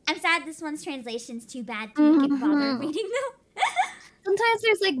 I'm sad this one's translation's too bad to make it bother reading though. Sometimes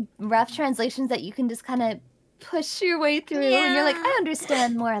there's like rough translations that you can just kind of push your way through and you're like, I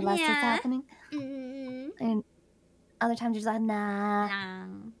understand more or less what's happening. And other times you're just like, nah.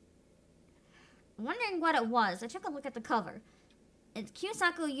 I'm wondering what it was. I took a look at the cover. It's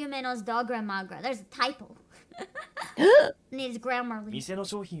Kyusaku Yumeno's Dogra Magra. There's a typo. Needs Grammarly. 店の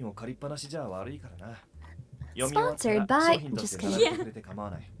商品を借りっぱなしじゃ悪いからな。 Sponsored by. Just kidding.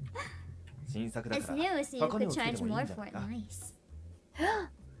 It's new, so you could charge more for it. Nice.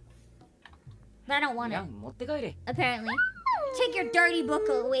 But I don't want it. Apparently. Take your dirty book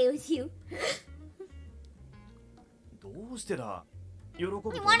away with you. どうしてだ? He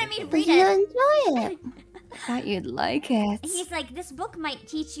wanted me to read You it. enjoy it. I thought you'd like it. He's like, this book might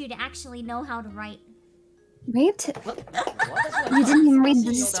teach you to actually know how to write. You didn't even read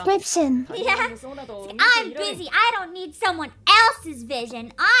the description. Yeah. I'm busy. I don't need someone else's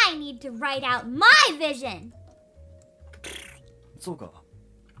vision. I need to write out my vision. そうか。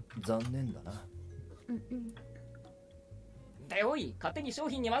残念だな。でおい、勝手に商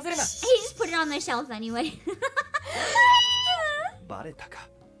品に混ぜるな。 He just put it on the shelf anyway. バレたか。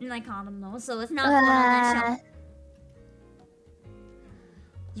 And I caught him though, so it's not going on that shelf.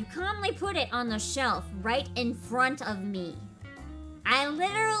 You calmly put it on the shelf right in front of me. I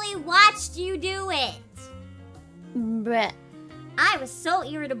literally watched you do it. Bruh. I was so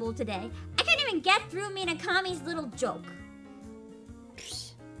irritable today. I couldn't even get through Minakami's little joke.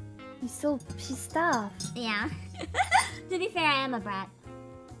 He's so pissed off. Yeah. To be fair, I am a brat.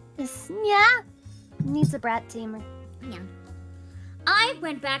 Yeah. Needs a brat tamer. Yeah. I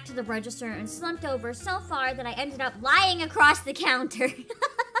went back to the register and slumped over so far that I ended up lying across the counter.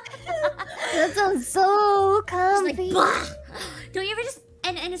 That sounds so comfy. Like, don't you ever just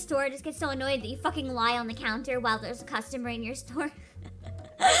in a store just get so annoyed that you fucking lie on the counter while there's a customer in your store?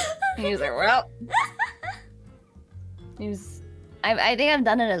 He's like, well. I think I've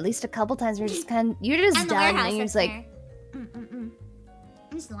done it at least a couple times. You're just done, and you're just like,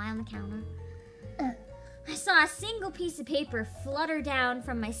 just lie on the counter. I saw a single piece of paper flutter down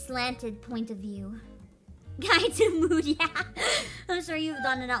from my slanted point of view. Guide to mood, yeah. I'm sure you've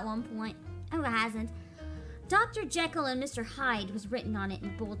done it at one point. Who hasn't? Dr. Jekyll and Mr. Hyde was written on it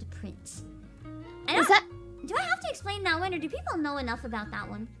in bold print. Do I have to explain that one, or do people know enough about that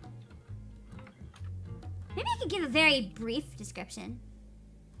one? Maybe I could give a very brief description.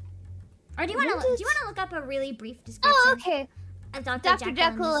 Or do you want to look up a really brief description? oh, okay. Of Dr.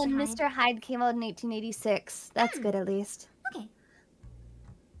 Jekyll and Mr. Hyde came out in 1886. That's good, at least. Okay.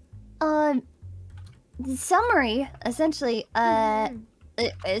 The summary, essentially,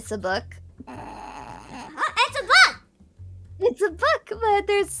 it's a book. It's a book, but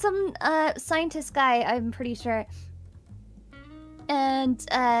there's some scientist guy, I'm pretty sure. And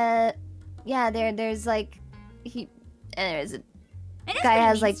yeah, there's like there's a guy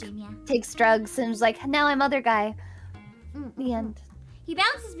has like takes drugs and is like, now I'm other guy. The end. He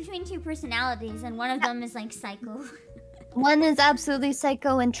bounces between two personalities, and one of them is like psycho. One is absolutely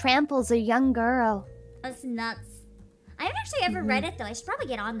psycho and tramples a young girl. That's nuts. I haven't actually ever read it though. I should probably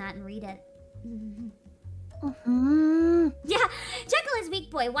get on that and read it. Yeah, Jekyll is weak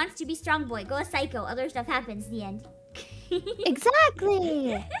boy, wants to be strong boy, go psycho, other stuff happens, the end.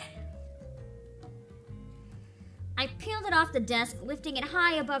 Exactly! I peeled it off the desk, lifting it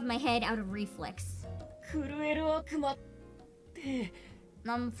high above my head out of reflex.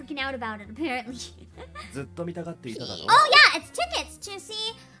 I'm freaking out about it, apparently. Oh yeah, it's tickets to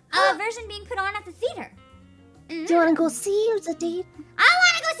see a version being put on at the theater. Do you want to go see the date? I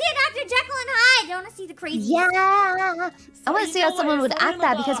want to go see Dr. Jekyll and Hyde. I want to see the crazy. Yeah, I want to see how someone would act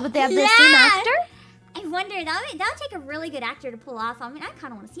that, because would they have the same actor? I wonder, that would take a really good actor to pull off. I mean, I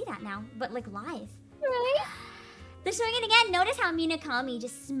kind of want to see that now, but like live. Right? They're showing it again. Notice how Minakami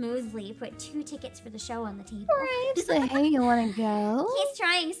just smoothly put 2 tickets for the show on the table. Right. So, hey, you want to go? He's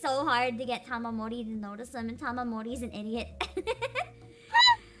trying so hard to get Tamamori to notice him, and Tamamori's an idiot.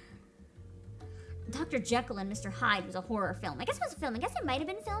 Dr. Jekyll and Mr. Hyde was a horror film. I guess it was a film. I guess it might have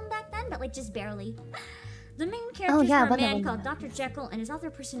been filmed back then, but like just barely. The main characters were a man called Dr. Jekyll and his other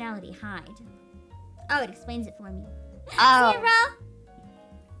personality, Hyde. Oh, it explains it for me. Oh. Zero!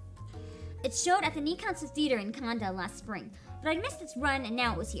 It showed at the Nikatsu Theater in Kanda last spring, but I'd missed its run and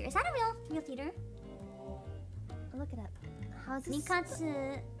now it was here. Is that a real theater? Look it up. How's this?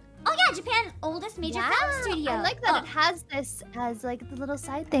 Nikatsu... Oh yeah, Japan's oldest major film studio. I like that it has this as like the little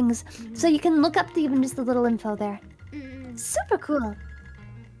side things, so you can look up even just the little info there. Super cool.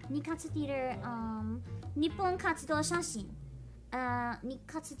 Nikatsu Theater, Nippon Katsudo Shashin.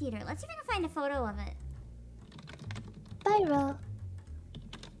 Nikatsu Theater. Let's see if I can find a photo of it. Viral.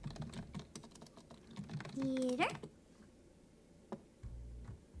 Theater.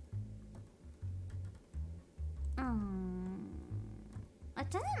 It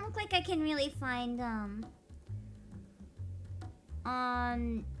doesn't look like I can really find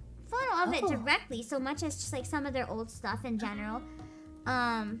photo of it directly so much as just like some of their old stuff in general.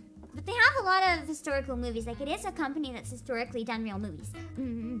 But they have a lot of historical movies. Like it is a company that's historically done real movies.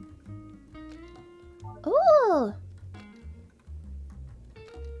 Ooh.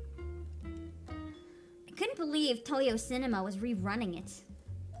 I couldn't believe Toyo Cinema was rerunning it.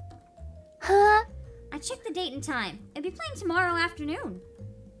 Huh? I checked the date and time. It'd be playing tomorrow afternoon.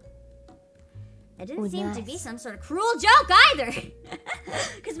 It didn't seem to be some sort of cruel joke either.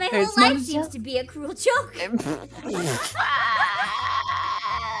 Because my whole life seems to be a cruel joke. Oh,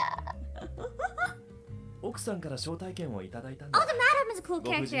 the madam is a cool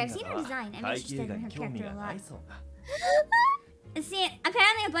character. I've seen her design. I'm interested in her character a lot. See,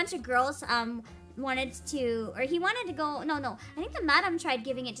 apparently a bunch of girls wanted to, or he wanted to go, no, I think the madam tried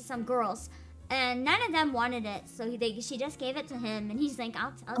giving it to some girls, and none of them wanted it, so she just gave it to him, and he's like,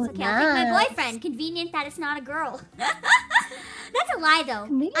 I'll take my boyfriend. Convenient that it's not a girl. That's a lie, though.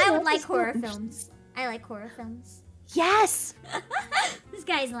 I would like horror films. I like horror films. Yes! This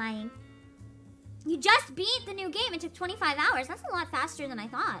guy's lying. You just beat the new game. It took 25 hours. That's a lot faster than I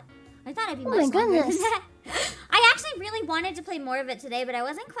thought. I thought I'd be much longer than that. I actually really wanted to play more of it today, but I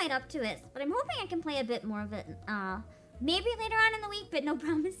wasn't quite up to it. But I'm hoping I can play a bit more of it maybe later on in the week, but no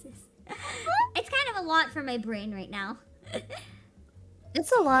promises. It's kind of a lot for my brain right now.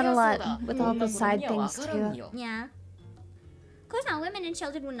 It's a lot with all the side things too. Yeah. Of course not, women and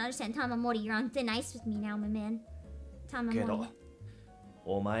children wouldn't understand. Tamamori, you're on thin ice with me now, my man. Tamamori.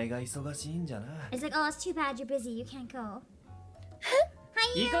 It's like, oh, it's too bad you're busy, you can't go.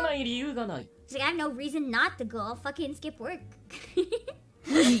 Hi. She's like, I have no reason not to go. I'll fucking skip work.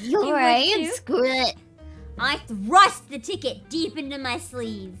 You're right, screw it. I thrust the ticket deep into my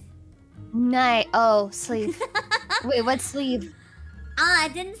sleeve. Nice. Oh, sleeve. Wait, what sleeve?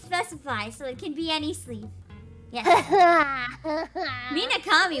 It didn't specify, so it can be any sleeve. Yes.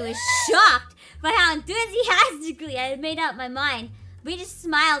 Minakami was shocked by how enthusiastically I had made up my mind. We just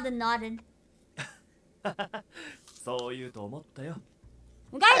smiled and nodded.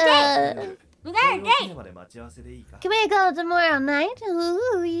 We got a date! We got a date! Can we go tomorrow night?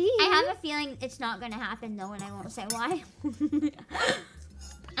 I have a feeling it's not gonna happen though, and I won't say why.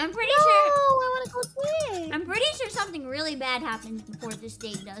 I'm pretty sure. I wanna go play. I'm pretty sure something really bad happens before this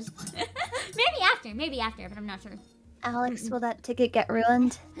date does. maybe after, but I'm not sure. Alex, will that ticket get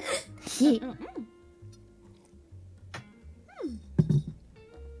ruined?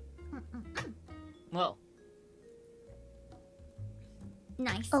 Well,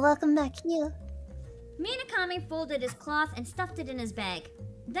 Nice. Oh, welcome back, you. Minakami folded his cloth and stuffed it in his bag,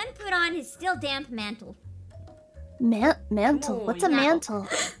 then put on his still damp mantle. Mantle? What's a mantle?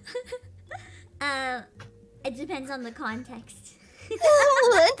 It depends on the context.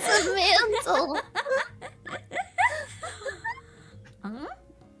 What's a mantle? Huh?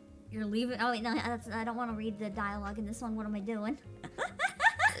 You're leaving? Oh wait, no, I don't want to read the dialogue in this one. What am I doing?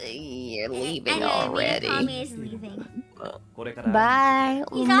 You're leaving anyway, already. Minakami is leaving. Bye.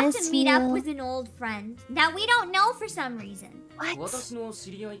 He's off to meet up with an old friend that we don't know for some reason. What?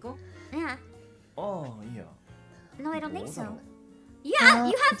 Yeah. Oh, yeah. No, I don't think so. Yeah,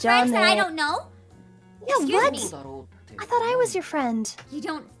 you have friends that I don't know? Yeah, Excuse what? me. I thought I was your friend. You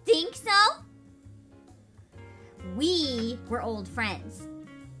don't think so? We were old friends.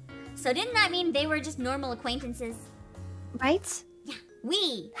 So didn't that mean they were just normal acquaintances? Right? Yeah,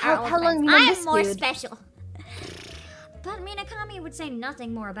 we How are old long friends. have you known I'm this more dude? special. But Minakami would say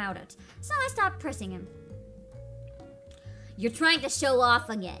nothing more about it, so I stopped pressing him. You're trying to show off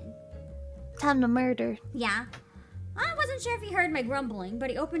again. Time to murder. Yeah. I wasn't sure if he heard my grumbling,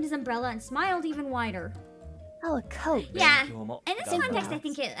 but he opened his umbrella and smiled even wider. Oh, a coat. Yeah. In this context, I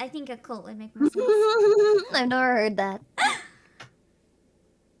think a coat would make more sense. I've never heard that.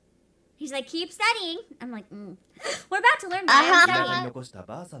 He's like, keep studying. I'm like, We're about to learn that I'm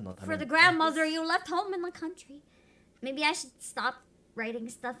studying. For the grandmother you left home in the country. Maybe I should stop writing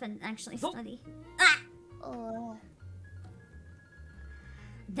stuff and actually study. Oh.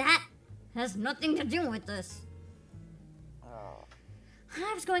 That has nothing to do with this.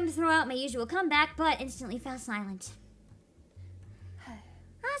 I was going to throw out my usual comeback, but instantly fell silent.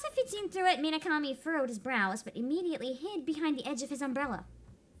 As if he'd seen through it, Minakami furrowed his brows, but immediately hid behind the edge of his umbrella.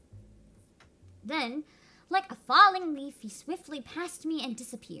 Then, like a falling leaf, he swiftly passed me and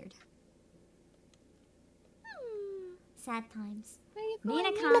disappeared. Sad times.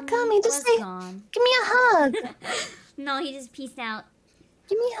 Minakami, just say, gone. Give me a hug. No, he just peaced out.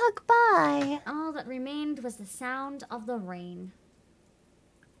 Give me a hug, bye. All that remained was the sound of the rain.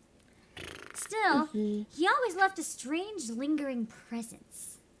 Still, he always left a strange, lingering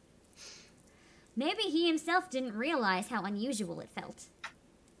presence. Maybe he himself didn't realize how unusual it felt.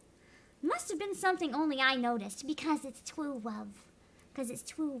 Must have been something only I noticed, because it's true love. Because it's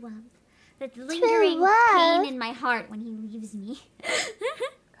true love. That lingering pain in my heart when he leaves me.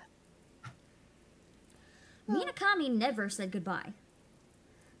 Minakami never said goodbye.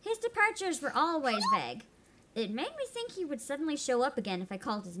 His departures were always vague. It made me think he would suddenly show up again if I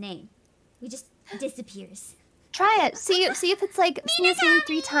called his name. He just disappears. Try it. See if it's like his name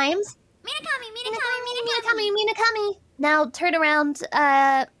 3 times. Minakami. Now turn around.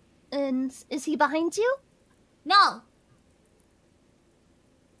 And is he behind you? No.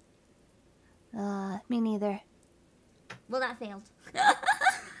 Me neither. Well, that failed.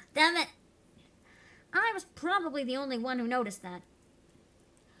 Damn it. I was probably the only one who noticed that.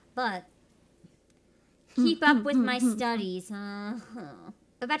 But keep up with my studies, huh?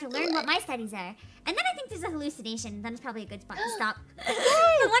 About to learn what my studies are. And then I think there's a hallucination. Then it's probably a good spot to stop.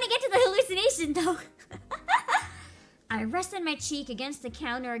 I want to get to the hallucination, though. I rested my cheek against the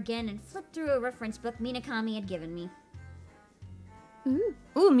counter again and flipped through a reference book Minakami had given me.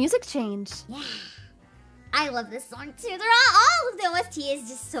 Ooh, music change. Yeah. I love this song, too. All of the OST is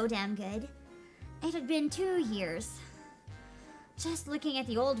just so damn good. It had been 2 years. Just looking at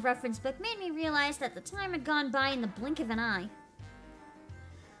the old reference book made me realize that the time had gone by in the blink of an eye.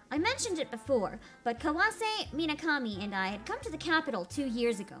 I mentioned it before, but Kawase, Minakami, and I had come to the capital 2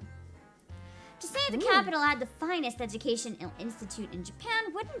 years ago. To say the capital had the finest educational institute in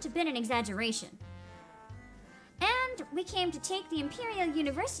Japan wouldn't have been an exaggeration. And we came to take the Imperial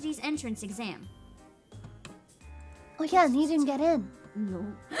University's entrance exam. Oh yeah, and he didn't get in. No.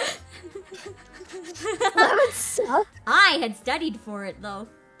 That would suck. I had studied for it, though.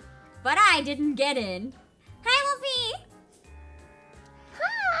 But I didn't get in. Hi, Luffy!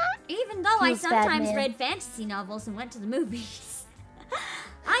 Even though I sometimes read fantasy novels and went to the movies.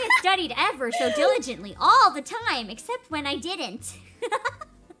 I had studied ever so diligently all the time, except when I didn't.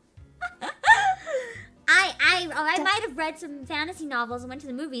 I might have read some fantasy novels and went to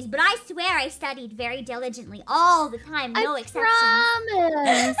the movies, but I swear I studied very diligently all the time, no exceptions.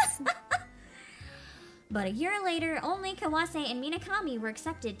 Promise. But a year later, only Kawase and Minakami were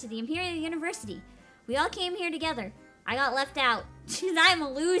accepted to the Imperial University. We all came here together. I got left out, because I'm a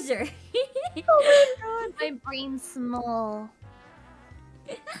loser. Oh my god, my brain's small.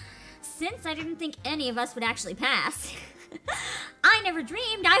 Since I didn't think any of us would actually pass, I never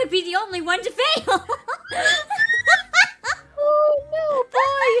dreamed I would be the only one to fail. Oh no,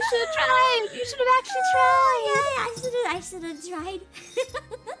 boy, you should have tried. You should have actually tried. Yeah, I should have tried.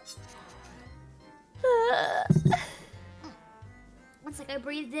 One sec, I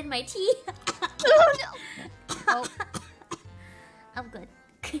breathed in my tea. Oh no. Oh. I'm good.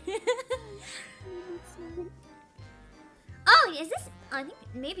 Oh, is this? I think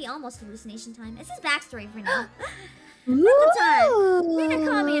maybe almost hallucination time. This is backstory for now. At the time, Lena,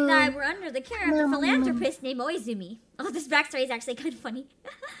 Kami, and I were under the care of a philanthropist named Oizumi. Oh, this backstory is actually kind of funny.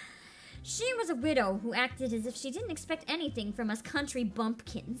 She was a widow who acted as if she didn't expect anything from us country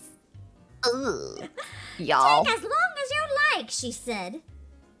bumpkins. Y'all. Take as long as you like, she said.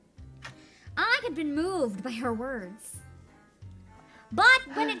 I had been moved by her words. But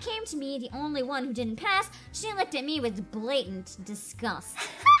when it came to me, the only one who didn't pass, she looked at me with blatant disgust.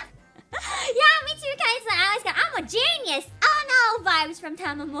 Yeah, me too, guys. I always got, I'm a genius. Oh no, vibes from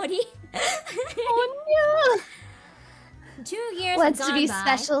Tamamori. Oh no. 2 years Wants have to gone be by,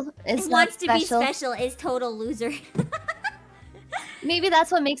 special is and not wants special. to be special is total loser. Maybe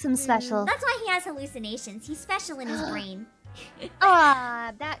that's what makes him special. That's why he has hallucinations. He's special in his brain.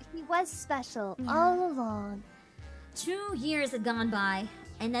 Ah, that he was special all along. 2 years had gone by,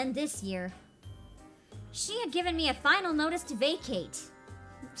 and then this year, she had given me a final notice to vacate.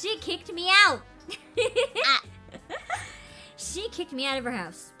 She kicked me out. She kicked me out of her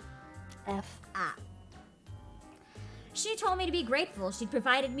house. She told me to be grateful. She'd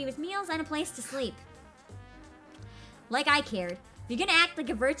provided me with meals and a place to sleep. Like I cared. If you're gonna act like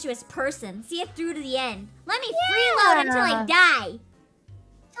a virtuous person, see it through to the end. Let me freeload until I die.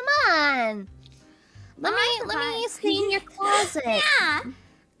 Come on. Let me stay in your closet. Yeah.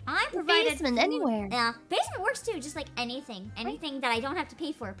 I provided basement, food. anywhere. Yeah, basement works too. Just like anything that I don't have to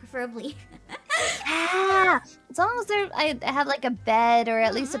pay for, preferably. Yeah. As long as I have like a bed or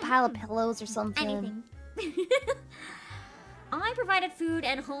at least a pile of pillows or something. Anything. I provided food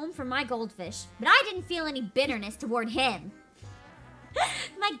and home for my goldfish, but I didn't feel any bitterness toward him.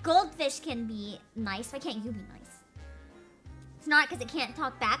 My goldfish can be nice. Why can't you be nice? It's not because it can't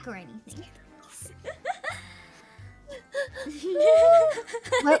talk back or anything.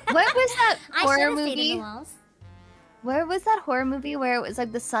 What was that horror I movie? stayed in the walls. Where was that horror movie where it was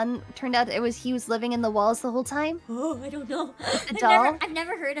like the son turned out he was living in the walls the whole time? Oh, I don't know. The doll? I've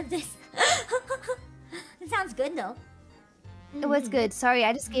never heard of this. It sounds good though. It was good. Sorry,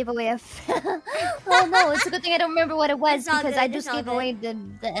 I just gave away a. Oh no, it's a good thing I don't remember what it was because I just gave away the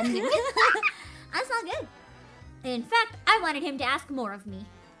ending. That's not good. In fact, I wanted him to ask more of me.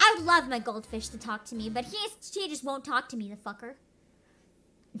 I would love my goldfish to talk to me, but he just won't talk to me, the fucker.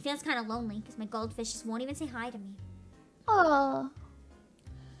 It feels kind of lonely because my goldfish just won't even say hi to me. Oh.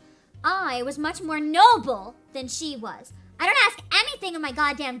 I was much more noble than she was. I don't ask anything of my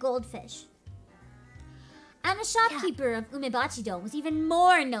goddamn goldfish. And the shopkeeper of Umebachido was even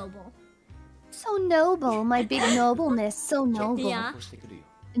more noble. So noble, my big nobleness, so noble. Yeah.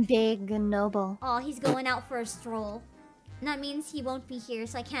 Big and noble. Oh, he's going out for a stroll. And that means he won't be here,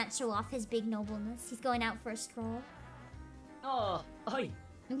 so I can't show off his big nobleness. He's going out for a stroll. Ah, hi.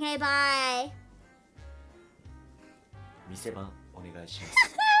 Okay, bye. I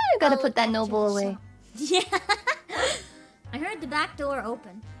gotta put that noble away. Yeah. I heard the back door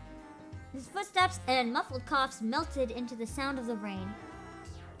open. His footsteps and muffled coughs melted into the sound of the rain.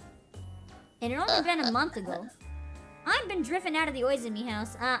 It had only been a month ago. I'd been driven out of the Oizumi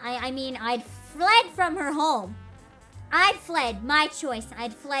house. I mean, I'd fled from her home. I'd fled. My choice.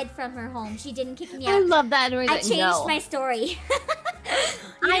 I'd fled from her home. She didn't kick me out. I love that. I changed my story.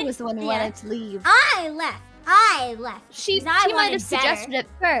 I was the one who wanted to leave. I left. She might have suggested it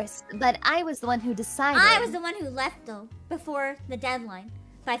first, but I was the one who decided. I was the one who left, though, before the deadline.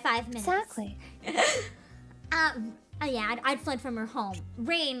 By 5 minutes. Exactly. Yeah, I'd fled from her home.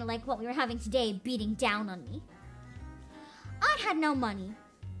 Rain, like what we were having today, beating down on me. I had no money.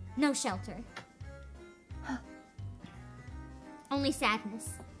 No shelter. Only sadness.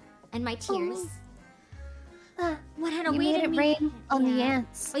 And my tears. What had awaited me? You made it rain on the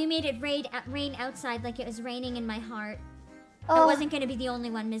ants. Oh, you made it rain outside like it was raining in my heart. Oh. I wasn't going to be the only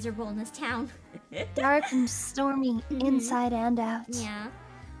one miserable in this town. Dark and stormy, inside and out. Yeah.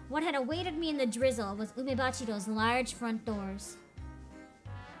 What had awaited me in the drizzle was Umebachido's large front doors.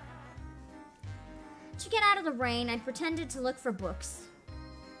 To get out of the rain, I'd pretended to look for books.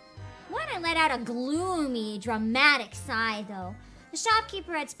 When I let out a gloomy, dramatic sigh, though, the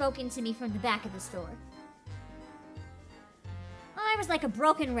shopkeeper had spoken to me from the back of the store. I was like a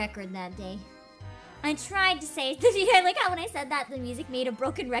broken record that day. I tried to say, I like how when I said that, the music made a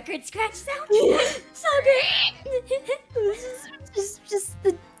broken record scratch sound. So great. just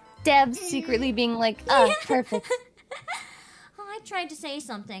the devs secretly being like, oh, perfect. I tried to say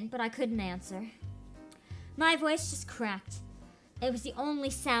something, but I couldn't answer. My voice just cracked. It was the only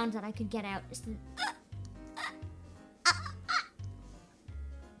sound that I could get out. Just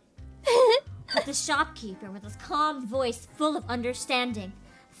But the shopkeeper, with his calm voice full of understanding,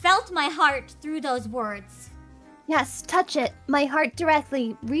 felt my heart through those words. Yes, touch it. My heart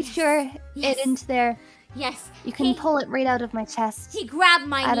directly. Reach it into there. Yes. You can pull it right out of my chest. He grabbed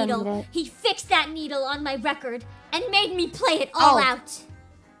my I don't needle. need it. He fixed that needle on my record and made me play it all out.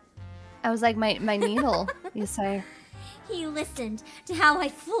 I was like, my needle, you say. He listened to how I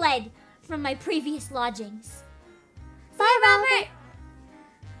fled from my previous lodgings. Bye, Robert!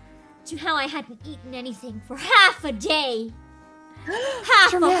 To how I hadn't eaten anything for half a day.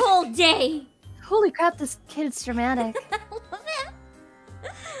 Half a whole day. Holy crap, this kid's dramatic. I love him.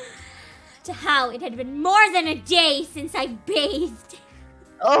 To how it had been more than a day since I bathed.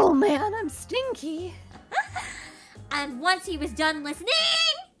 Oh man, I'm stinky. And once he was done listening,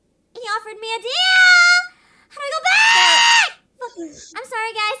 he offered me a deal. How do I go back? I'm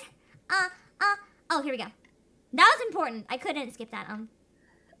sorry, guys. Oh, here we go. That was important. I couldn't skip that.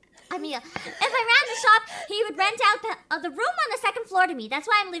 If I ran the shop, he would rent out the room on the second floor to me. That's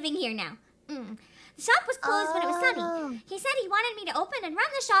why I'm living here now. The shop was closed when it was sunny. He said he wanted me to open and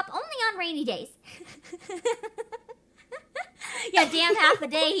run the shop only on rainy days. Yeah, damn, half a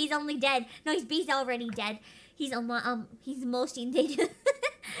day, he's only dead. No, he's already dead. He's most eating. Can't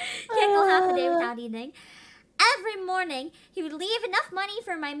go half a day without eating. Every morning, he would leave enough money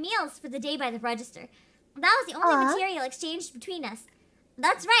for my meals for the day by the register. That was the only material exchanged between us.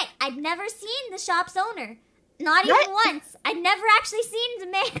 That's right, I'd never seen the shop's owner. Not even once. I'd never actually seen the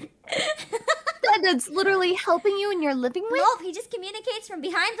man. That's literally helping you in your living with? Nope, he just communicates from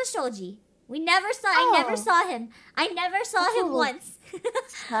behind the shoji. I never saw him. I never saw him once.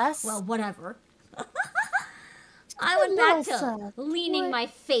 Well, whatever. I went back to leaning my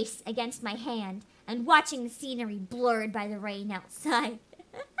face against my hand and watching the scenery blurred by the rain outside.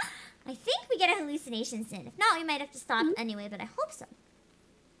 I think we get a hallucination soon. If not, we might have to stop anyway, but I hope so.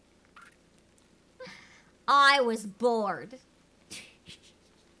 I was bored.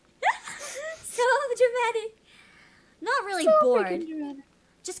 So dramatic. Not really bored.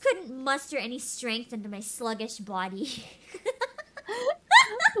 Just couldn't muster any strength into my sluggish body.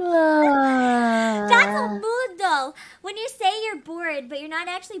 That's a mood though. When you say you're bored, but you're not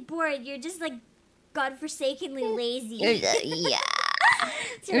actually bored, you're just like godforsakenly lazy. Yeah.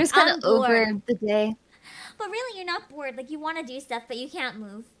 You're just kind of over the day. But really, you're not bored. Like, you want to do stuff, but you can't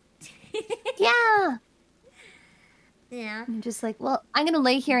move. Yeah. Yeah. You're just like, well, I'm going to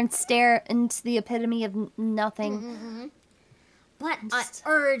lay here and stare into the epitome of nothing. But I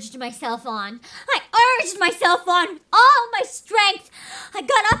urged myself on. I urged myself on with all my strength. I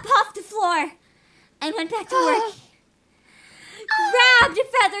got up off the floor and went back to work. Grabbed a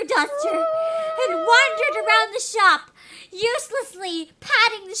feather duster and wandered around the shop, uselessly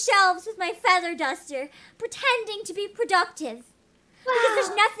patting the shelves with my feather duster, pretending to be productive. Because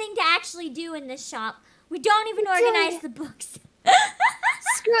there's nothing to actually do in this shop. We don't even organize the books.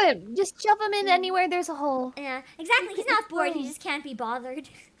 Screw it. Just shove him in anywhere there's a hole. Yeah, exactly. He's not bored. He just can't be bothered.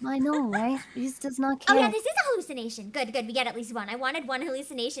 I know, right? He just does not care. Oh, yeah, this is a hallucination. Good. We get at least one. I wanted one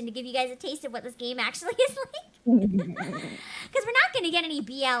hallucination to give you guys a taste of what this game actually is like. Because we're not going to get any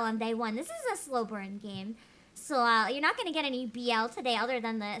BL on day one. This is a slow burn game. So you're not going to get any BL today other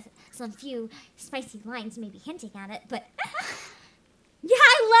than some few spicy lines maybe hinting at it. But... yeah,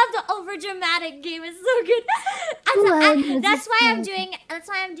 I love the overdramatic game. It's so good. That's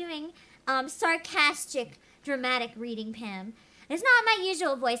why I'm doing sarcastic dramatic reading, Pam. It's not my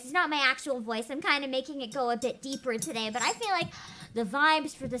usual voice. It's not my actual voice. I'm kind of making it go a bit deeper today, but I feel like the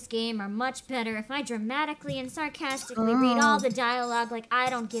vibes for this game are much better if I dramatically and sarcastically read all the dialogue like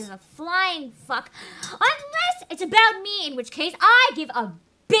I don't give a flying fuck. Unless it's about me, in which case I give a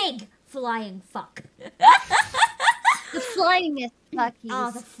big flying fuck. The flyingest fuckies.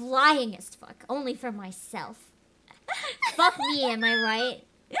 Oh, the flyingest fuck. Only for myself. Fuck me, am I right?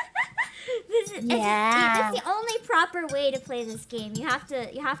 It's the only proper way to play this game. You have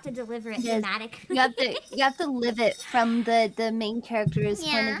to deliver it thematically. You have to live it from the main character's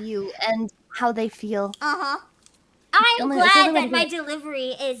point of view and how they feel. I'm glad that my delivery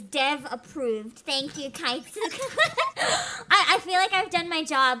is dev approved. Thank you, Kaitsuka. I feel like I've done my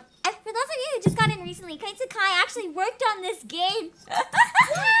job. For those of you who just got in recently, Kaitsuka actually worked on this game.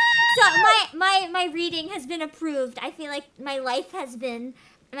 So my reading has been approved. I feel like my life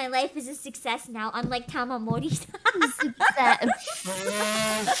is a success now, unlike Tamamori's.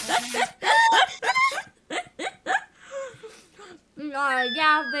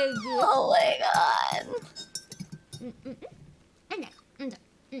 Yeah, baby. Oh my god. And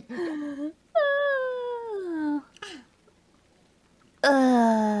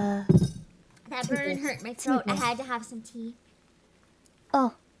That burn hurt my throat. I had to have some tea.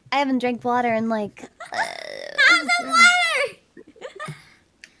 Oh, I haven't drank water in like... Have some water!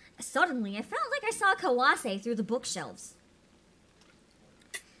 Suddenly, I felt like I saw Kawase through the bookshelves.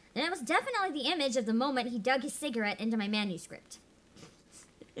 And it was definitely the image of the moment he dug his cigarette into my manuscript.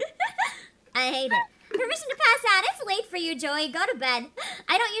 I hate it. Permission to pass out. It's late for you, Joey. Go to bed.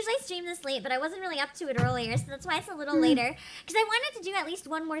 I don't usually stream this late, but I wasn't really up to it earlier, so that's why it's a little later. Because I wanted to do at least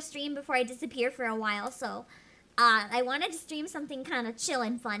one more stream before I disappear for a while, so... I wanted to stream something kind of chill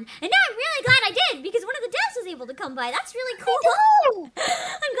and fun. And now I'm really glad I did, because one of the devs was able to come by. That's really cool.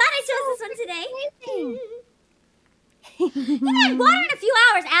 I'm glad I chose this one today. You had water in a few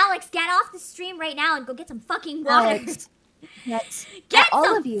hours. Alex, get off the stream right now and go get some fucking water. Alex, yes. Get all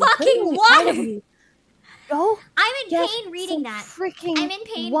some of you. fucking water. Go. I'm in pain reading that. Freaking I'm in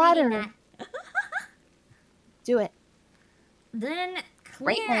pain water. reading that. Do it. Then,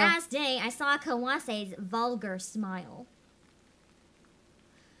 clear as day, I saw Kawase's vulgar smile.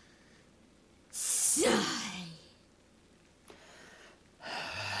 Sigh.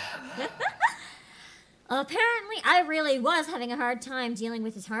 Apparently, I really was having a hard time dealing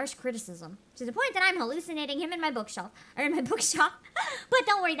with his harsh criticism, to the point that I'm hallucinating him in my bookshop. But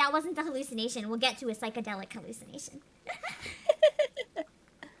don't worry, that wasn't the hallucination. We'll get to a psychedelic hallucination.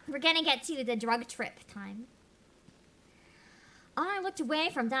 We're gonna get to the drug trip time. I looked away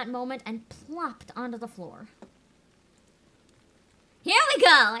from that moment and plopped onto the floor. Here we go!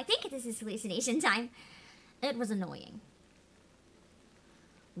 I think this is hallucination time. It was annoying.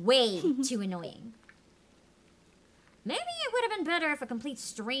 Way too annoying. Maybe it would have been better if a complete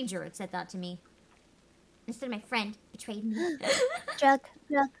stranger had said that to me. Instead of my friend betrayed me. Drugs.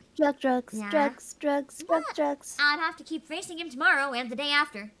 Yeah. Drugs. I'd have to keep facing him tomorrow and the day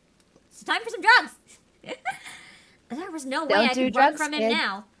after. It's time for some drugs! There was no way I could run from him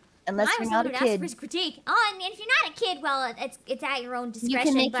now. Unless you're not a kid. For his critique. Oh, and if you're not a kid, well, it's at your own discretion. You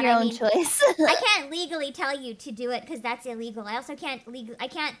can make your own choice. I can't legally tell you to do it because that's illegal. I also can't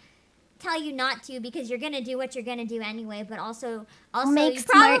tell you not to because you're gonna do what you're gonna do anyway. But also you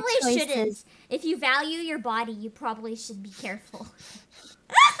probably shouldn't. If you value your body, you probably should be careful.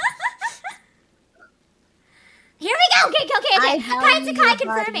 Here we go. Okay. Kai Sakai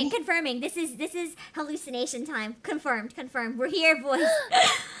confirming. This is hallucination time. Confirmed. We're here, boys.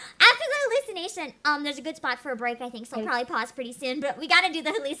 After the hallucination, there's a good spot for a break, I think, so I'll probably pause pretty soon, but we gotta do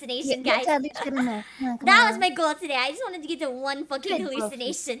the hallucination, guys. That was my goal today. I just wanted to get to one fucking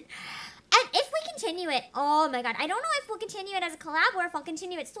hallucination. And if we continue it, oh my god, I don't know if we'll continue it as a collab or if I'll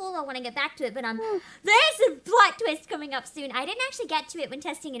continue it solo when I get back to it, but there's a plot twist coming up soon. I didn't actually get to it when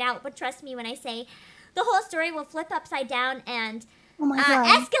testing it out, but trust me when I say the whole story will flip upside down and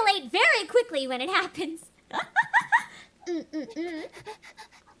escalate very quickly when it happens.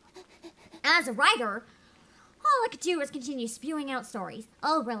 As a writer, all I could do was continue spewing out stories.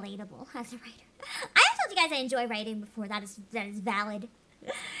 Oh, relatable as a writer. I've told you guys I enjoy writing before. That is valid.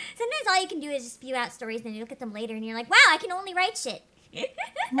 Sometimes all you can do is just spew out stories, and then you look at them later, and you're like, wow, I can only write shit.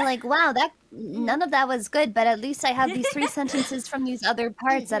 You're like, wow, none of that was good, but at least I have these 3 sentences from these other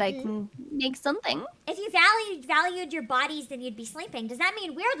parts that I can make something. If you valued your bodies, then you'd be sleeping. Does that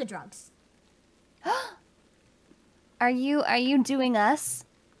mean we're the drugs? Are you doing us?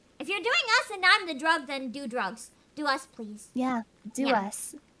 If you're doing us and I'm the drug, then do drugs. Do us, please. Yeah, do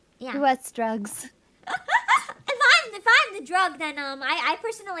us. Yeah. Do us drugs. If I'm the drug, then I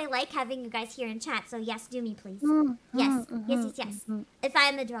personally like having you guys here in chat. So yes, do me, please. Yes. If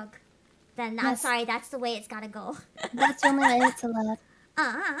I'm the drug, then I'm sorry. That's the way it's gotta go. That's the only way it's allowed.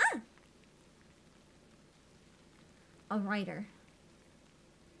 A writer.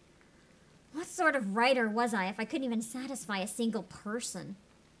 What sort of writer was I if I couldn't even satisfy a single person?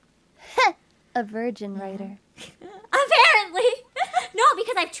 A virgin writer. Apparently. No,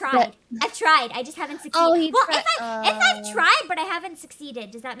 because I've tried. I've tried. I just haven't succeeded. Oh, if I've tried but I haven't succeeded,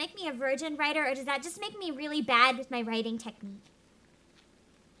 does that make me a virgin writer or does that just make me really bad with my writing technique?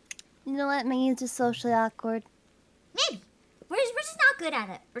 You know what? Maybe it's just socially awkward. Maybe. We're just not good at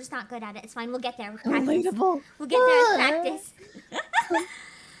it. We're just not good at it. It's fine. We'll get there with practice. Relatable. We'll get there with practice.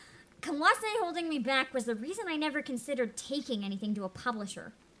 Kawase holding me back was the reason I never considered taking anything to a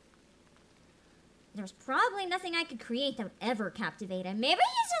publisher. There was probably nothing I could create that would ever captivate him. Maybe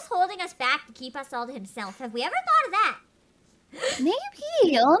he's just holding us back to keep us all to himself. Have we ever thought of that?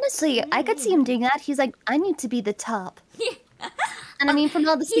 Maybe. Honestly, I could see him doing that. He's like, I need to be the top. And I mean, from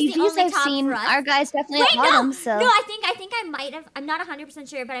all the CVs I've seen, our guys definitely at bottom, so... No, I think I might have... I'm not 100%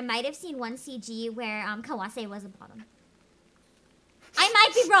 sure, but I might have seen one CG where Kawase was a bottom. I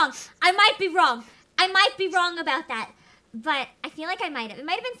might be wrong. I might be wrong. I might be wrong about that. But I feel like I might have. It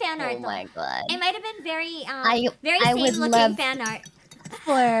might have been fan art, though. Oh my god. It might have been very I same-looking fan art.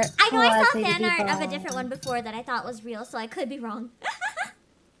 I know I saw fan art of a different one before that I thought was real, so I could be wrong.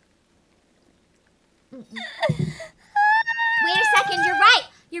 Wait a second, you're right.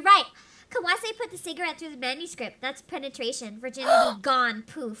 You're right. Kawase put the cigarette through the manuscript. That's penetration. Virginity gone.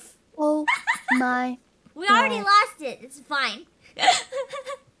 Poof. Oh my. We already lost it. It's fine.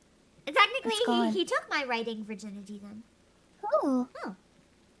 Technically, he took my writing virginity then. Oh.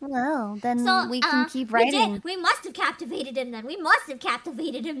 Well, then So, we can keep writing. We must have captivated him then. We must have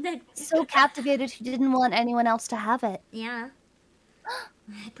captivated him then. So captivated he didn't want anyone else to have it. Yeah.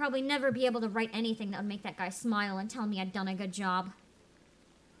 I'd probably never be able to write anything that would make that guy smile and tell me I'd done a good job.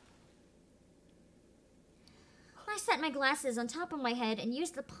 I set my glasses on top of my head and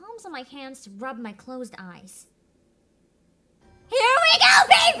used the palms of my hands to rub my closed eyes. Here we go,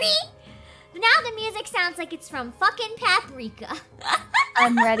 baby! Now the music sounds like it's from fucking Paprika.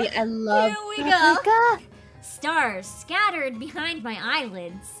 I'm ready. I love Here we Paprika. go. Stars scattered behind my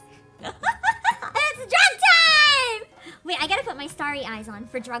eyelids. It's drug time! Wait, I gotta put my starry eyes on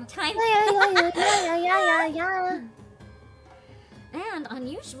for drug time. Yeah. And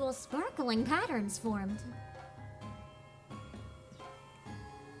unusual sparkling patterns formed.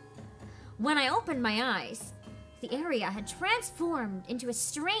 When I opened my eyes, the area had transformed into a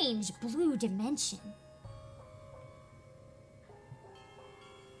strange blue dimension.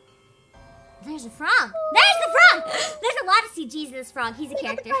 There's a frog! There's the frog! There's a lot of CGs in this frog. He's a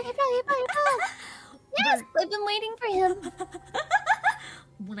character. Yes, I've been waiting for him.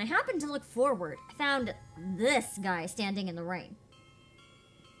 When I happened to look forward, I found this guy standing in the rain.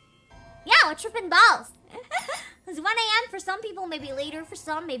 Yeah, we're tripping balls. It's 1 a.m. for some people, maybe later for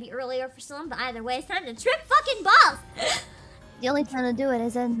some, maybe earlier for some, but either way, it's time to trip fucking balls. The only time to do it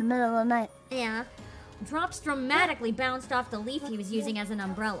is in the middle of the night. Yeah. Drops dramatically bounced off the leaf he was using as an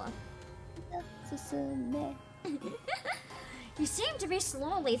umbrella. He seemed to be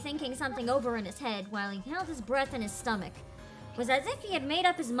slowly thinking something over in his head while he held his breath in his stomach. It was as if he had made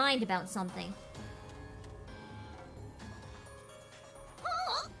up his mind about something.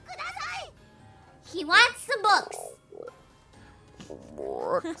 He wants some books.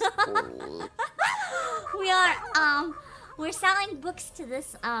 We're selling books to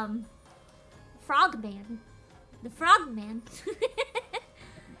this, frog man. The frog man.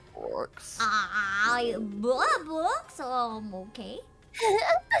 Books. Books? Okay.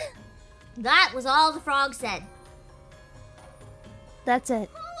 That was all the frog said. That's it.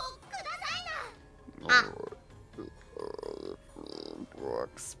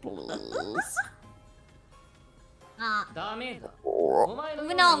 Books, please.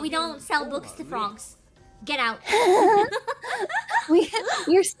 No, we don't sell books to frogs. Get out.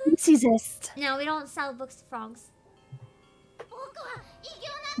 We're speciesist. No, we don't sell books to frogs.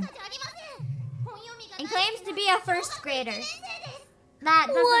 It claims to be a first grader. That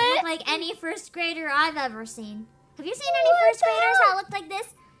doesn't look like any first grader I've ever seen. Have you seen any first graders that look like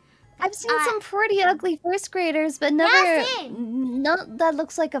this? I've seen some pretty ugly first graders, but never. Yeah, same. Not that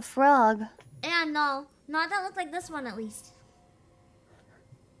looks like a frog. Yeah, no. Not that look like this one, at least.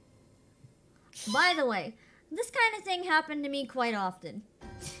 By the way, this kind of thing happened to me quite often.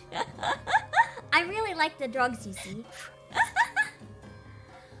 I really like the drugs, you see.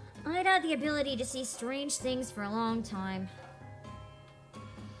 I'd had the ability to see strange things for a long time.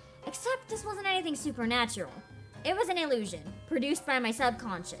 Except this wasn't anything supernatural. It was an illusion, produced by my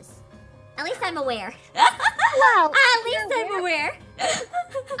subconscious. At least I'm aware. Wow! At least I'm aware.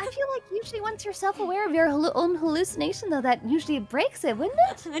 I feel like usually once you're self-aware of your own hallucination, though, that usually breaks it, wouldn't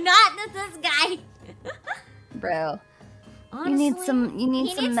it? Not this guy. Bro. Honestly, you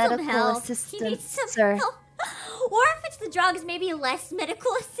need some medical help. assistance, He needs some sir. help. Or if it's the drugs, maybe less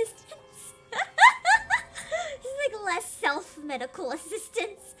medical assistance. It's like less self-medical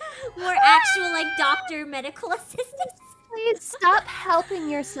assistance. More actual, like, doctor medical assistance. Please stop helping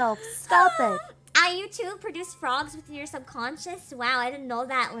yourself. Stop it. You too produce frogs with your subconscious? Wow, I didn't know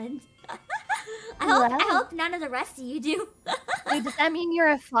that, Lynn. I hope none of the rest of you do. Wait, does that mean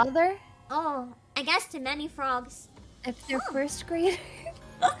you're a father? Oh, I guess to many frogs. If they're first graders?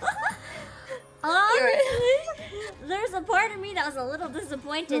 There's a part of me that was a little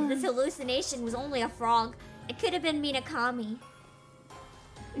disappointed this hallucination was only a frog. It could have been Minakami.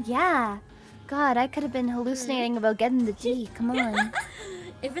 Yeah. God, I could have been hallucinating about getting the D. Come on.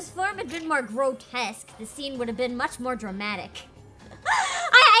 If his form had been more grotesque, the scene would have been much more dramatic.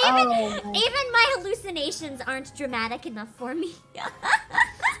 Even my hallucinations aren't dramatic enough for me. Yeah,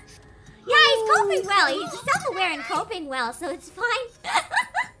 he's coping well. He's self-aware and coping well, so it's fine.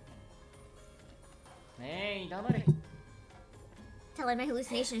 Hey, 黙れ. Telling my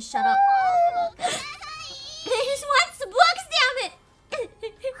hallucinations, shut up. I just want some books, damn it!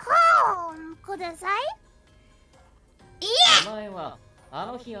 Kudasai? Yeah! お前はあ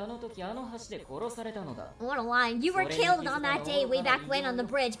の日あの時あの橋で殺されたのだ. What a line. You were killed on that day way back when on the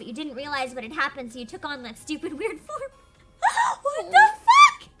bridge, but you didn't realize what had happened, so you took on that stupid weird form. What the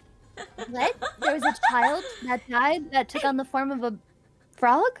fuck? What? There was a child that died that took on the form of a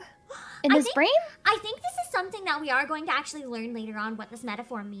frog? In his brain? I think this is something that we are going to actually learn later on what this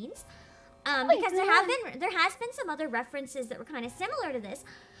metaphor means. Because there has been some other references that were kind of similar to this.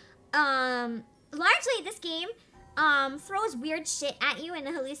 Largely this game throws weird shit at you in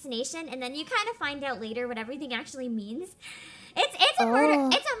the hallucination, and then you kind of find out later what everything actually means. It's a murder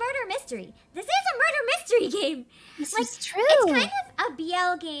mystery. This is a murder mystery game. This is true. It's kind of a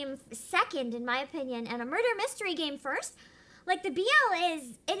BL game second, in my opinion, and a murder mystery game first. Like, the BL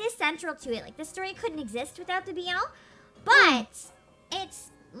is central to it. Like, the story couldn't exist without the BL. But it's,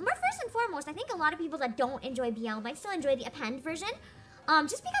 first and foremost, I think a lot of people that don't enjoy BL might still enjoy the append version.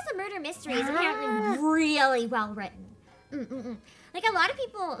 Just because the murder mystery is apparently really well written. Like, a lot of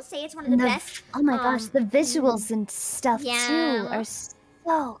people say it's one of the best. Oh my gosh, the visuals and stuff too are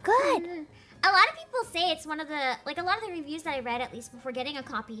so good. A lot of people say it's one of the, like, a lot of the reviews that I read, at least before getting a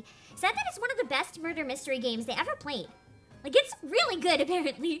copy, said that it's one of the best murder mystery games they ever played. Like, it's really good,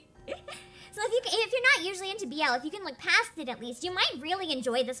 apparently. So if you're not usually into BL, if you can look past it at least, you might really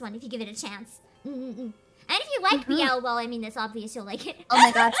enjoy this one if you give it a chance. And if you like BL, well, I mean, it's obvious you'll like it. Oh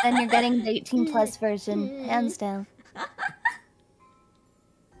my gosh, then you're getting the 18+ version, hands down. But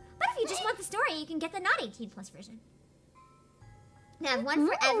if you just want the story, you can get the not 18+ version. They have one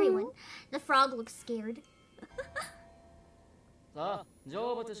for everyone. The frog looks scared.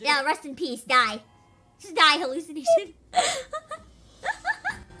 Yeah, rest in peace, die. Just die, hallucination.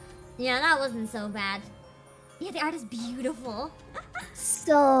 Yeah, that wasn't so bad. Yeah, the art is beautiful.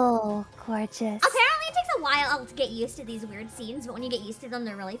 So gorgeous. Apparently it takes a while to get used to these weird scenes, but when you get used to them,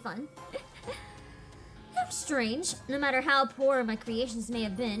 they're really fun. They're strange. No matter how poor my creations may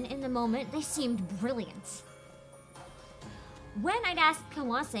have been, in the moment, they seemed brilliant. When I'd asked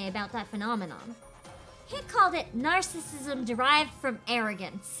Kawase about that phenomenon, he called it narcissism derived from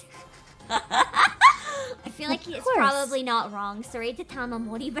arrogance. I feel like he's probably not wrong. Sorry to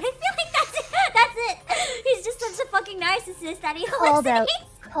Tamamori, but I feel like that's it. That's it. He's just such a fucking narcissist that he hallucinates.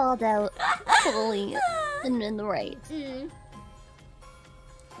 Called out fully and in the right.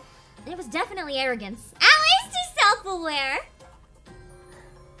 It was definitely arrogance. At least he's self-aware.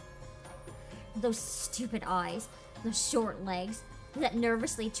 Those stupid eyes, those short legs, that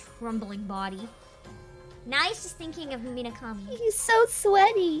nervously trembling body. Now he's just thinking of Minakami. He's so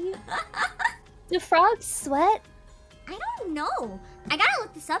sweaty. Do frogs sweat? I don't know. I gotta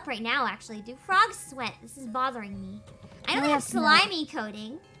look this up right now, actually. Do frogs sweat? This is bothering me. I know they have slimy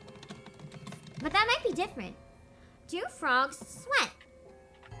coating, but that might be different. Do frogs sweat?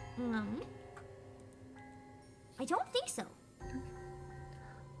 I don't think so.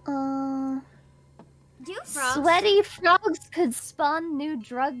 Do frogs... Sweaty frogs could spawn new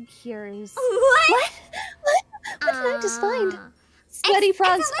drug cures. What? What did I just find? Sweaty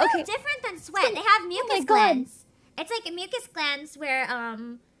frogs. It's a little different than sweat. They have mucus glands. It's like mucus glands where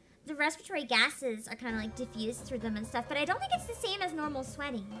the respiratory gases are kind of like diffused through them and stuff. But I don't think it's the same as normal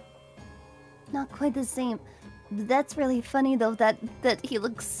sweating. Not quite the same. That's really funny though that he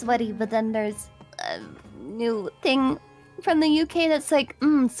looks sweaty, but then there's a new thing from the UK that's like,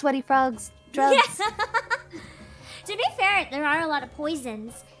 sweaty frogs, drugs. Yeah. To be fair, there are a lot of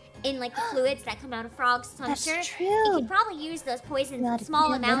poisons in like the fluids that come out of frogs, so I'm sure you could probably use those poisons in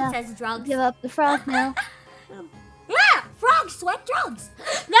small amounts as drugs. Give up the frog now. Yeah, frogs sweat drugs.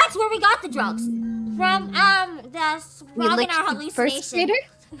 That's where we got the drugs from. The frog in our hallucination. First grader?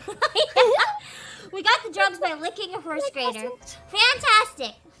 We got the drugs by licking a first grader.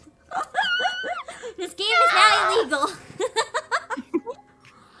 Fantastic. This game is now illegal.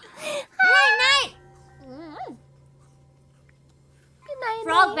 Night. Good night.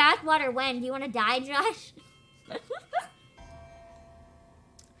 Frog bathwater when? Do you want to die, Josh?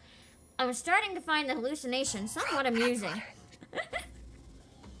 I was starting to find the hallucination somewhat amusing.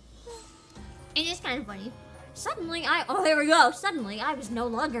 It is kind of funny. Suddenly oh, here we go. Suddenly I was no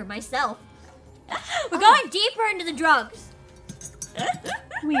longer myself. We're going deeper into the drugs.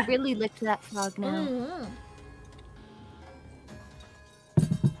 We really licked that frog now.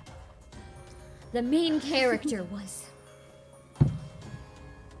 The main character was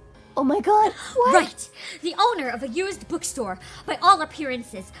Oh my god, what? Right! The owner of a used bookstore, by all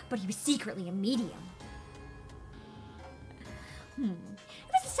appearances, but he was secretly a medium. It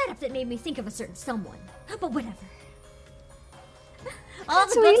was a setup that made me think of a certain someone, but whatever. All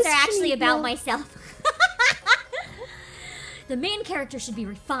the books are actually about myself. The main character should be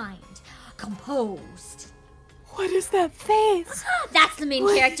refined, composed. What is that face? That's the main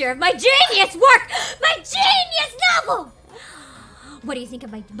character of my genius work! My genius novel! What do you think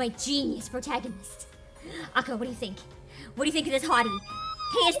of my genius protagonist? Akko, what do you think? What do you think of this hottie?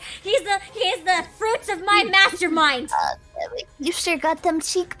 He is the fruits of my mastermind! You sure got them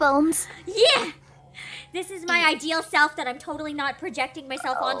cheekbones. Yeah! This is my ideal self that I'm totally not projecting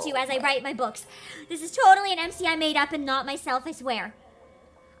myself onto as I write my books. This is totally an MC I made up and not myself, I swear.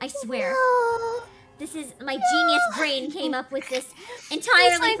 I swear. No. This is my genius brain came up with this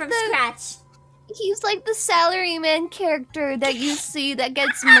entirely from scratch. He's like the salaryman character that you see that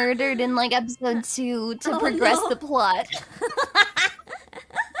gets murdered in like episode 2 to progress the plot.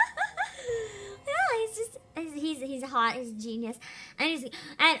 He's hot, he's genius, and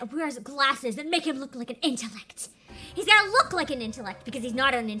wears glasses that make him look like an intellect. He's gotta look like an intellect because he's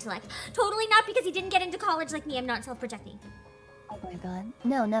not an intellect. Totally not because he didn't get into college like me. I'm not self-projecting. Oh my god.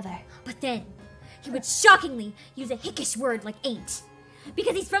 No, never. But then, he would shockingly use a hickish word like ain't.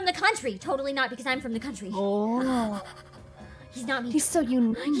 Because he's from the country. Totally not because I'm from the country. Oh. He's not me. He's so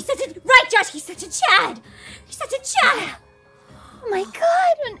unique. He's such a... Right, Josh, he's such a Chad. He's such a Chad. Oh my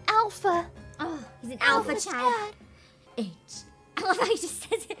god, an alpha. Oh, he's an alpha Chad. Ain't. I love how he just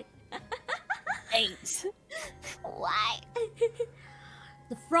says it. Ain't. Why?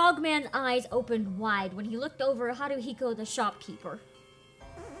 The frogman's eyes opened wide when he looked over Haruhiko the shopkeeper.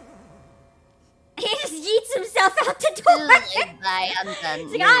 He just yeets himself out the door. I'm done.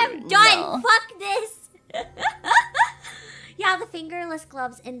 He's like, I'm done. No. Fuck this. Yeah, the fingerless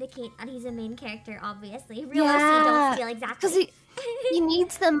gloves indicate that he's a main character, obviously. Real OC don't steal exactly. Because he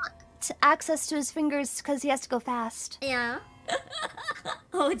needs them to access to his fingers because he has to go fast. Yeah.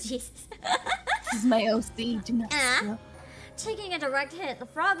 Oh, Jesus. This is my OC. Do not steal. Taking a direct hit, the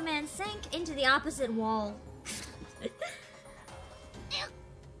frogman sank into the opposite wall.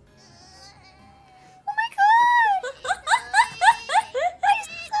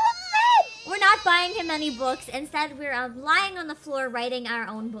 We're not buying him any books. Instead, we're lying on the floor writing our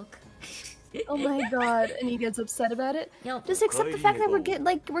own book. Oh my god, and he gets upset about it? Yep. Just accept the fact that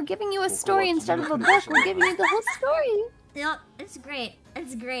we're giving you a story instead of a book. We're giving you the whole story. Yep, it's great.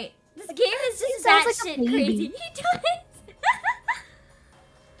 It's great. This game is just sounds that like a shit baby. crazy. He does.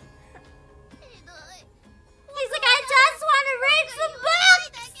 He's like, I just want to read some books.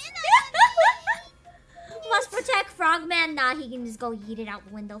 Must protect Frogman. Nah, he can just go yeet it out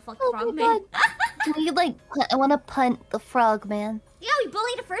the window. Fuck the Frogman. Can we I want to punt the Frogman. Yeah, we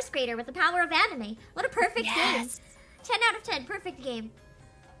bullied a first grader with the power of anime. What a perfect game. 10 out of 10, perfect game.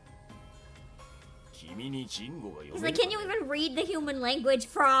 He's like, can you even read the human language,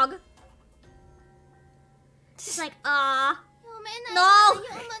 frog? She's like, no.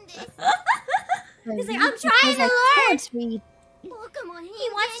 He's like, I'm trying to learn. Read. He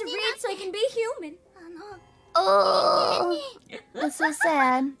wants to read so he can be human. Oh, that's so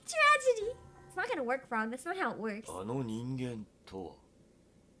sad. Tragedy. It's not gonna work, frog. That's not how it works. Oh,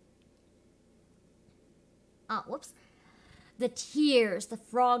 whoops. The tears the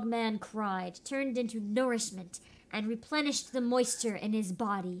frogman cried turned into nourishment and replenished the moisture in his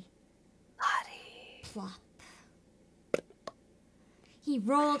body. Plop. He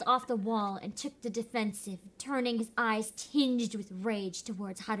rolled off the wall and took the defensive, turning his eyes tinged with rage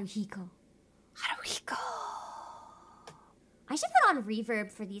towards Haruhiko. I should put on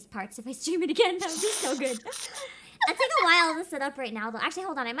reverb for these parts if I stream it again. That would be so good. It'll take a while to set up right now, though. Actually,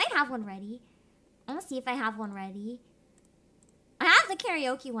 hold on. I might have one ready. I want to see if I have one ready. I have the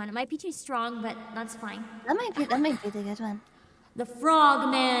karaoke one. It might be too strong, but that's fine. That might be the good one. The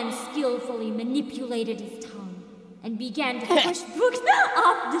frogman skillfully manipulated his tongue and began to push books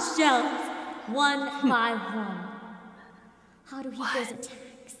off the shelves, one by one. Haruhiko's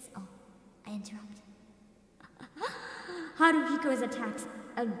attacks. Oh, I interrupted. Haruhiko's attacks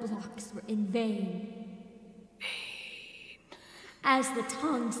and blocks were in vain. As the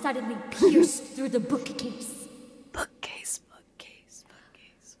tongue suddenly pierced through the bookcase.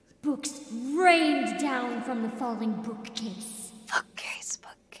 Books rained down from the falling bookcase.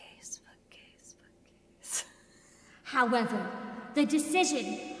 However, the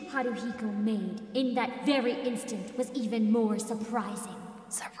decision Haruhiko made in that very instant was even more surprising.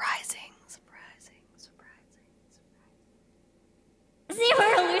 See,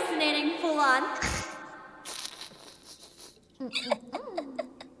 we're hallucinating full on.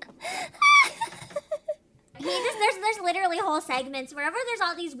 segments, wherever there's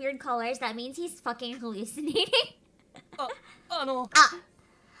all these weird colors, that means he's fucking hallucinating. And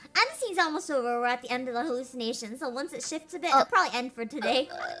the scene's almost over. We're at the end of the hallucination, so once it shifts a bit, it'll probably end for today.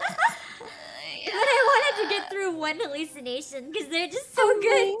 But I wanted to get through one hallucination because they're just so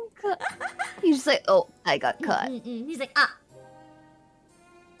good. He's just like, oh, I got caught. He's like,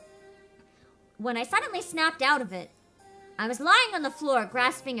 When I suddenly snapped out of it, I was lying on the floor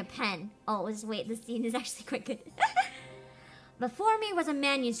grasping a pen. Wait, this scene is actually quite good. Before me was a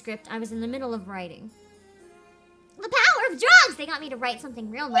manuscript I was in the middle of writing. The power of drugs! They got me to write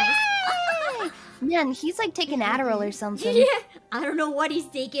something real nice. Man, he's like taking Adderall or something. Yeah, I don't know what he's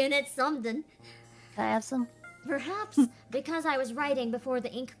taking. It's something. Can I have some? Perhaps because I was writing before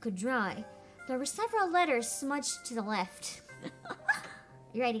the ink could dry, there were several letters smudged to the left.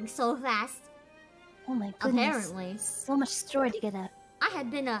 You're writing so fast. Oh my goodness. Apparently. So much story to get at. I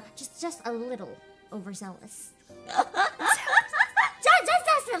had been just a little overzealous.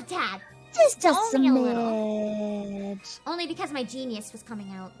 just a tad. Just Only a a little. smidge. Only because my genius was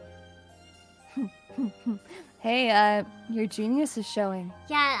coming out. Hey, your genius is showing.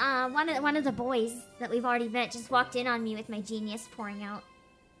 Yeah, one of the boys that we've already met just walked in on me with my genius pouring out.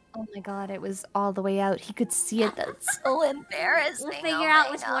 Oh my god, it was all the way out. He could see it. That's so embarrassing. We'll figure out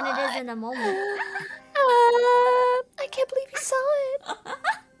which one it is in a moment. I can't believe you saw it.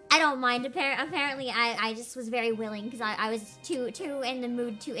 I don't mind. Apparently, I just was very willing because I was too in the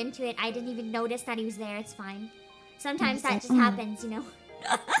mood, too into it. I didn't even notice that he was there. It's fine. Sometimes that just happens, you know.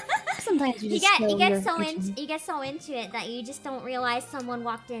 Sometimes you get so into it that you just don't realize someone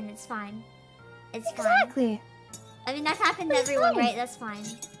walked in. It's fine. It's exactly. Fine. I mean, that's happened to everyone, right? That's fine.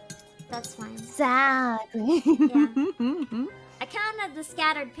 That's fine. Exactly. Yeah. I counted the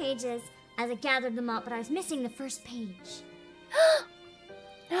scattered pages as I gathered them up, but I was missing the first page.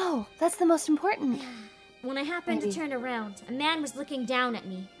 No, that's the most important. When I happened to turn around, a man was looking down at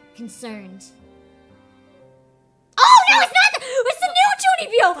me, concerned. Oh no, it's not! It's the new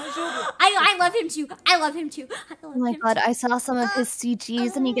Chunibyo! I love him too. I love him too. Oh my god, I saw some of his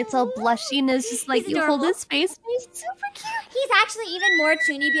CGs and he gets all blushy and is just like, you hold his face and he's super cute. He's actually even more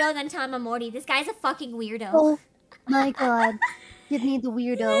Chunibyo than Tamamori. This guy's a fucking weirdo. Oh my god. Give me the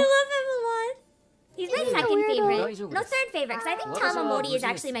weirdo. I love him a lot. He's my second favorite. No, third favorite, because I think Tamamori is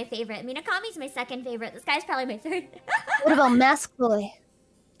actually my favorite. Minakami's my second favorite. This guy's probably my third. What about Mask Boy?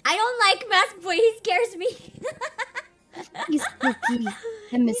 I don't like Mask Boy. He scares me. He's spooky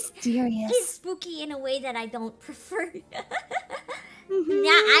and mysterious. He's spooky in a way that I don't prefer. Yeah,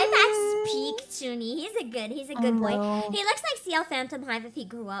 Ivax's peak Chuni. He's a good boy. No. He looks like CL Phantom Hive if he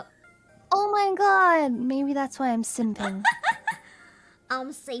grew up. Oh my god, maybe that's why I'm simping.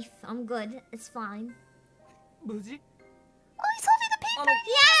 I'm safe. I'm good. It's fine. Oh, he's holding the paper.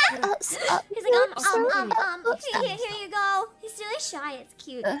 Yeah. He's like, here you go. He's really shy. It's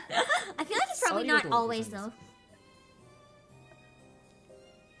cute. I feel like it's probably not always though.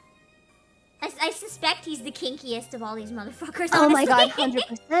 I suspect he's the kinkiest of all these motherfuckers. Oh my god,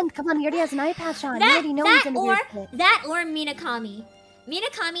 100%. Come on, he already has an eye patch on. You already know he's in a weird fit. That or Minakami.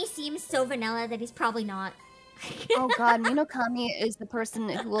 Minakami seems so vanilla that he's probably not. Oh god, Minokami is the person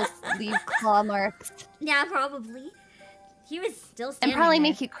who will leave claw marks. Yeah, probably. He was still standing and probably there.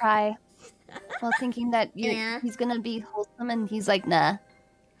 make you cry while thinking that he's gonna be wholesome and he's like, nah.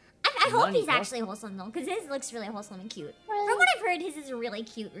 I hope he's actually wholesome though, because his looks really wholesome and cute. Really? From what I've heard, his is a really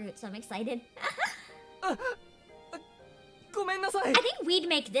cute root, so I'm excited. I think we'd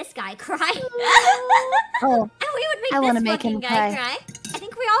make this guy cry. Oh, and we would make this fucking guy cry. I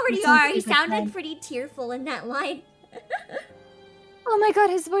think we already are. He sounded pretty tearful in that line. Oh my god,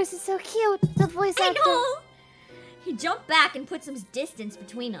 his voice is so cute. The voice actor. I know. He jumped back and put some distance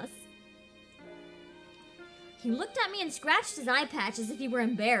between us. He looked at me and scratched his eye patch as if he were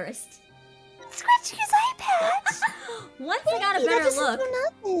embarrassed. Scratching his eye patch? Once I got a better look,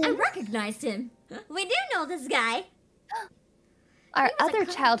 I recognized him. We do know this guy. Our other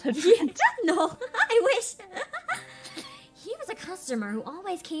childhood friend. No, I wish. He was a customer who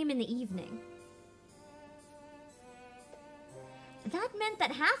always came in the evening. That meant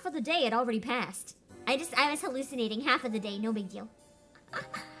that half of the day had already passed. I was hallucinating half of the day, no big deal.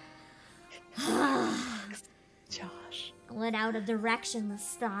 Josh. Let out a directionless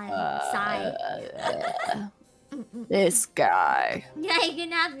sigh. This guy. Yeah, you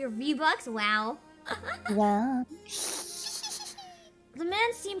can have your V-Bucks? Wow. Wow. The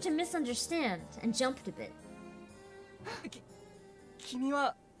man seemed to misunderstand and jumped a bit.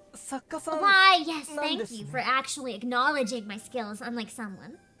 Why, yes, thank you for actually acknowledging my skills, unlike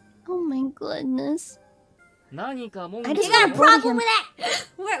someone. Oh my goodness. 何か文句 I You just got a wanna bully problem him. with that?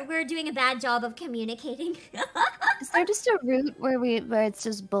 We're doing a bad job of communicating. Is there just a route where it's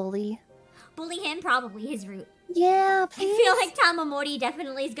just bully? Bully him, probably his route. Yeah, I please. feel like Tamamori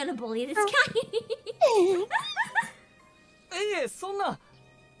definitely is gonna bully this guy. いえ、そんな。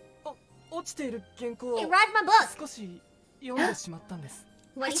落ちている原稿を Hey, read my book. 少し読んでしまったんです。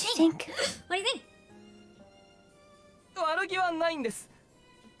What do What you do you think? think? What do you think? 悪気はないんです。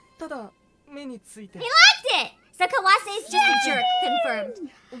ただ目について。 He liked it! So Kawase is just a jerk,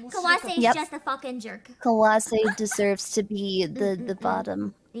 confirmed. Kawase is Yep. just a fucking jerk. Kawase deserves to be the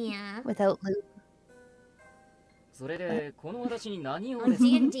bottom Yeah. without loot. それでこの私に何を Oh, do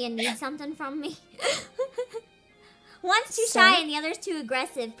you need something from me? One's too shy and the other's too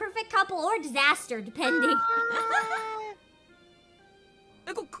aggressive. Perfect couple or disaster, depending.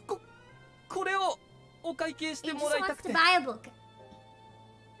 これをお会計し He て just もらいた wants く to て。 buy a book.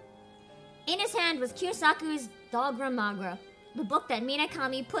 In his hand was Kyosaku's Dogra Magra, the book that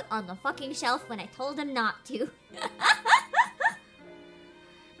Minakami put on the fucking shelf when I told him not to.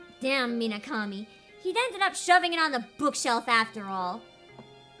 Damn Minakami. He ended up shoving it on the bookshelf after all.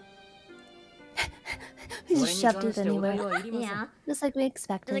 He just shoved it それに関してお代 anywhere. はいりません Yeah. Just like we He's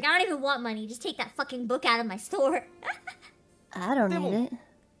expected. like, I don't even want money. Just take that fucking book out of my store. I don't need it.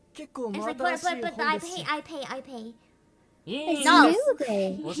 結構 It's 真 like, 新しい but 本 I です pay, し。 I pay, I pay. いい No. いい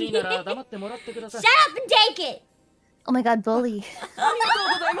ね。欲しいなら黙ってもらってください Shut up and take it! Oh my god, bully. ありがとう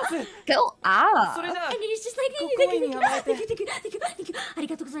ございます。 Go off. それじゃあ And he's just like, ご好意に甘えて。 thank you. あり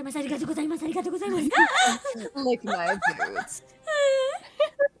がとうございます。ありがとうございます。ありがとうございます。 Lick my boots.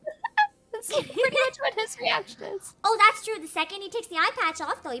 That's pretty much what his reaction is. Oh, that's true. The second he takes the eye patch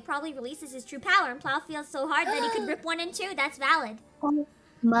off, though, he probably releases his true power, and Plow feels so hard that he could rip one in two. That's valid. Oh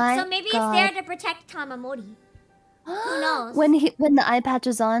my So maybe god. it's there to protect Tamamori. Who knows? When the eye patch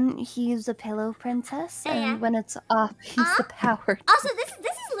is on, he's a pillow princess, Yeah, and yeah. when it's off, he's the power. Also, this is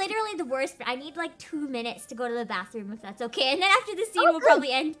literally the worst. I need like 2 minutes to go to the bathroom, if that's okay. And then after the scene, we'll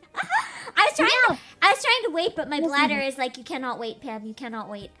probably end. I was trying to wait, but my bladder is like, you cannot wait, Pam. You cannot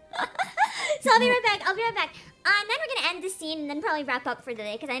wait. So I'll be right back. And then we're gonna end the scene and then probably wrap up for the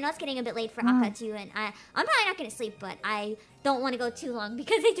day because I know it's getting a bit late for Aka too, and I'm probably not gonna sleep, but I don't want to go too long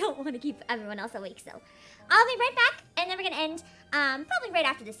because I don't want to keep everyone else awake. So I'll be right back, and then we're gonna end probably right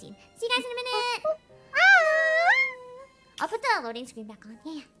after the scene. See you guys in a minute. I'll put the loading screen back on.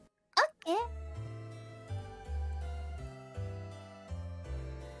 Yeah. Okay.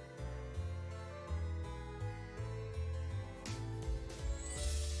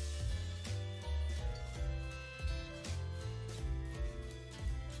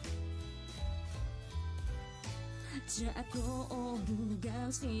 じゃあ今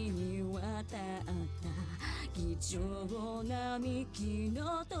昔に渡った貴重な幹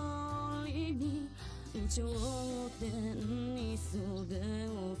の鳥に有頂天に袖を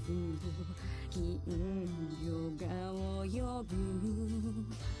振る金魚が泳ぐ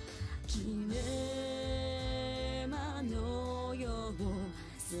切れ間のよう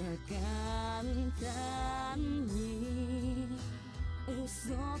盛んに嘘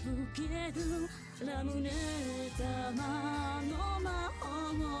ぶけるラムネ玉の魔法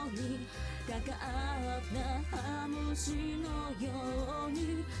にかかったハムシのよう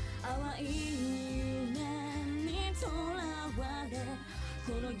に淡い夢にとらわれこ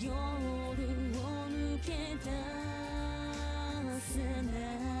の夜を抜け出せない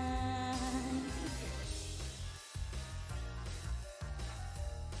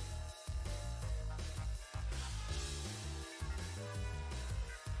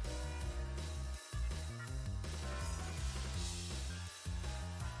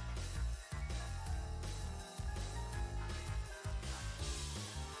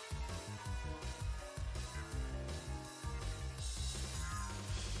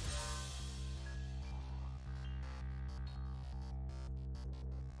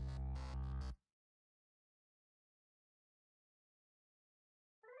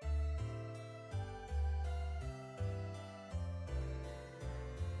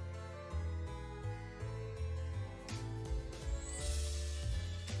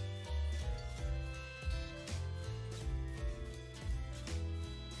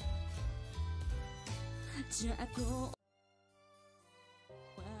じゃあこう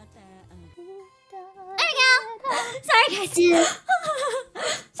There we go. Sorry, guys.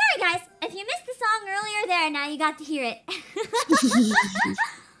 Sorry, guys. If you missed the song earlier there, now you got to hear it.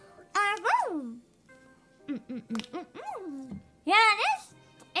 Yeah,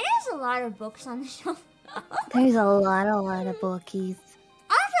 it is a lot of books on the shelf. There's a lot of bookies.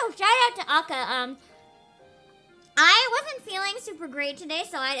 Also, shout out to Aka. I wasn't feeling super great today,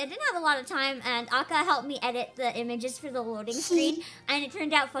 so I didn't have a lot of time, and Aka helped me edit the images for the loading screen, and it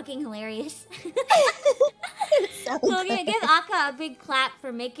turned out fucking hilarious. So I'm gonna give Aka a big clap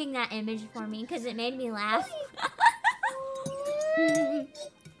for making that image for me, because it made me laugh.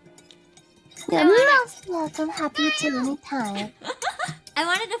 You're most welcome. Happy to anytime. I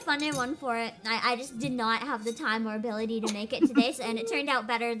wanted a funny one for it. I just did not have the time or ability to make it today, and it turned out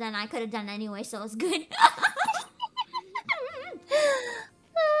better than I could have done anyway, so it was good.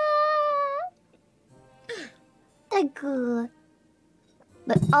 Good.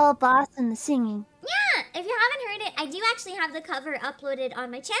 But all boss and the singing. Yeah, if you haven't heard it, I do actually have the cover uploaded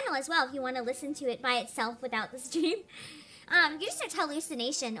on my channel as well if you want to listen to it by itself without the stream. You just search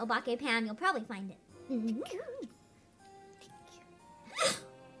hallucination, Obake Pan, you'll probably find it.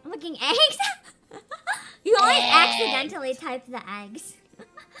 I'm looking eggs? You always accidentally type the eggs.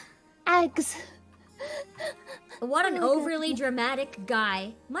 Eggs. What an overly dramatic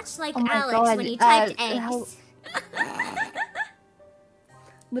guy. Much like Oh my Alex God, when he typed eggs. how-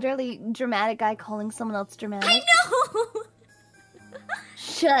 Literally dramatic guy calling someone else dramatic. I know!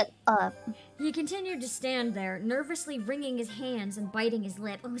 Shut up. He continued to stand there, nervously wringing his hands and biting his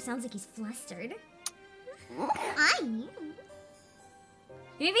lip. Oh, sounds like he's flustered.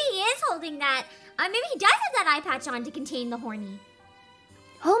 Maybe he is holding that. Maybe he does have that eye patch on to contain the horny.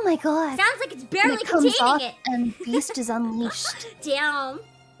 Oh my god. Sounds like it's And barely it comes off containing it. and Beast is unleashed. Damn.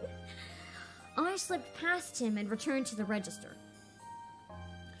 I slipped past him and returned to the register.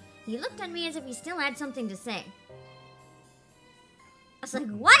 He looked at me as if he still had something to say. I was like,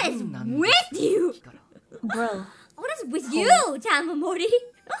 what is with you? Bro. What is with you, Tamamori?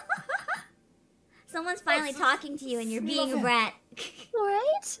 Someone's finally talking to you and you're being a brat.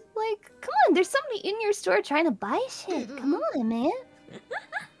 Right? Like, come on, there's somebody in your store trying to buy shit. Come on, man.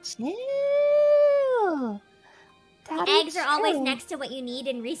 Chill. The eggs are always next to what you need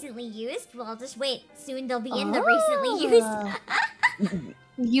and recently used. Well, just wait. Soon they'll be in the recently used.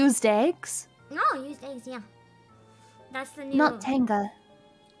 Used eggs? No, used eggs, yeah. That's the new... Not Tenga.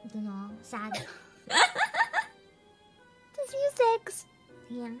 No, sad. Just used eggs.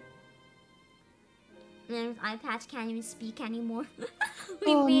 Yeah. And his eye patch can't even speak anymore. we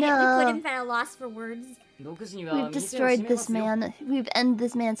Oh, put no. him at a loss for words. We've destroyed this man. We've ended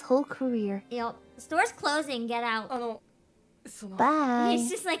this man's whole career. Yep. The store's closing. Get out. Bye. He's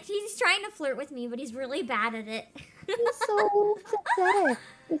just like, he's trying to flirt with me, but he's really bad at it. He's so pathetic.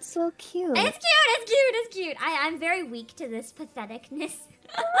 It's so cute. It's cute, it's cute, it's cute. I'm very weak to this patheticness.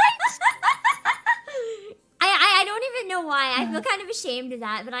 I don't even know why. I feel kind of ashamed of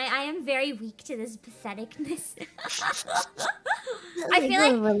that, but I am very weak to this patheticness. I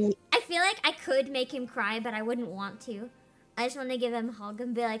feel like I could make him cry, but I wouldn't want to. I just want to give him a hug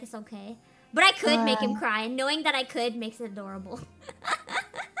and be like, it's okay. But I could make him cry, and knowing that I could makes it adorable.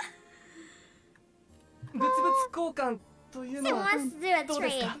 He wants to do a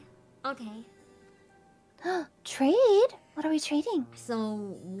trade. Okay. Trade? What are we trading?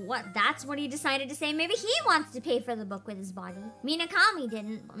 So, what? That's what he decided to say. Maybe he wants to pay for the book with his body. Minakami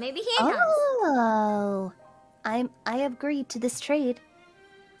didn't, but maybe he does. Oh. I agreed to this trade.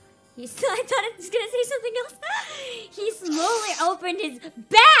 I thought it was gonna say something else. He slowly opened his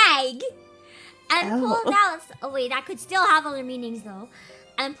bag and pulled out... Oh wait, that could still have other meanings though.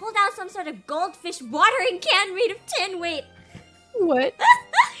 And pulled out some sort of goldfish watering can made of tin. Wait. What?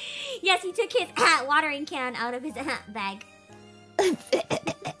 Yes, he took his watering can out of his bag.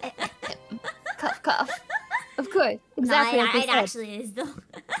 Cough, cough. Of course. Exactly. No, it actually is though.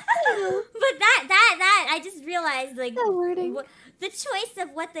 But that I just realized like that wording. The choice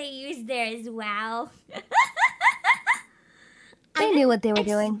of what they used there is wow. They knew what they were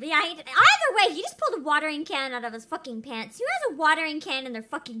doing. Yeah, either way, he just pulled a watering can out of his fucking pants. Who has a watering can in their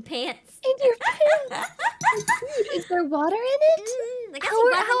fucking pants? In your pants? Is there water in it? I guess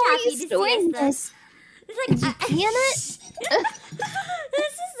how are you storing this? It's like, you can it?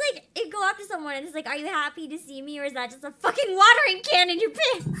 This is like, you go up to someone and it's like, are you happy to see me, or is that just a fucking watering can in your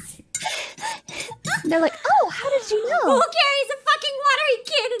pants? They're like, oh, how did you know? Who carries a fucking watering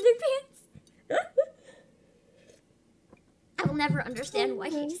can in their pants? I will never understand why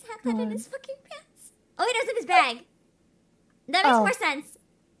he just had that in his fucking pants. Oh, he does in his bag. That makes more sense.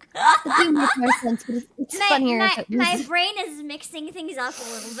 It does make more sense, but it's funnier. My brain is mixing things up a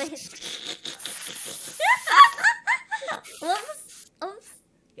little bit. Oops.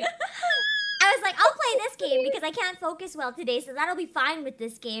 I was like, I'll play this game because I can't focus well today, so that'll be fine with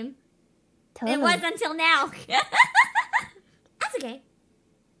this game. Totally. It was until now. That's okay.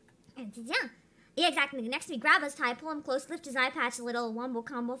 Yeah, exactly. Next we grab his tie, pull him close, lift his eye patch a little, wombo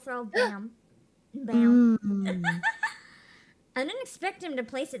combo throw, bam. Bow. I didn't expect him to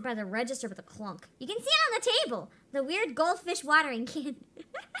place it by the register with a clunk. You can see it on the table. The weird goldfish watering can.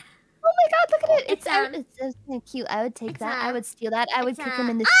 Oh my god, look at it! It's kind of cute. I would take that. I would steal that. I would kick him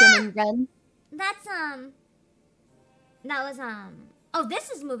in the shin and run. That's that was oh, this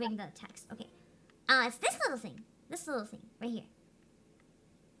is moving the text. Okay. It's this little thing. This little thing right here.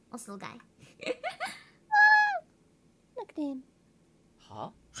 This little guy. Look at him. Huh?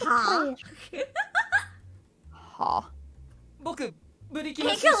 Ha. Ha. He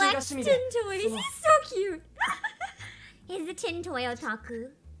collects tin toys. He's so cute. He's the tin toy otaku.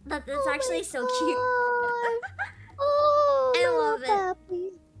 That's actually so cute. Oh, I love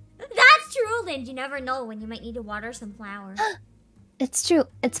it. That's true, Lynn. You never know when you might need to water some flowers. It's true.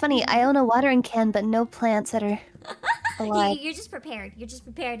 It's funny. I own a watering can, but no plants that are alive. You're just prepared. You're just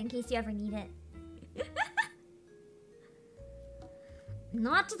prepared in case you ever need it.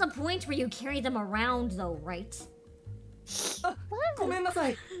 Not to the point where you carry them around, though, right? He's like,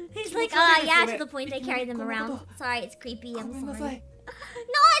 yeah, to the point I carry them around. Sorry, it's creepy. I'm sorry.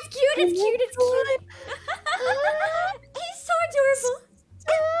 No, it's cute. It's cute. It's cute. He's so adorable.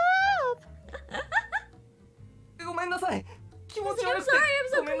 I'm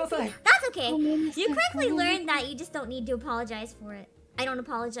sorry. That's okay. You quickly learned that you just don't need to apologize for it. I don't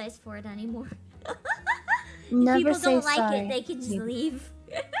apologize for it anymore. Never People say don't like sorry. it, they can just leave.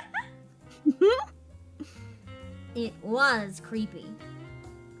 It was creepy.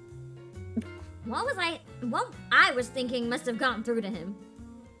 What I was thinking must have gotten through to him.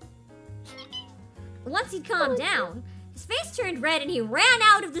 Once he'd calmed down, his face turned red and he ran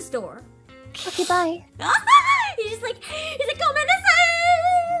out of the store. Okay, bye. he's like, come in.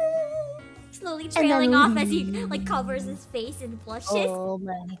 Slowly trailing off as he like covers his face and blushes. Oh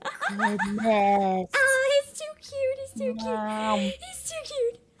my goodness. Oh, he's too cute. He's too cute. He's too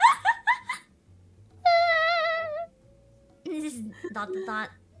cute. This is ...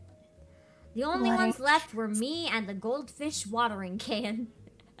 The only ones left were me and the goldfish watering can.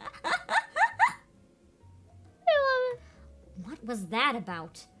 What was that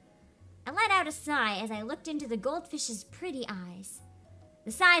about? I let out a sigh as I looked into the goldfish's pretty eyes.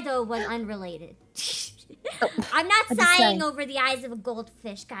 The sigh, though, was unrelated. I'm not sighing over the eyes of a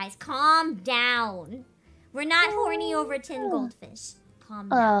goldfish, guys. Calm down. We're not horny over tin goldfish. Calm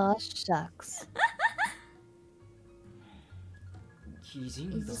down. Oh, shucks. He's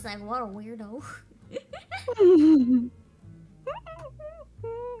just like, what a weirdo.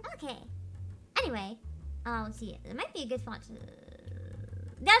 Okay. Anyway, let's see. It might be a good spot to...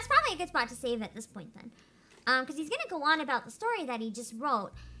 That's probably a good spot to save at this point, then. Because he's going to go on about the story that he just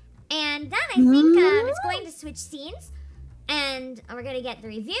wrote. And then I think it's going to switch scenes. And we're going to get the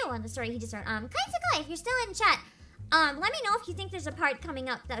review on the story he just wrote. Kaisuka, if you're still in chat, let me know if you think there's a part coming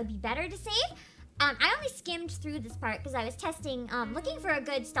up that would be better to save. I only skimmed through this part because I was testing, looking for a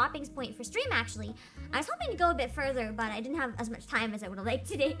good stopping point for stream, actually. I was hoping to go a bit further, but I didn't have as much time as I would have liked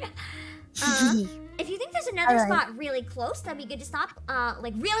today. If you think there's another spot really close, that'd be good to stop.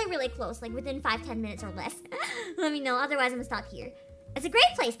 Like really, really close, like within 5-10 minutes or less. Let me know, otherwise I'm gonna stop here. It's a great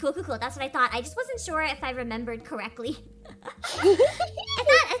place, cool. That's what I thought. I just wasn't sure if I remembered correctly.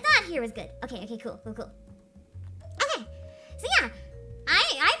 I thought here was good. Okay, cool. Okay, so yeah,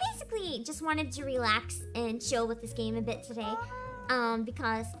 I basically just wanted to relax and chill with this game a bit today.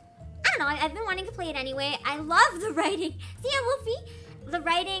 Because, I don't know, I've been wanting to play it anyway. I love the writing. See ya, Wolfie? The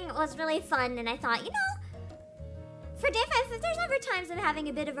writing was really fun, and I thought, you know, if there's ever times I'm having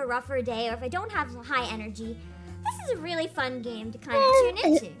a bit of a rougher day, or if I don't have high energy, this is a really fun game to kind of tune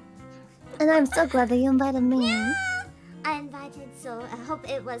into. And I'm so glad that you invited me. Yeah, I invited, so I hope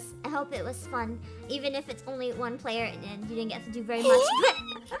it was fun, even if it's only one player and you didn't get to do very much. But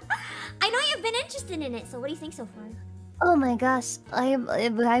I know you've been interested in it, so what do you think so far? Oh my gosh,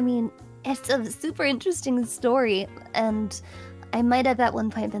 I mean, it's a super interesting story, and I might have at one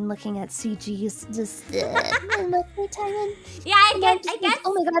point been looking at CGs just in my free time. Yeah, I guess.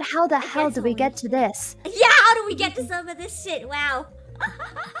 Oh my god, how the hell did we get to this? Yeah, how do we get to some of this shit? Wow.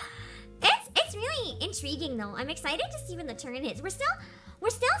 It's really intriguing though. I'm excited to see when the turn hits. We're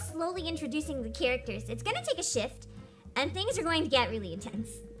still slowly introducing the characters. It's gonna take a shift, and things are going to get really intense.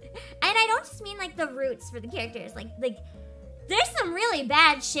 And I don't just mean like the roots for the characters, like there's some really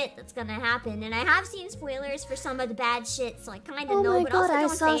bad shit that's gonna happen, and I have seen spoilers for some of the bad shit, so I kind of know, but also don't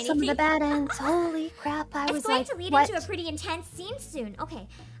say anything. I saw some of the bad ends. Holy crap, I was like, It's going to lead into a pretty intense scene soon. Okay,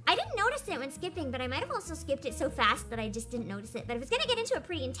 I didn't notice it when skipping, but I might have also skipped it so fast that I just didn't notice it. But if it's gonna get into a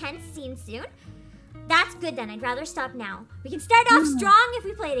pretty intense scene soon, that's good then. I'd rather stop now. We can start off strong if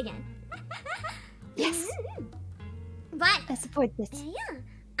we play it again. Yes. But I support this. Yeah.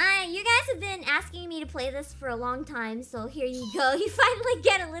 You guys have been asking me to play this for a long time, so here you go. You finally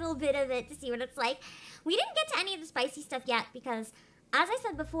get a little bit of it to see what it's like. We didn't get to any of the spicy stuff yet because, as I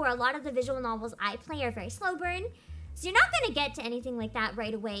said before, a lot of the visual novels I play are very slow burn. So you're not going to get to anything like that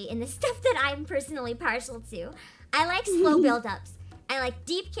right away in the stuff that I'm personally partial to. I like slow build-ups. I like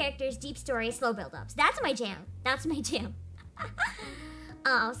deep characters, deep stories, slow build-ups. That's my jam. That's my jam. So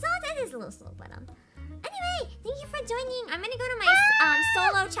that is a little slow, but anyway, thank you for joining. I'm gonna go to my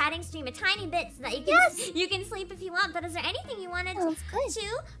solo chatting stream a tiny bit so that you can sleep if you want. But is there anything you wanted to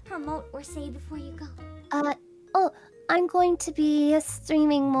promote or say before you go? I'm going to be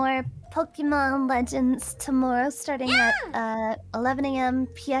streaming more Pokemon Legends tomorrow, starting at 11 a.m.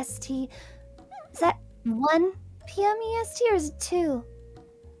 PST. Is that 1 p.m. EST or is it 2?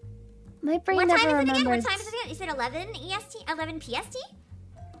 My brain never remembers. What time is it again? You said 11 EST? 11 PST?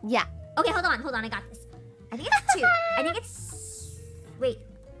 Yeah. Okay, hold on, I got this. I think it's 2. I think it's... Wait.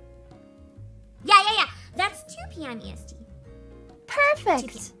 Yeah. That's 2 p.m. EST.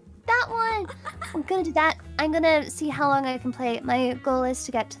 Perfect. That one. I'm gonna do that. I'm gonna see how long I can play. My goal is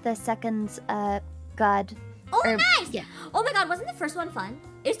to get to the second god. Oh, nice! Yeah. Oh my god, wasn't the first one fun?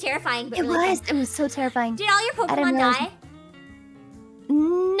 It was terrifying, but really fun. It was so terrifying. Did all your Pokemon die?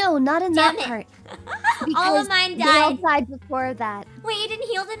 No, not in that part. All of mine died. They all died before that. Wait, you didn't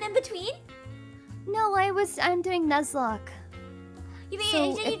heal them in between? No, I'm doing Nuzlocke. You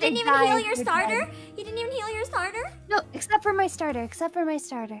mean you didn't even heal your starter? You didn't even heal your starter? No, except for my starter.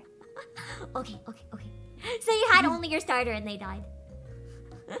 Okay. So you had only your starter and they died.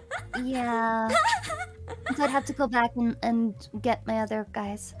 Yeah. So I'd have to go back and get my other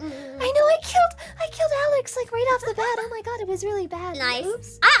guys. I know I killed Alex like right off the bat. Oh my god, it was really bad. Nice.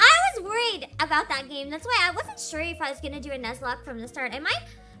 Oops. I was worried about that game. That's why I wasn't sure if I was gonna do a Nuzlocke from the start. I might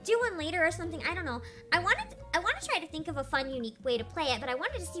do one later or something. I don't know. I want to try to think of a fun, unique way to play it, but I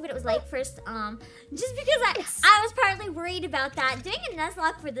wanted to see what it was like first. Just because I was partly worried about that. Doing a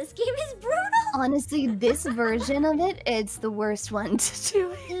Nuzlocke for this game is brutal. Honestly, this version of it's the worst one to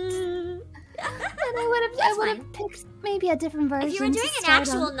do it. And I would have picked maybe a different version. If you were doing an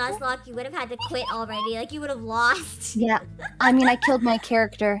actual Nuzlocke, you would have had to quit already. Like, you would have lost. Yeah. I mean, I killed my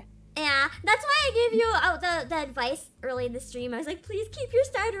character. Yeah, that's why I gave you the advice early in the stream. I was like, please keep your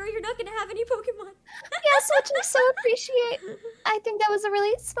starter or you're not going to have any Pokemon. Yes, which I so appreciate. I think that was a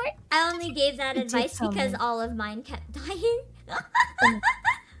really smart... I only gave that advice because all of mine kept dying.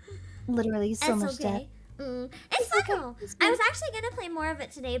 Literally, so much death. It's fun though. I was actually going to play more of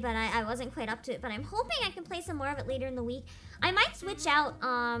it today, but I wasn't quite up to it. But I'm hoping I can play some more of it later in the week. I might switch out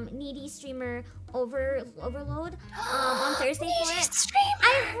Needy Streamer Overload on Thursday for it.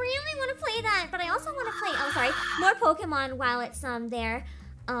 I really want to play that, but I also want to play, more Pokemon while it's there.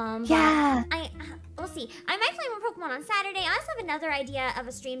 Yeah. We'll see. I might play more Pokemon on Saturday. I also have another idea of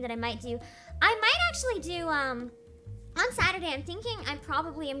a stream that I might do. I might actually do, on Saturday, I'm thinking I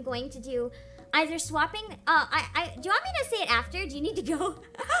probably am going to do either swapping, do you want me to say it after? Do you need to go?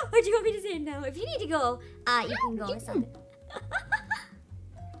 Or do you want me to say it now? If you need to go, you can go with something.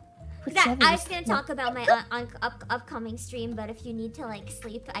 I was gonna talk about my upcoming stream, but if you need to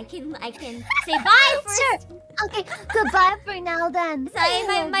sleep, I can say bye first. Sure. Okay, goodbye for now then.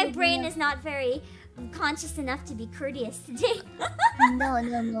 Sorry, my brain is not very conscious enough to be courteous today. No,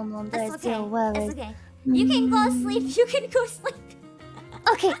 that's okay. That's okay. You can go sleep. You can go sleep.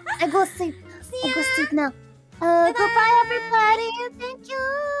 Okay, I go sleep. See ya. I go sleep now. Goodbye, everybody. Thank you.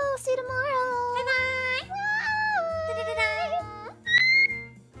 See you tomorrow. Bye bye.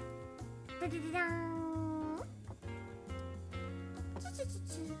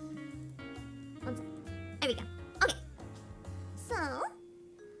 There we go. Okay. So,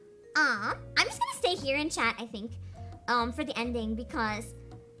 I'm just gonna stay here and chat, I think, for the ending because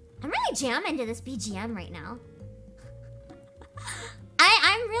I'm really jamming to this BGM right now.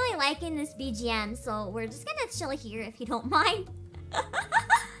 I'm really liking this BGM, so we're just gonna chill here if you don't mind.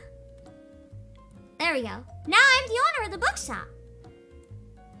 There we go. Now I'm the owner of the bookshop.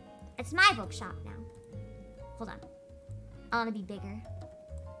 It's my bookshop now. Hold on. I want to be bigger.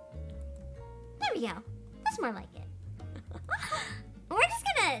 There we go. That's more like it. We're just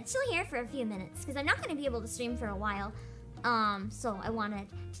gonna chill here for a few minutes because I'm not gonna be able to stream for a while. So I wanted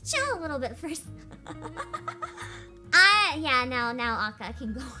to chill a little bit first. Yeah, now Akka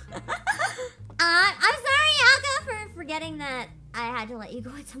can go. I'm sorry, Akka, for forgetting that I had to let you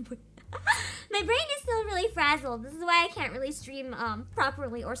go at some point. My brain is still really frazzled. This is why I can't really stream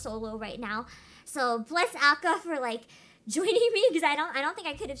properly or solo right now. So bless Akka for joining me because I don't think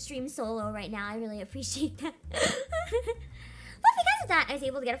I could have streamed solo right now. I really appreciate that. But because of that, I was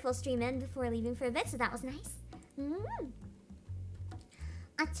able to get a full stream in before leaving for a bit, so that was nice.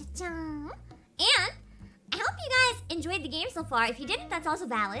 And I hope you guys enjoyed the game so far. If you didn't, that's also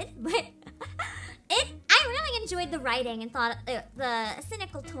valid. But I really enjoyed the writing and thought the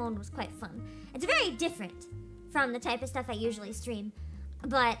cynical tone was quite fun. It's very different from the type of stuff I usually stream.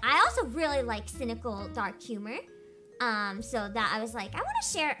 But I also really like cynical, dark humor. So that I was like, I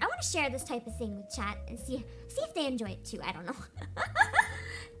want to share this type of thing with chat and see if they enjoy it too. I don't know.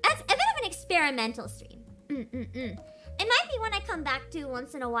 It's a bit of an experimental stream. It might be one I come back to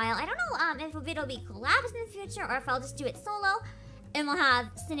once in a while. I don't know if it'll be collabs in the future or if I'll just do it solo and we'll have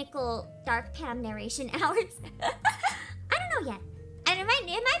cynical dark Pam narration hours. I don't know yet. And it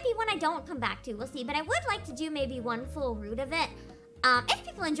might be one I don't come back to. We'll see. But I would like to do maybe one full route of it if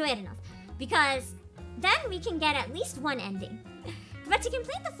people enjoy it enough, because then we can get at least one ending. But to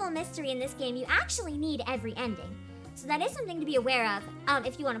complete the full mystery in this game, you actually need every ending. So that is something to be aware of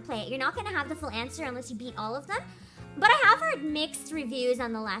if you want to play it. You're not going to have the full answer unless you beat all of them. But I have heard mixed reviews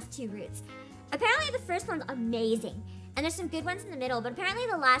on the last two routes. Apparently the first one's amazing, and there's some good ones in the middle, but apparently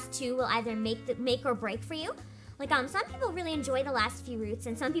the last two will either make or break for you. Like, some people really enjoy the last few routes,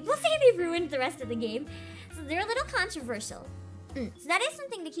 and some people say they ruined the rest of the game. So they're a little controversial. So that is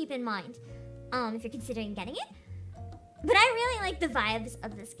something to keep in mind if you're considering getting it. But I really like the vibes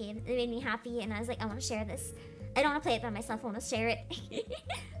of this game. It made me happy, and I was like, I want to share this. I don't want to play it by myself, I want to share it.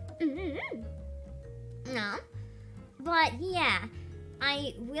 No. But yeah,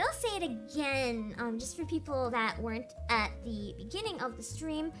 I will say it again, just for people that weren't at the beginning of the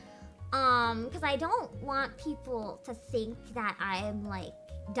stream, because I don't want people to think that I am, like,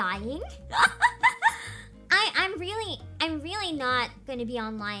 dying. I'm really not going to be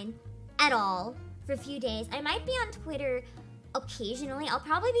online at all for a few days. I might be on Twitter occasionally. I'll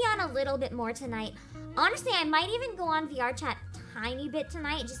probably be on a little bit more tonight. Honestly, I might even go on VR chat tiny bit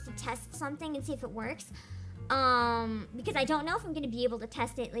tonight just to test something and see if it works. Because I don't know if I'm going to be able to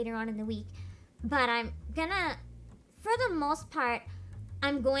test it later on in the week. But I'm gonna, for the most part,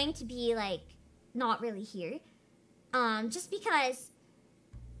 I'm going to be, like, not really here. Just because,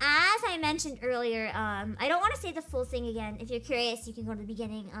 as I mentioned earlier, I don't want to say the full thing again. If you're curious, you can go to the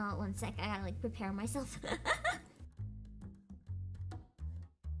beginning. One sec, I gotta, like, prepare myself.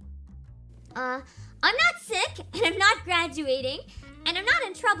 I'm not sick, and I'm not graduating, and I'm not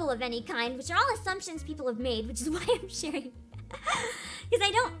in trouble of any kind, which are all assumptions people have made, which is why I'm sharing. Because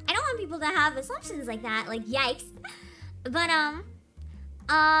I don't want people to have assumptions like that, like, yikes. But,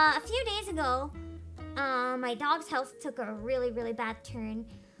 a few days ago, my dog's health took a really, really bad turn.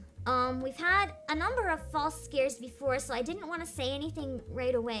 We've had a number of false scares before, so I didn't want to say anything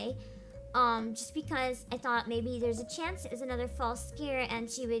right away. Just because I thought maybe there's a chance it was another false scare and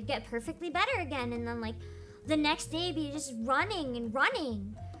she would get perfectly better again, and then, like, the next day be just running and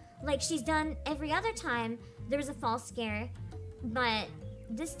running like she's done every other time there was a false scare. But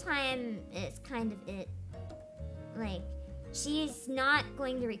this time it's kind of it. Like, she's not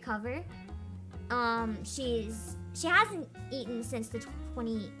going to recover. She hasn't eaten since the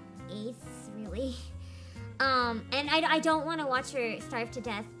 28th, really. And I don't want to watch her starve to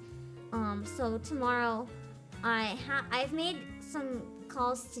death. So tomorrow, I've made some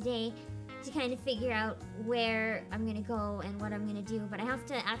calls today to kind of figure out where I'm gonna go and what I'm gonna do, but I have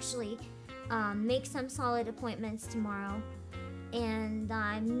to actually make some solid appointments tomorrow, and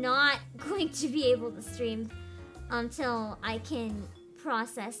I'm not going to be able to stream until I can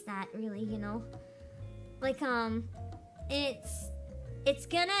process that, really, you know? Like, it's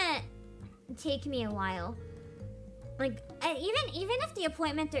gonna take me a while. Like, even if the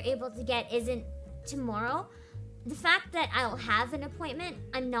appointment they're able to get isn't tomorrow, the fact that I'll have an appointment,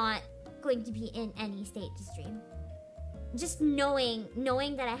 I'm not going to be in any state to stream. Just knowing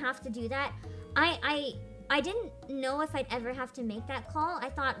that I have to do that, I didn't know if I'd ever have to make that call. I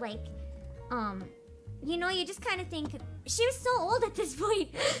thought, like, you know, you just kind of think, she was so old at this point.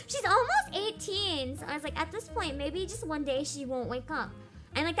 She's almost 18. So I was like, at this point, maybe just one day she won't wake up.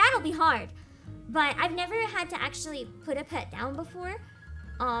 And, like, that'll be hard. But I've never had to actually put a pet down before.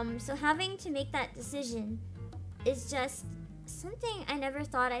 So having to make that decision is just something I never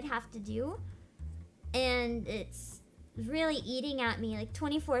thought I'd have to do. And it's really eating at me. Like,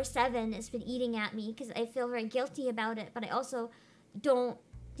 24/7 it's been eating at me because I feel very guilty about it. But I also don't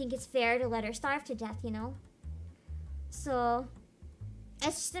think it's fair to let her starve to death, you know? So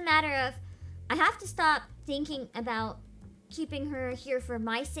it's just a matter of, I have to stop thinking about keeping her here for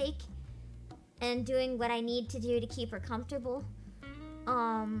my sake and doing what I need to do to keep her comfortable.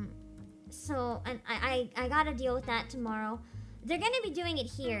 So, and I gotta deal with that tomorrow. They're gonna be doing it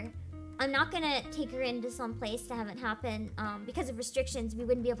here. I'm not gonna take her into some place to have it happen. Because of restrictions, we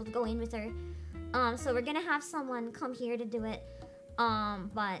wouldn't be able to go in with her. So we're gonna have someone come here to do it.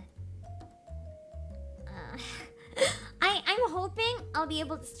 But I'm hoping I'll be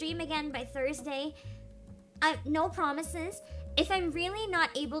able to stream again by Thursday. No promises. If I'm really not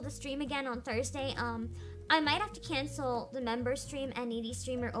able to stream again on Thursday, I might have to cancel the member stream and needy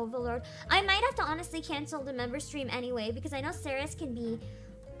streamer overlord. I might have to honestly cancel the member stream anyway, because I know Ceres can be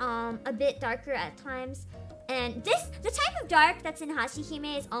a bit darker at times. And the type of dark that's in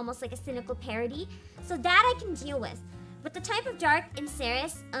Hashihime is almost like a cynical parody, so that I can deal with. But the type of dark in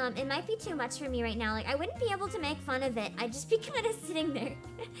Ceres, it might be too much for me right now. Like, I wouldn't be able to make fun of it. I'd just be kind of sitting there.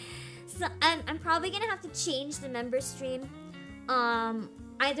 So I'm probably gonna have to change the member stream,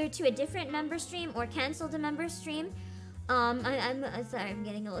 either to a different member stream or cancel the member stream. I'm sorry, I'm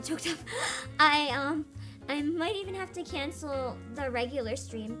getting a little choked up. I might even have to cancel the regular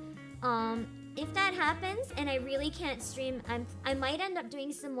stream. If that happens and I really can't stream, I might end up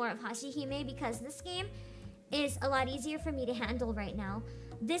doing some more of Hashihime, because this game is a lot easier for me to handle right now.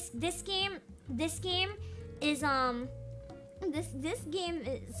 This game is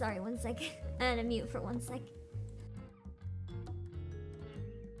sorry, one sec. I'm gonna mute for 1 sec.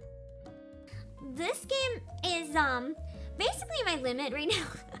 This game is basically my limit right now.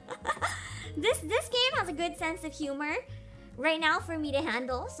 This game has a good sense of humor right now for me to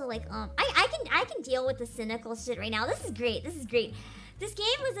handle. So like I can deal with the cynical shit right now. This is great. This is great. This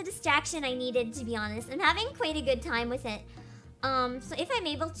game was a distraction I needed, to be honest. I'm having quite a good time with it. So if I'm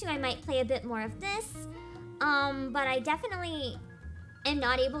able to, I might play a bit more of this. But I definitely am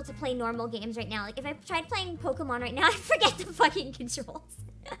not able to play normal games right now. Like, if I tried playing Pokemon right now, I'd forget the fucking controls.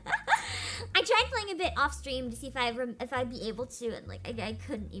 I tried playing a bit off stream to see if I'd be able to, and like I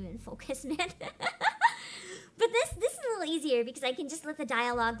couldn't even focus, man. But this is a little easier because I can just let the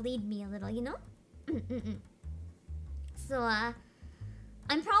dialogue lead me a little, you know? So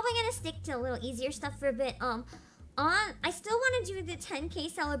I'm probably gonna stick to a little easier stuff for a bit. I still want to do the 10K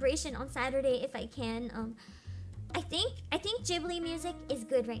celebration on Saturday if I can. I think Ghibli music is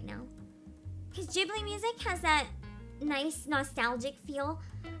good right now, because Ghibli music has that nice nostalgic feel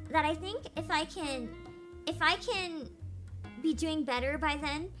that I think if I can be doing better by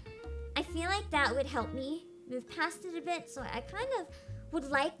then, I feel like that would help me move past it a bit. So I kind of would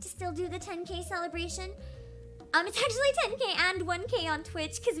like to still do the 10K celebration. It's actually 10K and 1K on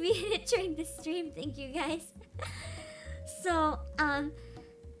Twitch because we hit it during the stream. Thank you guys. So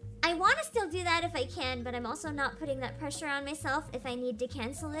I want to still do that if I can, but I'm also not putting that pressure on myself if I need to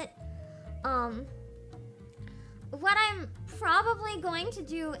cancel it. What I'm probably going to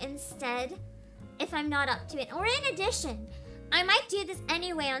do instead, if I'm not up to it, or in addition, I might do this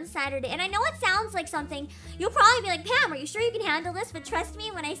anyway on Saturday. And I know it sounds like something, you'll probably be like, Pam, are you sure you can handle this? But trust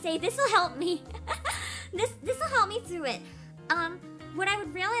me when I say this will help me. This will help me through it. What I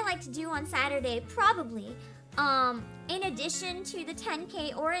would really like to do on Saturday, probably, in addition to the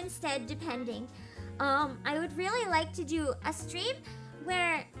 10K, or instead, depending, I would really like to do a stream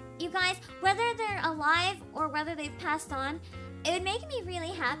where you guys, whether they're alive or whether they've passed on, it would make me really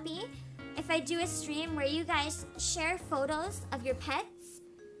happy if I do a stream where you guys share photos of your pets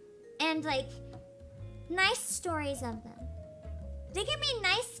and like nice stories of them. They can be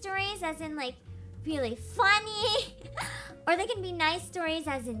nice stories as in like really funny, or they can be nice stories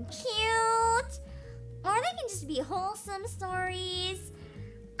as in cute, or they can just be wholesome stories.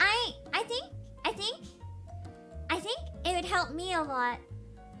 I think it would help me a lot,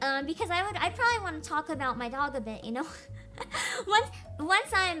 because I'd probably want to talk about my dog a bit, you know.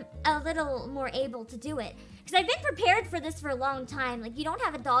 once I'm a little more able to do it, because I've been prepared for this for a long time. Like, you don't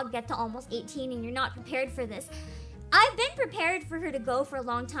have a dog get to almost 18 and you're not prepared for this. I've been prepared for her to go for a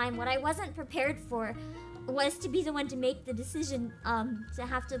long time. What I wasn't prepared for was to be the one to make the decision to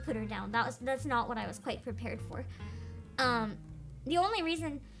have to put her down. That's not what I was quite prepared for. The only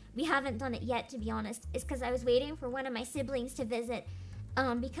reason we haven't done it yet, to be honest, is because I was waiting for one of my siblings to visit,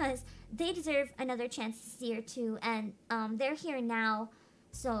 because they deserve another chance to see her too, and they're here now,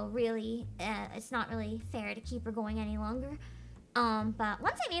 so really it's not really fair to keep her going any longer. But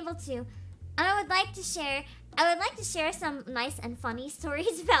once I'm able to, I would like to share some nice and funny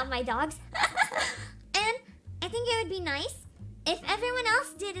stories about my dogs. And I think it would be nice if everyone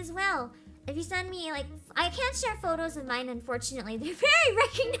else did as well. If you send me, like, I can't share photos of mine, unfortunately. They're very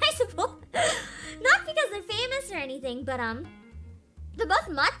recognizable. Not because they're famous or anything, but they're both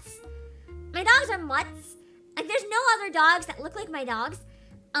mutts. My dogs are mutts. Like, there's no other dogs that look like my dogs.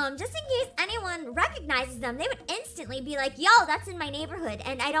 Just in case anyone recognizes them, they would instantly be like, yo, that's in my neighborhood,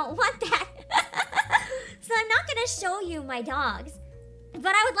 and I don't want that. So I'm not gonna show you my dogs,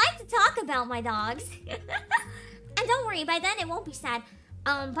 but I would like to talk about my dogs. And don't worry, by then it won't be sad.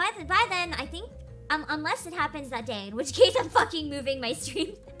 By then, I think unless it happens that day, in which case I'm fucking moving my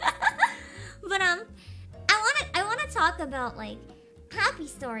stream. But I wanna talk about like happy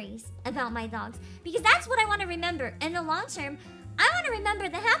stories about my dogs, because that's what I want to remember in the long term. I want to remember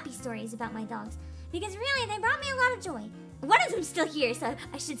the happy stories about my dogs, because really they brought me a lot of joy. One of them's still here, so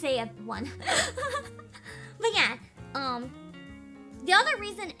I should say one. But yeah, the other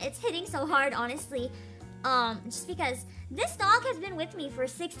reason it's hitting so hard, honestly, just because this dog has been with me for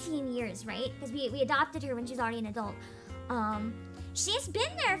 16 years, right? Because we adopted her when she was already an adult. She's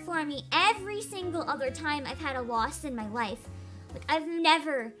been there for me every single other time I've had a loss in my life. Like, I've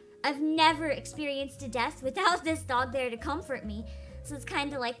never experienced a death without this dog there to comfort me. So it's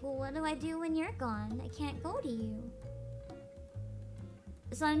kind of like, well, what do I do when you're gone? I can't go to you.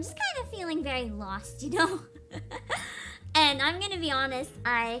 So I'm just kind of feeling very lost, you know? And I'm gonna be honest,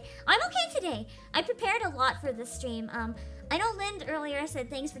 I'm okay today. I prepared a lot for this stream. I know Lind earlier said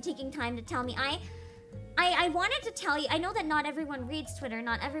thanks for taking time to tell me. I wanted to tell you, I know that not everyone reads Twitter,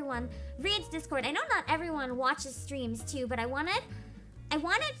 not everyone reads Discord. I know not everyone watches streams too, but I wanted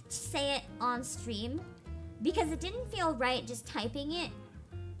to say it on stream because it didn't feel right just typing it.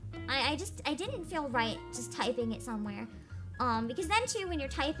 I didn't feel right just typing it somewhere. Because then too, when you're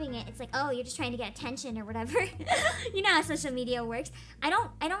typing it, it's like, oh, you're just trying to get attention or whatever. You know how social media works. I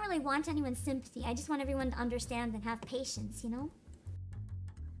don't really want anyone's sympathy. I just want everyone to understand and have patience, you know?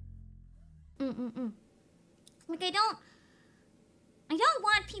 Like, I don't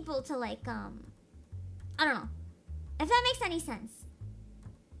want people to, like, I don't know. If that makes any sense.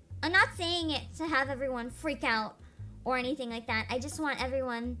 I'm not saying it to have everyone freak out or anything like that. I just want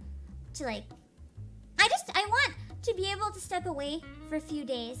everyone to, like, I want to be able to step away for a few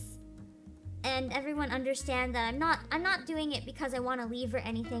days and everyone understand that I'm not doing it because I want to leave or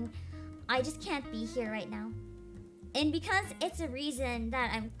anything. I just can't be here right now. And because it's a reason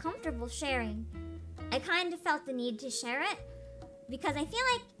that I'm comfortable sharing, I kind of felt the need to share it because I feel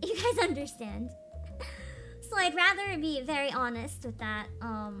like you guys understand. So I'd rather be very honest with that.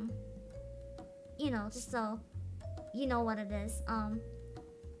 You know, just so you know what it is.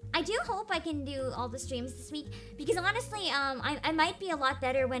 I do hope I can do all the streams this week because honestly, I might be a lot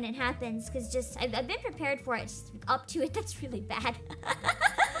better when it happens because just I've been prepared for it. Just up to it, that's really bad.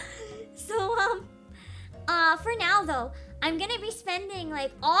 So for now though, I'm gonna be spending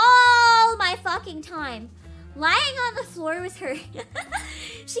like all my fucking time lying on the floor with her.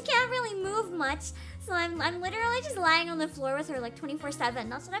 She can't really move much, so I'm literally just lying on the floor with her like 24/7.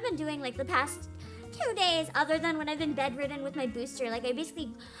 That's what I've been doing like the past 2 days, other than when I've been bedridden with my booster. Like, I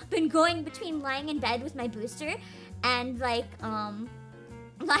basically been going between lying in bed with my booster and like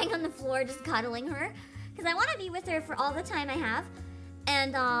lying on the floor just cuddling her because I want to be with her for all the time I have.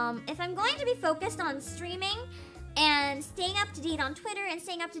 And if I'm going to be focused on streaming and staying up to date on Twitter and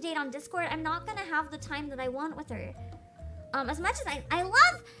staying up to date on Discord, I'm not gonna have the time that I want with her. As much as I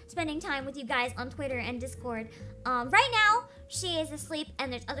love spending time with you guys on Twitter and Discord, right now, she is asleep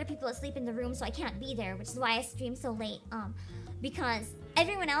and there's other people asleep in the room, so I can't be there, which is why I stream so late, because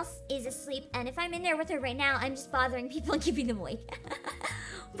everyone else is asleep, and if I'm in there with her right now, I'm just bothering people and keeping them awake.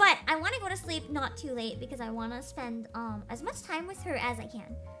 But I want to go to sleep not too late because I want to spend as much time with her as I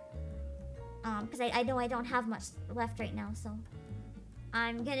can. Because I know I don't have much left right now, so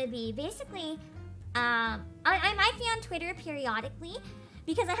I'm gonna be basically I might be on Twitter periodically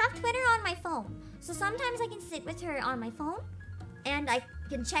because I have Twitter on my phone. So sometimes I can sit with her on my phone and I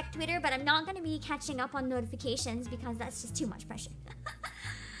can check Twitter, but I'm not gonna be catching up on notifications because that's just too much pressure.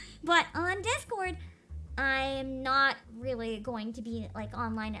 But on Discord, I'm not really going to be like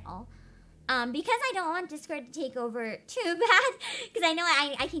online at all. Because I don't want Discord to take over too bad, because I know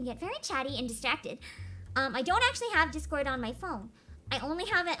I can get very chatty and distracted. I don't actually have Discord on my phone. I only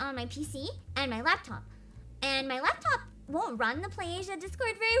have it on my PC and my laptop. And my laptop won't run the Playasia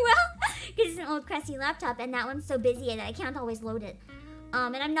Discord very well, because it's an old crusty laptop, and that one's so busy that I can't always load it.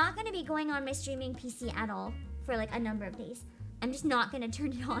 And I'm not going to be going on my streaming PC at all for like a number of days. I'm just not going to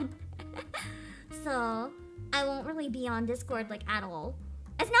turn it on. So I won't really be on Discord like at all.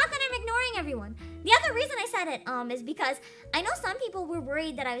 It's not that I'm ignoring everyone. The other reason I said it is because I know some people were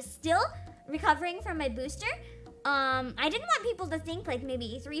worried that I was still recovering from my booster. I didn't want people to think like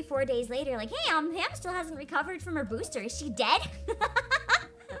maybe 3-4 days later, like, hey, Ham still hasn't recovered from her booster. Is she dead?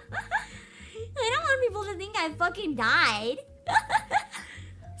 I don't want people to think I fucking died.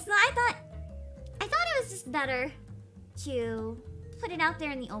 So I thought it was just better to put it out there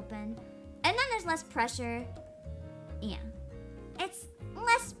in the open. And then there's less pressure. Yeah. It's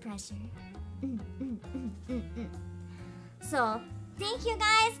less pressure. So, thank you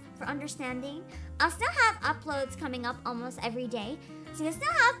guys for understanding. I'll still have uploads coming up almost every day. So you'll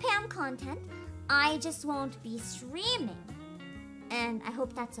still have Pam content. I just won't be streaming. And I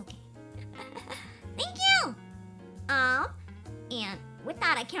hope that's okay. Thank you! And with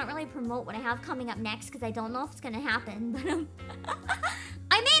that, I can't really promote what I have coming up next because I don't know if it's gonna happen, but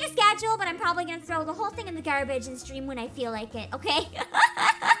I made a schedule, but I'm probably gonna throw the whole thing in the garbage and stream when I feel like it, okay?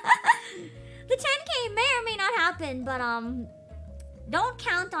 The 10K may or may not happen, but don't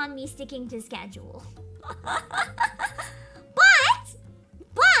count on me sticking to schedule.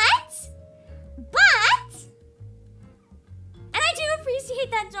 And I do appreciate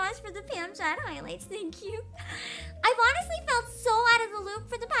that, Josh, for the Pam chat highlights. Thank you. I've honestly felt so out of the loop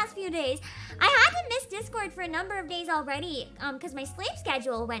for the past few days. I had to miss Discord for a number of days already because my sleep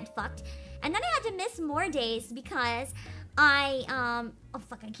schedule went fucked. And then I had to miss more days because I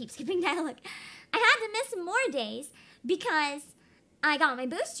keep skipping dialogue. I had to miss more days because I got my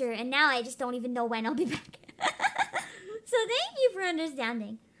booster and now I just don't even know when I'll be back. So thank you for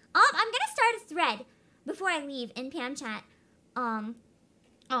understanding. I'm gonna start a thread before I leave in Pam chat.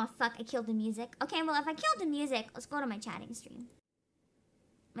 Oh fuck, I killed the music. Okay, well if I killed the music, let's go to my chatting stream.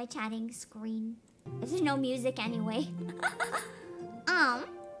 My chatting screen. If there's no music anyway.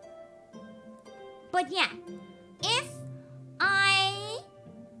 But yeah. If I'm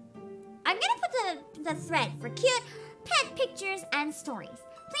gonna put the thread for cute pet pictures and stories.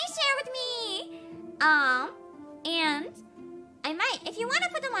 Please share with me. And I might, if you want to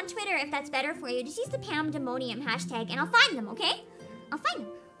put them on Twitter, if that's better for you, just use the Pamdemonium hashtag and I'll find them, okay? I'll find them.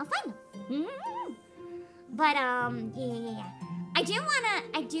 But, yeah. I do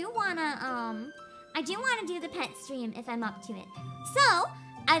wanna do the pet stream if I'm up to it. So,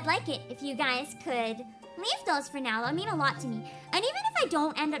 I'd like it if you guys could leave those for now. That'll mean a lot to me. And even if I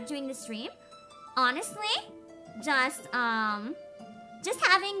don't end up doing the stream, honestly, just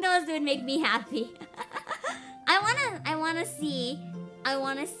having those would make me happy. I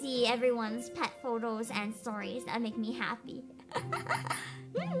wanna see everyone's pet photos and stories. That make me happy.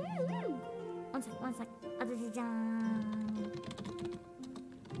 One sec.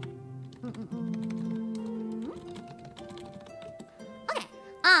 Okay.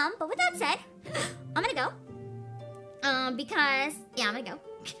 But with that said, I'm gonna go. Because yeah, I'm gonna go.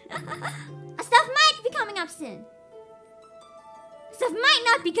 Stuff might be coming up soon. Stuff might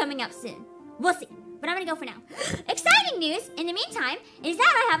not be coming up soon. We'll see. But I'm gonna go for now. Exciting news, in the meantime, is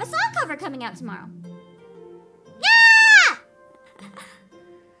that I have a song cover coming out tomorrow. Yeah!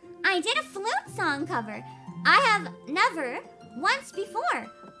 I did a flute song cover. I have never, once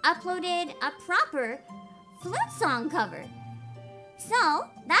before, uploaded a proper flute song cover. So,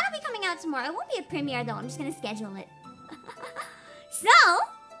 that'll be coming out tomorrow. It won't be a premiere though, I'm just gonna schedule it. So,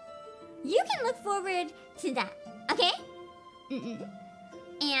 you can look forward to that, okay?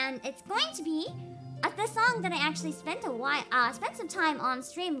 And it's going to be the song that I actually spent some time on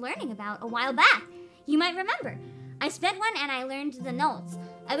stream learning about a while back. You might remember. I spent one and I learned the notes.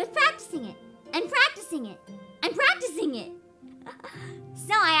 I was practicing it, and practicing it, and practicing it.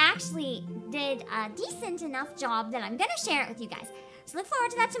 So I actually did a decent enough job that I'm gonna share it with you guys. So look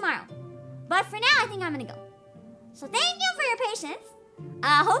forward to that tomorrow. But for now, I think I'm gonna go. So thank you for your patience.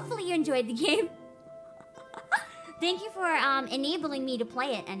 Hopefully you enjoyed the game. Thank you for enabling me to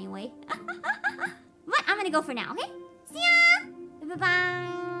play it anyway. But I'm gonna go for now, okay? See ya!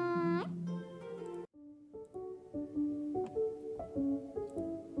 Bye-bye!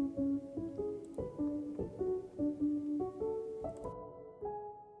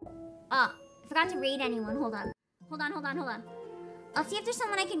 Oh, I forgot to raid anyone. Hold on. I'll see if there's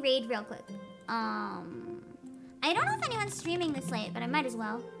someone I can raid real quick. I don't know if anyone's streaming this late, but I might as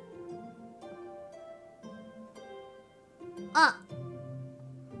well. Oh.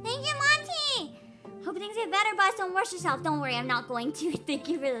 Thank you, Monty! Hope things get better, boss. Don't rush yourself. Don't worry, I'm not going to. Thank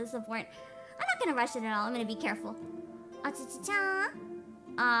you for the support. I'm not gonna rush it at all. I'm gonna be careful. Hold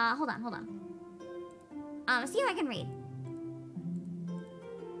on. See if I can read.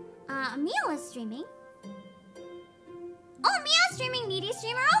 Mio is streaming. Oh, Mio's streaming Needy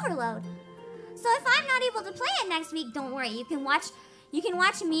Streamer Overload. So if I'm not able to play it next week, don't worry. You can watch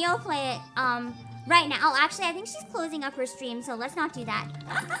Mio play it right now. Oh, actually, I think she's closing up her stream, so let's not do that.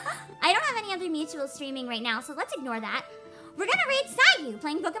 I don't have any other mutual streaming right now, so let's ignore that. We're gonna raid Sayu,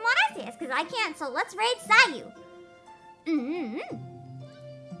 playing Pokemon Arceus, because I can't, so let's raid Sayu.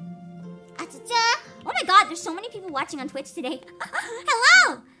 Oh my god, there's so many people watching on Twitch today.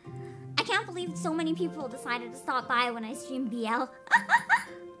 Hello! I can't believe so many people decided to stop by when I stream BL.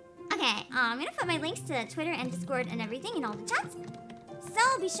 Okay, I'm gonna put my links to Twitter and Discord and everything in all the chats.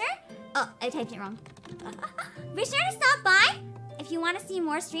 So be sure... Oh, I typed it wrong. Be sure to stop by if you want to see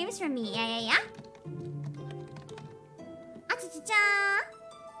more streams from me. Yeah.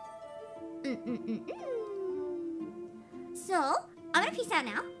 So, I'm gonna peace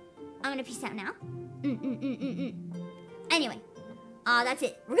out now. Anyway, that's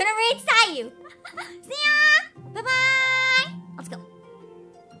it. We're gonna raid Sayu. See ya! Bye-bye! Let's go.